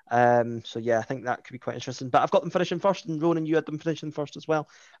title. So yeah, I think that could be quite interesting. But I've got them finishing first, and Ronan, you had them finishing first as well.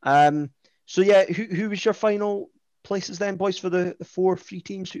 So yeah, who was your final places then, boys, for the 4 free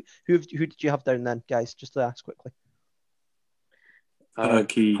teams? Who did you have down then, guys? Just to ask quickly.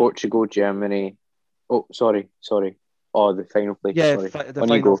 Turkey, Portugal, Germany. Oh, sorry. Oh, the final place. Yeah, sorry. the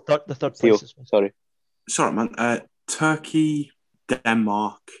final, the third place. Sorry, man. Turkey,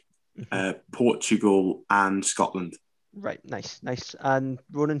 Denmark, Portugal, and Scotland. Right, nice. And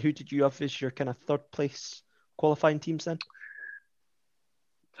Ronan, who did you have as your kind of third place qualifying teams then?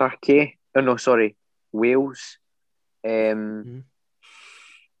 Turkey. Oh no, sorry, Wales. Then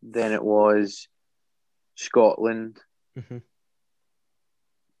it was Scotland,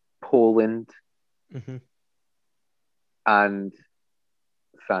 Poland, and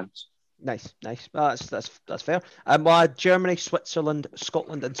France. Nice. That's fair. Well, Germany, Switzerland,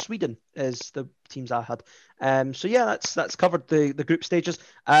 Scotland, and Sweden is the teams I had. So yeah, that's covered the group stages.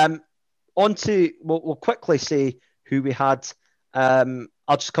 We'll quickly say who we had.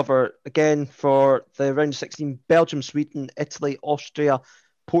 I'll just cover again for the round of 16: Belgium, Sweden, Italy, Austria,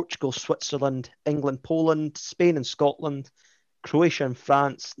 Portugal, Switzerland, England, Poland, Spain and Scotland, Croatia and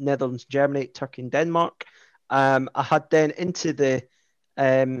France, Netherlands, Germany, Turkey and Denmark. I had then into the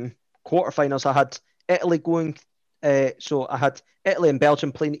quarterfinals, I had Italy going. So I had Italy and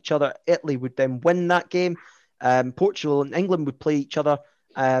Belgium playing each other. Italy would then win that game. Portugal and England would play each other,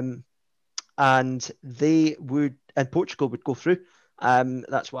 and Portugal would go through.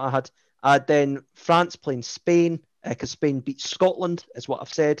 That's what I had. I had then France playing Spain, because Spain beat Scotland, is what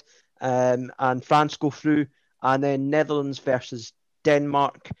I've said. And France go through, and then Netherlands versus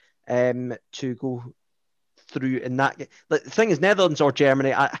Denmark to go through in that game. The thing is, Netherlands or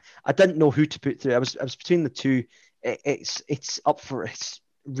Germany, I didn't know who to put through. I was between the two. It's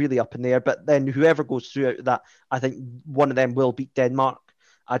really up in the air. But then whoever goes through out of that, I think one of them will beat Denmark.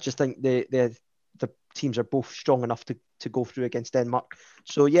 I just think the teams are both strong enough to go through against Denmark.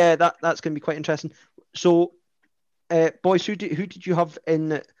 So yeah, that's going to be quite interesting. So, boys, who did you have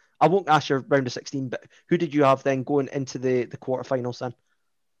in? I won't ask your round of 16, but who did you have then going into the quarterfinals then?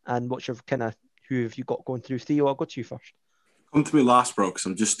 And what's your who have you got going through? Theo, I'll go to you first. Come to me last, bro, because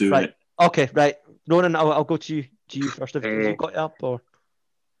I'm just doing it. Okay, right. Ronan, I'll go to you first. Have you got it up or?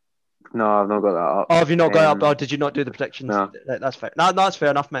 No, I've not got that up. Oh, have you not got it up? Or did you not do the predictions? No. That's fair. No, that's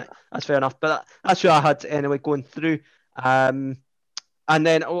fair enough, mate. That's fair enough. But that's who I had anyway going through. And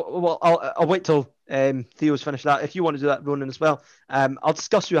then I'll wait till Theo's finished that. If you want to do that, Ronan, as well. I'll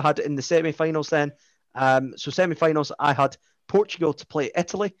discuss who I had in the semi-finals then. So semi-finals, I had Portugal to play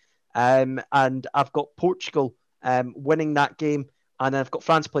Italy. And I've got Portugal winning that game. And then I've got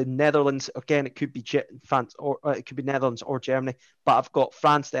France playing Netherlands. Again, it could be France or it could be Netherlands or Germany. But I've got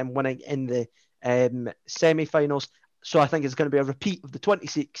France then winning in the semi-finals. So I think it's going to be a repeat of the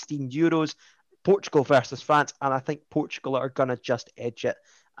 2016 Euros, Portugal versus France. And I think Portugal are going to just edge it.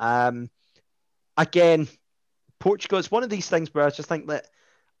 Again, Portugal, it's one of these things where I just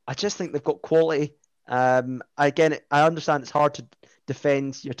think they've got quality. Again, I understand it's hard to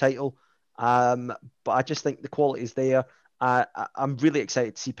defend your title. But I just think the quality is there. I'm really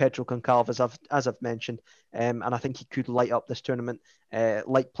excited to see Pedro Goncalves, as I've mentioned, and I think he could light up this tournament,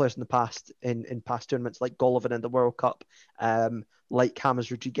 like players in the past, in past tournaments, like Golovin in the World Cup, like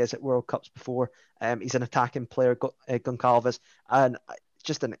James Rodriguez at World Cups before. He's an attacking player, Goncalves, and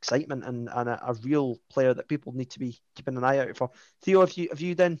just an excitement and a real player that people need to be keeping an eye out for. Theo, have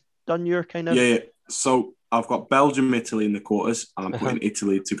you then done your kind of... Yeah. So I've got Belgium, Italy in the quarters, and I'm putting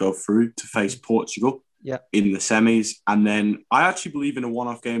Italy to go through to face Portugal in the semis. And then I actually believe in a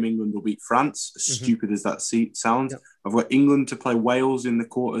one-off game, England will beat France, as stupid as that sounds. I've got England to play Wales in the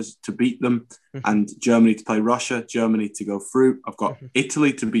quarters to beat them, and Germany to play Russia, Germany to go through. I've got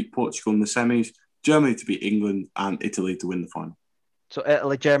Italy to beat Portugal in the semis, Germany to beat England, and Italy to win the final. So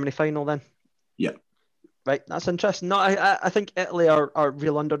Italy, Germany final then? Yeah. Right, that's interesting. No, I think Italy are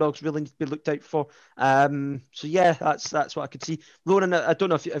real underdogs, really need to be looked out for. So yeah, that's what I could see. Ronan, I don't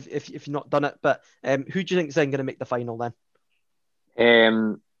know if you've not done it, but who do you think is then going to make the final then?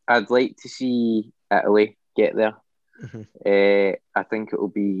 I'd like to see Italy get there. I think it will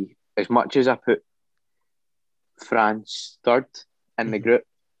be, as much as I put France third in the group,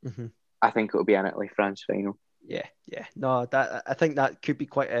 I think it will be an Italy-France final. Yeah. No, that I think that could be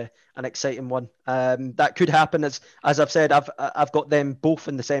quite an exciting one. That could happen, as I've said. I've got them both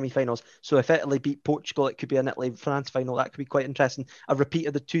in the semi-finals. So if Italy beat Portugal, it could be an Italy-France final. That could be quite interesting. A repeat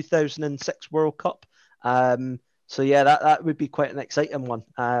of the 2006 World Cup. So yeah, that would be quite an exciting one.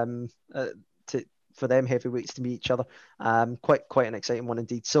 For them heavyweights to meet each other. Quite an exciting one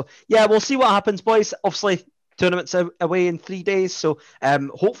indeed. So yeah, we'll see what happens, boys. Obviously, tournament's away in 3 days. So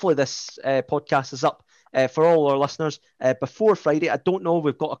hopefully this podcast is up for all our listeners before Friday. I don't know.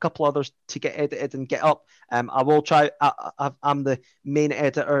 We've got a couple others to get edited and get up. I will try. I'm the main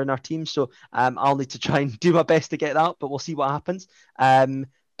editor in our team, so I'll need to try and do my best to get that up, but we'll see what happens.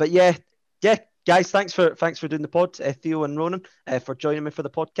 But yeah, guys, thanks for doing the pod, Theo and Ronan, for joining me for the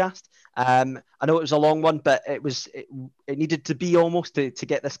podcast. I know it was a long one, but it needed to be almost to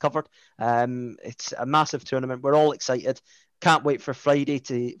get this covered. It's a massive tournament. We're all excited. Can't wait for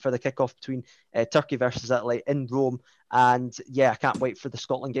Friday for the kickoff between Turkey versus Italy in Rome. And yeah, I can't wait for the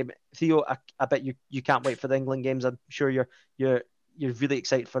Scotland game. Theo, I bet you can't wait for the England games. I'm sure you're really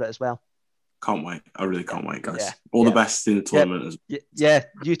excited for it as well. Can't wait. I really can't wait, guys. All the best in the tournament. Yeah,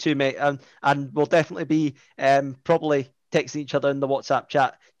 you too, mate. And we'll definitely be probably texting each other in the WhatsApp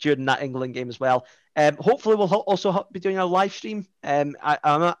chat during that England game as well. Hopefully, we'll also be doing a live stream. I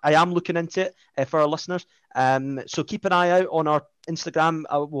am looking into it for our listeners. So keep an eye out on our Instagram.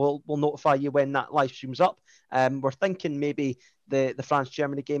 We'll notify you when that live stream's up. We're thinking maybe the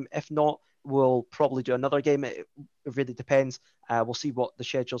France-Germany game. If not, we'll probably do another game. It really depends. We'll see what the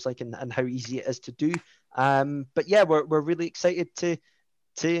schedule's like and how easy it is to do. But yeah, we're really excited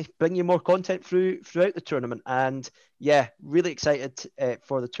to bring you more content throughout the tournament. And yeah, really excited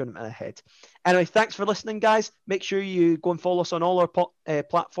for the tournament ahead. Anyway, thanks for listening, guys. Make sure you go and follow us on all our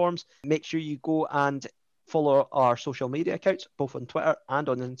platforms. Make sure you go and follow our social media accounts, both on Twitter and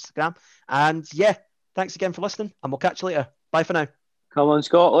on Instagram. And yeah, thanks again for listening, and we'll catch you later. Bye for now. Come on,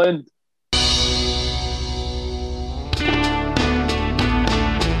 Scotland.